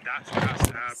 And that's what has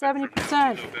to happen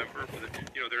 70%. from November.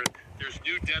 There's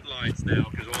new deadlines now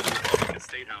because all the Republican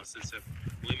state houses have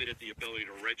limited the ability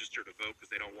to register to vote because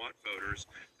they don't want voters.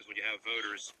 Because when you have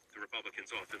voters, the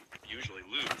Republicans usually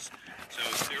lose. So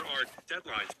there are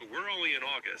deadlines, but we're only in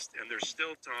August, and there's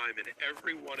still time in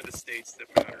every one of the states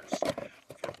that matters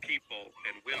for people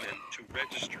and women to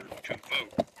register to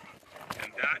vote.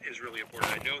 And that is really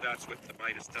important. I know that's what the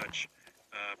Midas Touch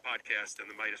podcast and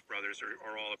the Midas Brothers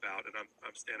are all about, and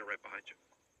I'm standing right behind you.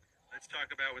 Let's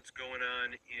talk about what's going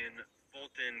on in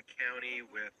Fulton County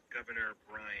with Governor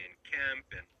Brian Kemp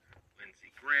and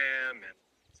Lindsey Graham and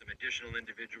some additional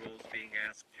individuals being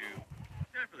asked to,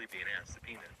 not really being asked,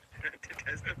 subpoenaed, to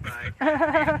testify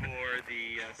before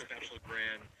the special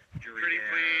grand jury. Pretty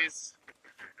please.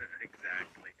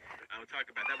 Exactly. I'll talk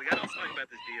about that. We got to also talk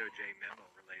about this DOJ memo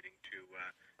relating to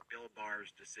Bill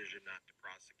Barr's decision not to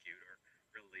prosecute, or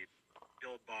really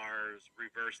Bill Barr's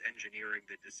reverse engineering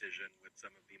the decision with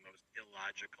some of the most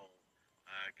illogical.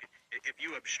 If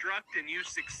you obstruct and you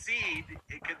succeed,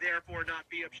 it could therefore not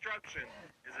be obstruction,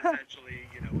 is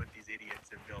essentially, what these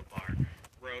idiots in Bill Barr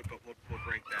wrote, but we'll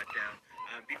break that down.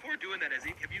 Before doing that, have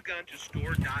you gone to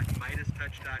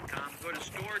store.midastouch.com? Go to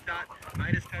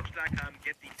store.midastouch.com,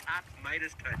 get the top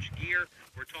Midas Touch gear.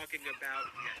 We're talking about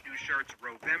new shirts,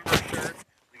 Rovember shirts.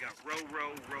 We got Row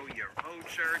Your Vote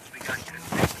shirts. We got the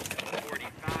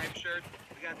 645 shirts.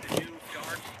 We got the new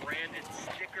dark branded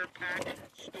sticker pack.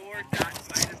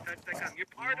 Store.midastouch.com. You're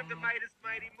part of the Midas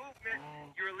Mighty movement.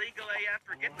 You're a legal AF.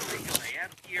 Forget the legal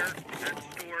AF gear at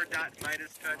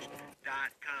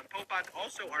store.midastouch.com. Popok,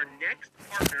 also our next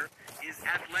partner is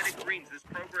Athletic Greens. This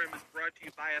program is brought to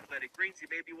you by Athletic Greens. You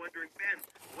may be wondering, Ben,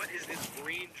 what is this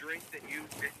green drink that you've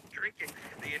been drinking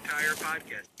the entire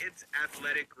podcast? It's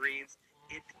Athletic Greens.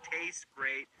 It tastes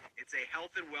great. It's a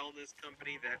health and wellness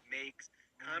company that makes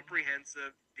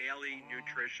comprehensive, daily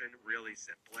nutrition really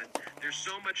simple. And there's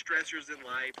so much stressors in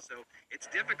life, so it's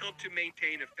difficult to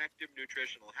maintain effective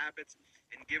nutritional habits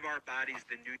and give our bodies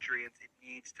the nutrients it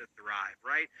needs to thrive,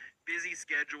 right? Busy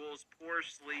schedules, poor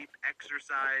sleep,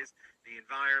 exercise, the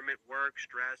environment, work,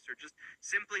 stress, or just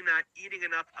simply not eating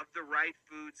enough of the right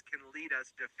foods can lead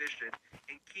us deficient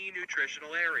in key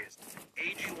nutritional areas.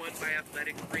 AG1 by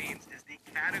Athletic Greens is the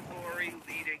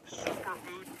category-leading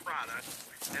superfood product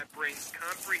that brings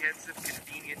comprehensive,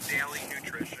 convenient daily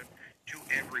nutrition to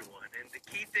everyone. And the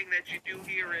key thing that you do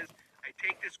here is I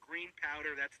take this green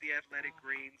powder, that's the Athletic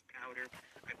Greens powder,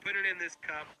 I put it in this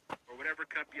cup, or whatever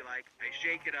cup you like, I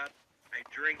shake it up, I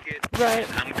drink it, Right.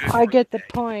 and I'm good I for get the the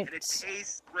day. point. And it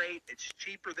tastes great, it's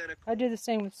cheaper than a I do the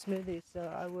same with smoothies, so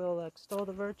I will extol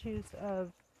the virtues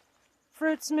of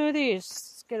fruit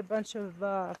smoothies. Get a bunch of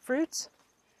fruits.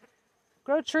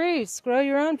 Grow trees. Grow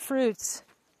your own fruits.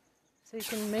 So you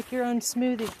can make your own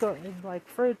smoothies, like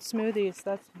fruit smoothies.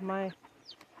 That's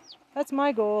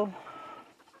my goal.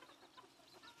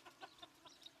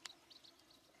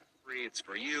 It's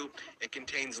for you. It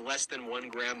contains less than 1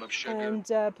 gram of sugar. And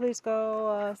please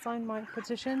go sign my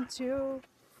petition to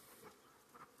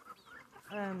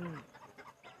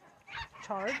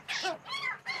charge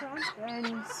Trump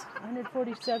and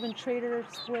 147 traitors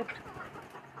with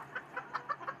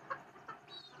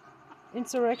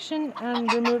insurrection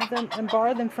and remove them and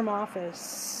bar them from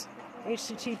office.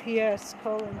 https://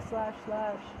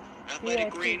 Athletic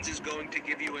Greens is going to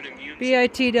give you an immune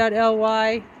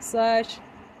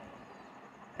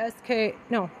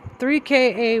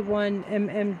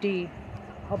bit.ly/3KA1MMD.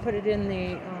 I'll put it in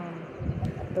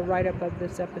the write-up of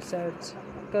this episode.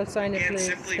 Go sign it, please.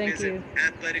 Thank you.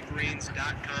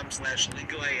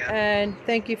 athleticgreens.com/legalaf. And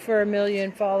thank you for 1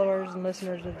 million followers and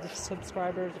listeners and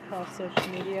subscribers across social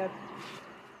media.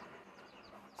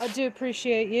 I do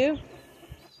appreciate you.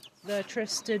 The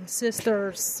Tristed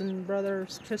sisters and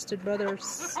brothers, Tristed brothers.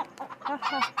 Stuff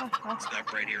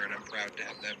right here, and I'm proud to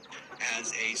have them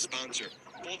as a sponsor.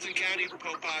 Fulton County,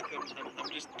 Popak, I'm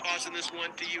just tossing this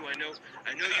one to you. I know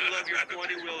you love your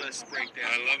Fawny Willis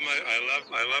breakdown. I love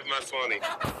my Fawny.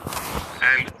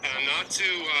 And not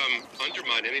to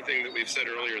undermine anything that we've said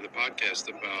earlier in the podcast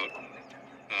about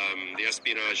the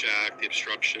Espionage Act, the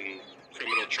obstruction,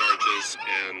 criminal charges,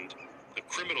 and the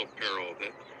criminal peril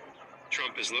that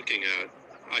Trump is looking at,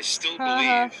 I still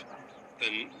believe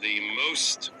the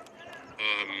most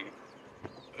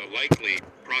likely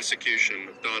prosecution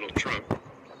of Donald Trump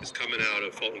is coming out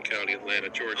of Fulton County, Atlanta,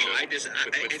 Georgia. I gotta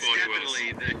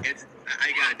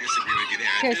disagree with you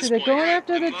there. Okay, so they're going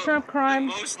after the Trump crime.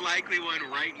 The most likely one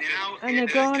right now, and they're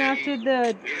going after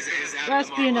the espionage. That's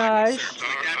a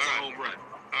home run.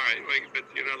 All right, wait, but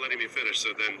you're not letting me finish. So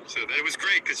it was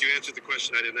great because you answered the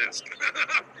question I didn't ask.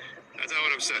 That's not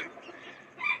what I'm saying.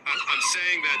 I'm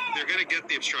saying that they're going to get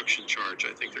the obstruction charge.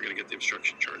 I think they're going to get the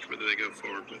obstruction charge, whether they go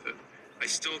forward with it. I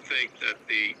still think that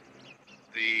the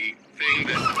thing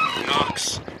that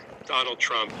knocks Donald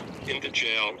Trump into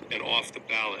jail and off the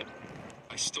ballot,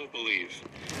 I still believe,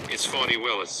 is Fawny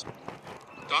Willis.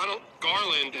 Donald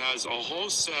Garland has a whole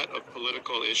set of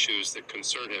political issues that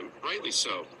concern him, rightly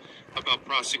so, about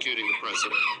prosecuting the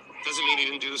president. Doesn't mean he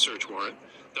didn't do the search warrant.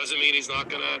 Doesn't mean he's not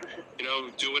going to,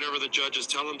 do whatever the judges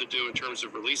tell him to do in terms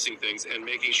of releasing things and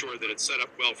making sure that it's set up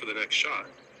well for the next shot.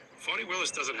 Fawny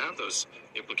Willis doesn't have those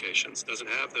implications, doesn't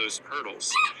have those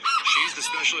hurdles. She's the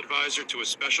special advisor to a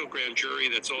special grand jury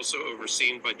that's also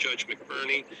overseen by Judge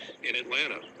McBurney in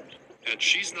Atlanta. And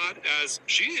she is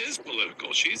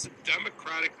political. She's a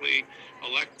democratically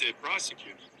elected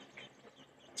prosecutor.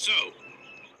 So,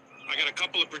 I got a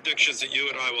couple of predictions that you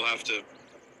and I will have to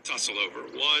tussle over.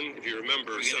 One, if you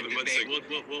remember, 7 months ago.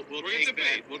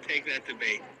 We'll take that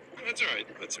debate. That's all right.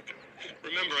 That's okay.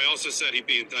 Remember, I also said he'd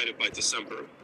be indicted by December.